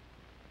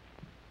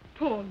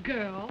 Poor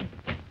girl.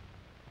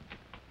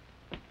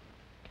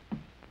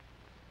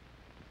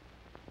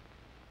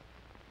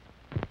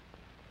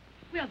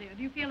 Well, dear,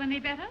 do you feel any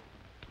better?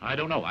 I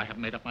don't know. I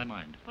haven't made up my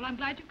mind. Well, I'm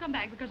glad you've come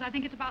back because I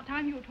think it's about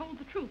time you had told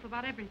the truth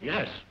about everything.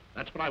 Yes,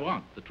 that's what I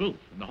want. The truth,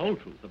 and the whole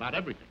truth about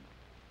everything.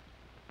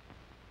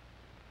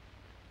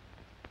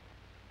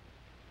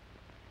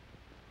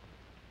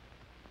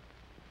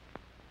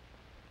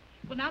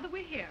 Well, now that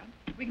we're here,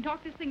 we can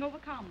talk this thing over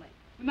calmly.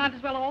 We might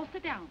as well all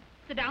sit down.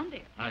 Sit down,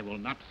 dear. I will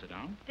not sit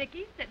down.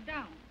 Dickie, sit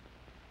down.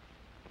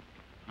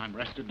 I'm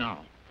rested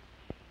now.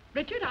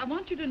 Richard, I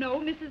want you to know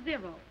Mrs.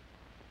 Zero.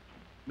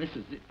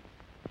 Mrs.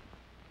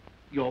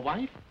 Your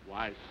wife?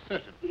 Why,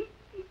 certainly.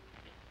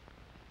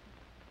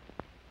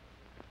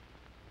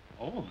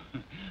 Oh,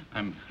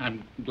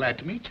 I'm glad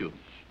to meet you.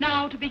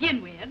 Now, to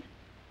begin with,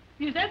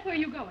 Musette, where are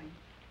you going?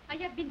 I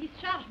have been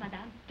discharged,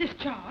 madame.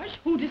 Discharged?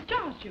 Who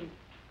discharged you?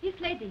 This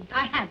lady.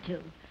 I had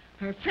to.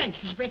 Her French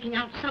was breaking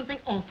out something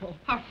awful.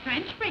 Her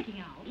French breaking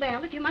out?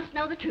 Well, if you must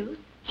know the truth,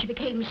 she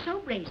became so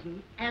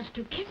brazen as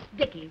to kiss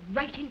Dickie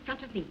right in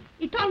front of me.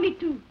 He told me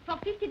to, for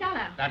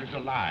 $50. That is a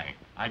lie.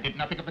 I did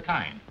nothing of the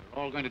kind.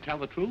 You're all going to tell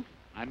the truth?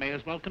 I may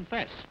as well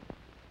confess.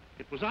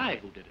 It was I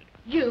who did it.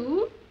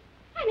 You?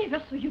 I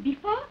never saw you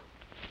before.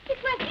 It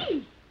was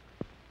he.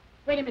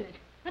 Wait a minute.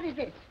 What is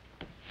this?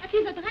 That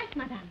is a dress,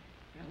 madame.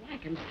 Well, I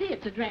can see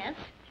it's a dress.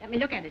 Let me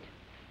look at it.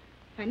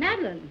 Why,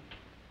 Madeline,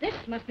 this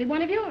must be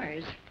one of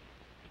yours.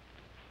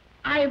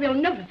 I will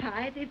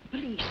notify the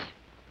police.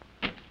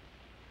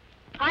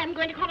 I'm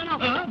going to call an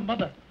officer.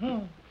 Mother.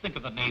 Oh, think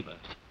of the neighbors.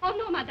 Oh,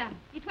 no, madame.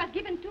 It was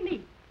given to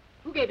me.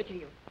 Who gave it to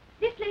you?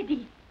 This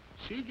lady.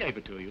 She gave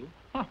it to you.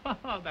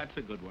 That's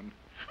a good one.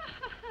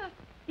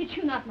 Did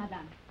you not,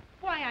 madame?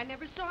 Why, I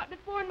never saw it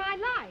before in my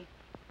life.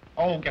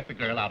 Oh, get the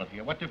girl out of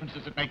here. What difference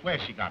does it make where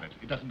she got it?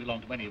 It doesn't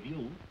belong to any of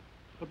you.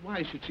 But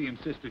why should she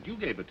insist that you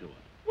gave it to her?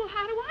 Well,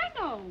 how do I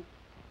know?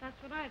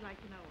 That's what I'd like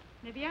to know.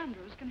 Maybe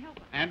Andrews can help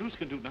us. Andrews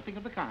can do nothing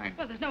of the kind.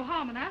 Well, there's no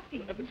harm in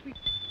asking.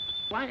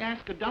 Why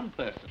ask a dumb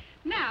person?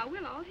 Now,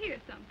 we'll all hear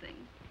something.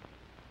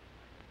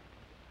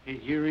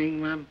 Is your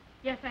ring, ma'am?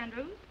 Yes,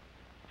 Andrews?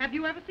 Have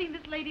you ever seen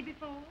this lady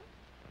before?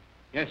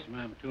 Yes,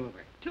 ma'am, 2 of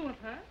her. 2 of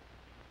her?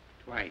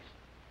 Twice.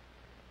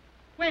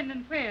 When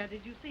and where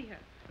did you see her?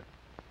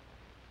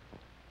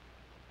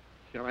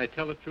 Shall I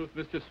tell the truth,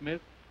 Mr.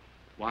 Smith?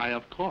 Why,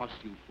 of course,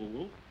 you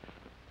fool.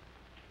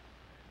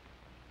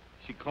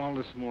 She called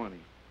this morning.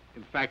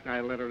 In fact,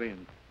 I let her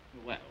in.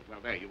 Well,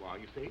 there you are,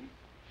 you see.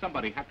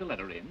 Somebody had to let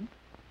her in.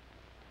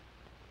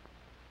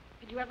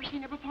 Had you ever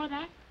seen her before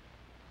that?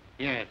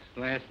 Yes,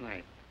 last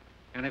night.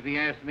 And if you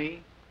ask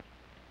me,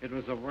 it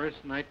was the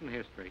worst night in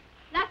history.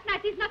 Last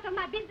night is not of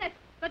my business,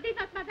 but did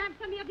not Madame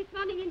come here this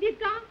morning in this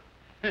gown?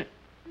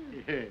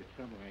 Yes,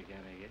 something like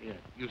that, I guess. Yeah.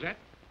 Musette,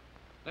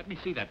 let me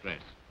see that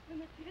dress.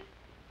 Monsieur?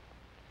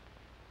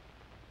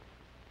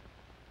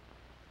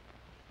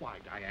 Why,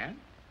 Diane,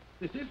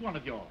 this is one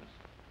of yours.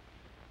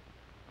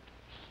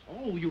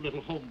 Oh, you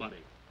little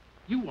homebody.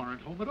 You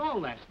weren't home at all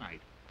last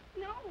night.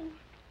 No.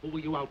 Who were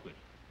you out with?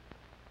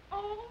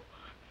 Oh.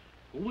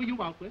 Who were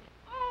you out with?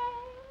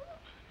 Oh.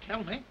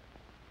 Tell me.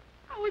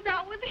 I was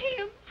out with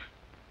him.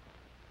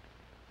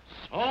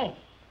 So.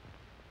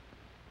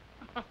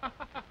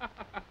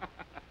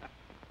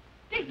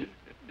 Dick,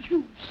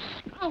 you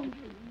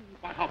scoundrel.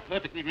 Why, how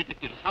perfectly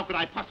ridiculous. How could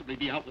I possibly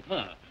be out with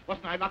her?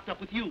 Wasn't I locked up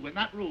with you in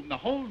that room the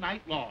whole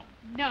night long?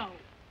 No.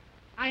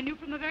 I knew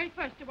from the very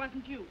first it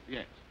wasn't you.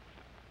 Yes.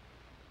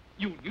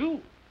 You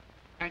knew?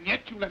 And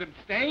yet you let him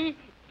stay?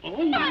 Oh,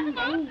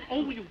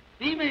 you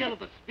female of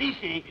the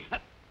species.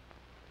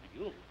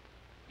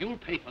 You'll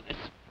pay for this.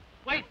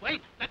 Wait,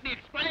 let me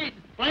explain.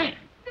 Explain.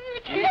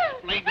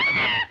 Explain to the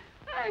man.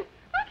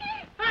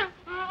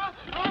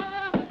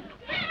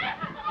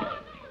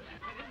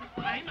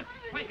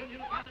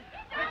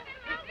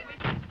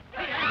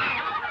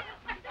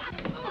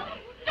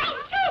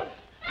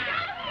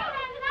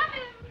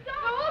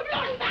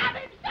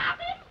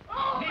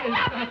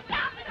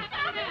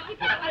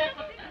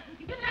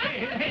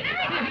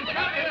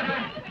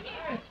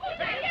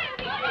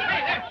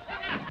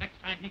 Next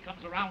time he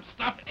comes around,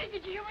 stop it.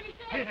 Did you hear what he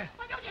said?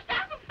 Why don't you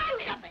stop him?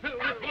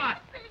 What?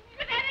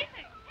 With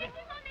anything. This is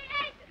on the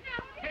edge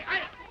now.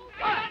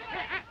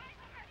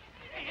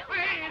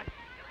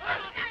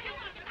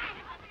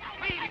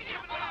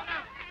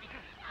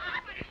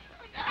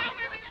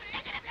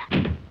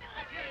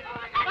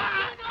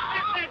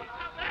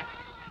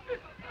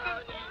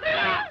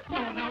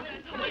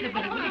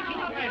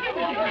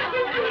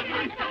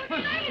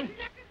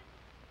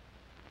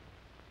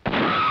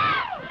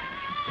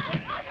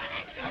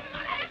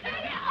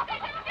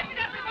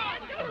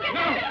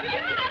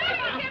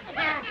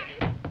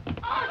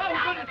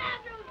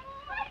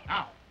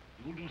 Now,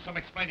 you'll do some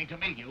explaining to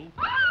me, you.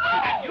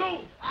 And you!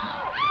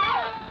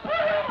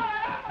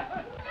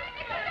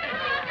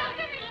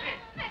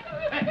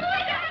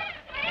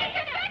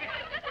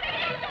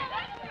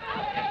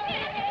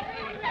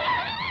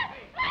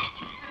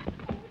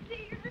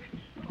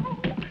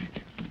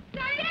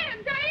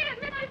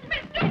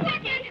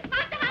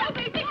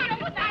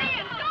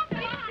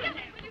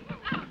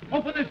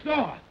 Open this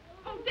door.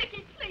 Oh,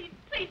 Dickie, please,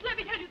 let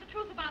me tell you the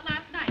truth about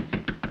last night.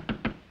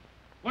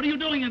 What are you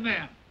doing in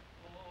there?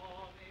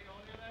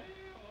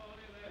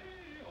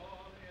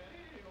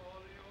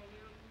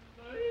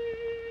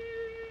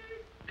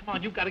 Come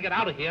on, you've got to get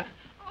out of here.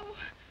 Oh,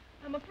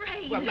 I'm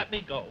afraid. Well, let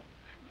me go.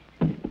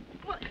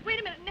 Well, wait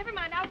a minute. Never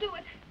mind. I'll do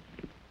it.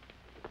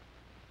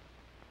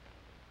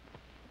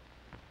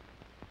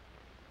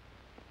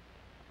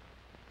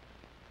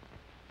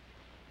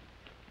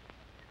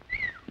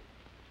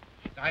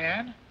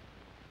 Diane,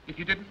 if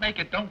you didn't make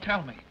it, don't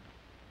tell me.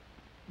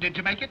 Did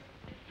you make it?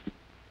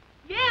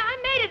 Yeah, I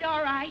made it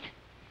all right.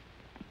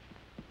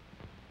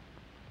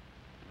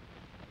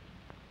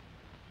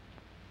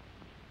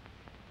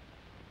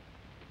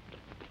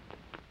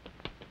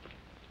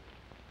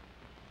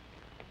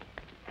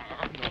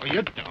 No,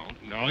 you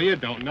don't. No, you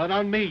don't. Not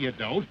on me, you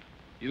don't.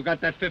 You got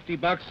that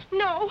 $50?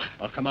 No.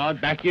 Well, come on,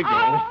 back you go.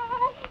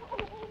 Oh.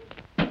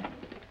 Did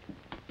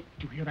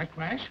you hear that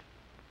crash?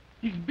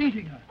 He's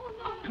beating her. Oh,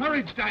 no.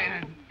 Courage,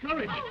 Diane.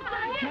 Courage.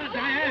 Oh, Come on,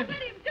 Diane.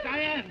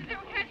 Diane.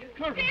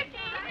 Courage.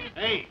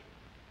 Hey,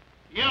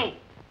 you. I'm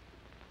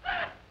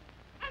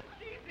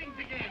seeing things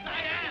again.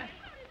 Diane.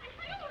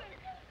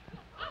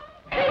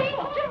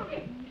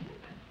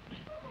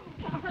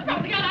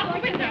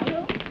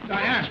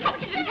 Diane,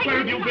 where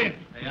have you been?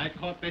 Hey, I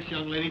caught this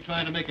young lady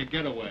trying to make a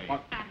getaway.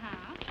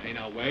 Uh-huh. Hey,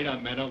 now, wait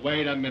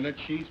a minute.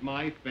 She's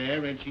my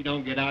fare, and she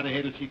don't get out of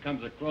here till she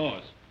comes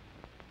across.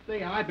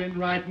 See, I've been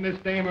riding this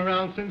dame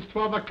around since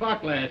 12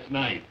 o'clock last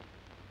night.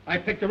 I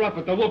picked her up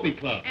at the Whoopee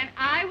Club. And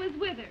I was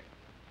with her.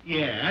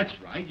 Yeah, that's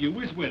right. You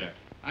was with her.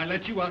 I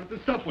let you out at the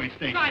subway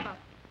station. Driver,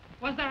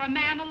 was there a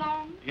man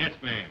along? Yes,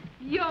 ma'am.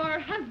 Your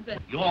husband.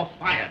 You're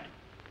fired.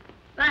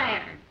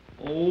 There.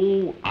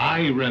 Oh,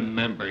 I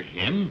remember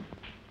him.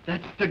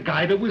 That's the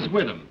guy that was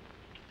with him.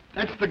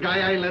 That's the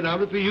guy I let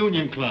out at the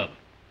Union Club.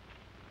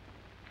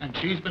 And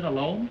she's been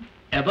alone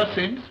ever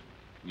since?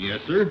 Yes,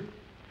 sir.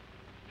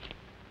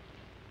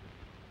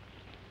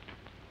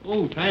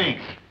 Oh,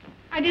 thanks.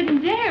 I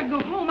didn't dare go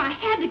home. I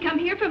had to come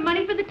here for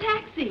money for the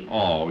taxi.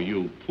 Oh,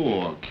 you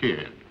poor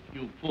kid.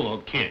 You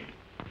poor kid.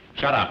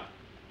 Shut up.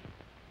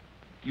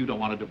 You don't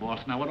want a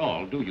divorce now at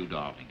all, do you,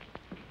 darling?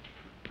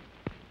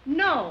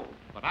 No.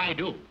 But I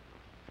do.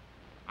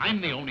 I'm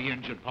the only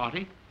injured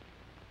party.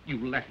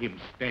 You let him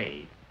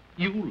stay.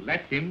 You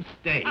let him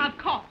stay. Of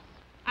course.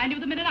 I knew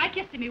the minute I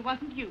kissed him he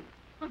wasn't you.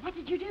 Well, what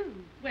did you do?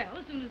 Well,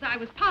 as soon as I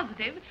was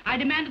positive, I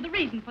demanded the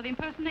reason for the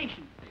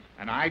impersonation.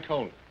 And I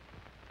told her.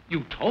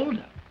 You told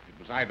her? It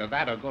was either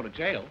that or go to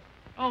jail.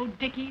 Oh,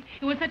 Dickie,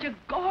 it was such a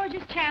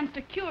gorgeous chance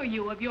to cure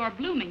you of your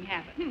blooming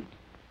habit.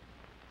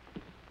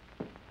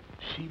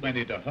 she went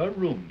into her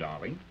room,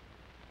 darling,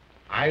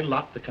 I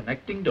locked the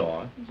connecting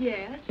door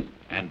Yes?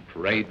 and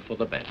prayed for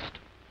the best.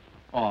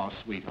 Oh,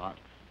 sweetheart,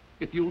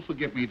 if you'll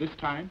forgive me this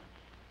time,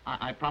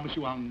 I promise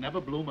you I'll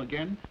never bloom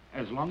again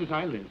as long as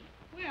I live.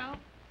 Well,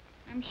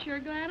 I'm sure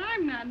glad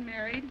I'm not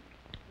married.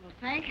 Well,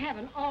 thank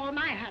heaven all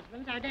my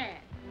husbands are dead.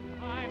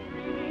 I'm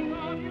dreaming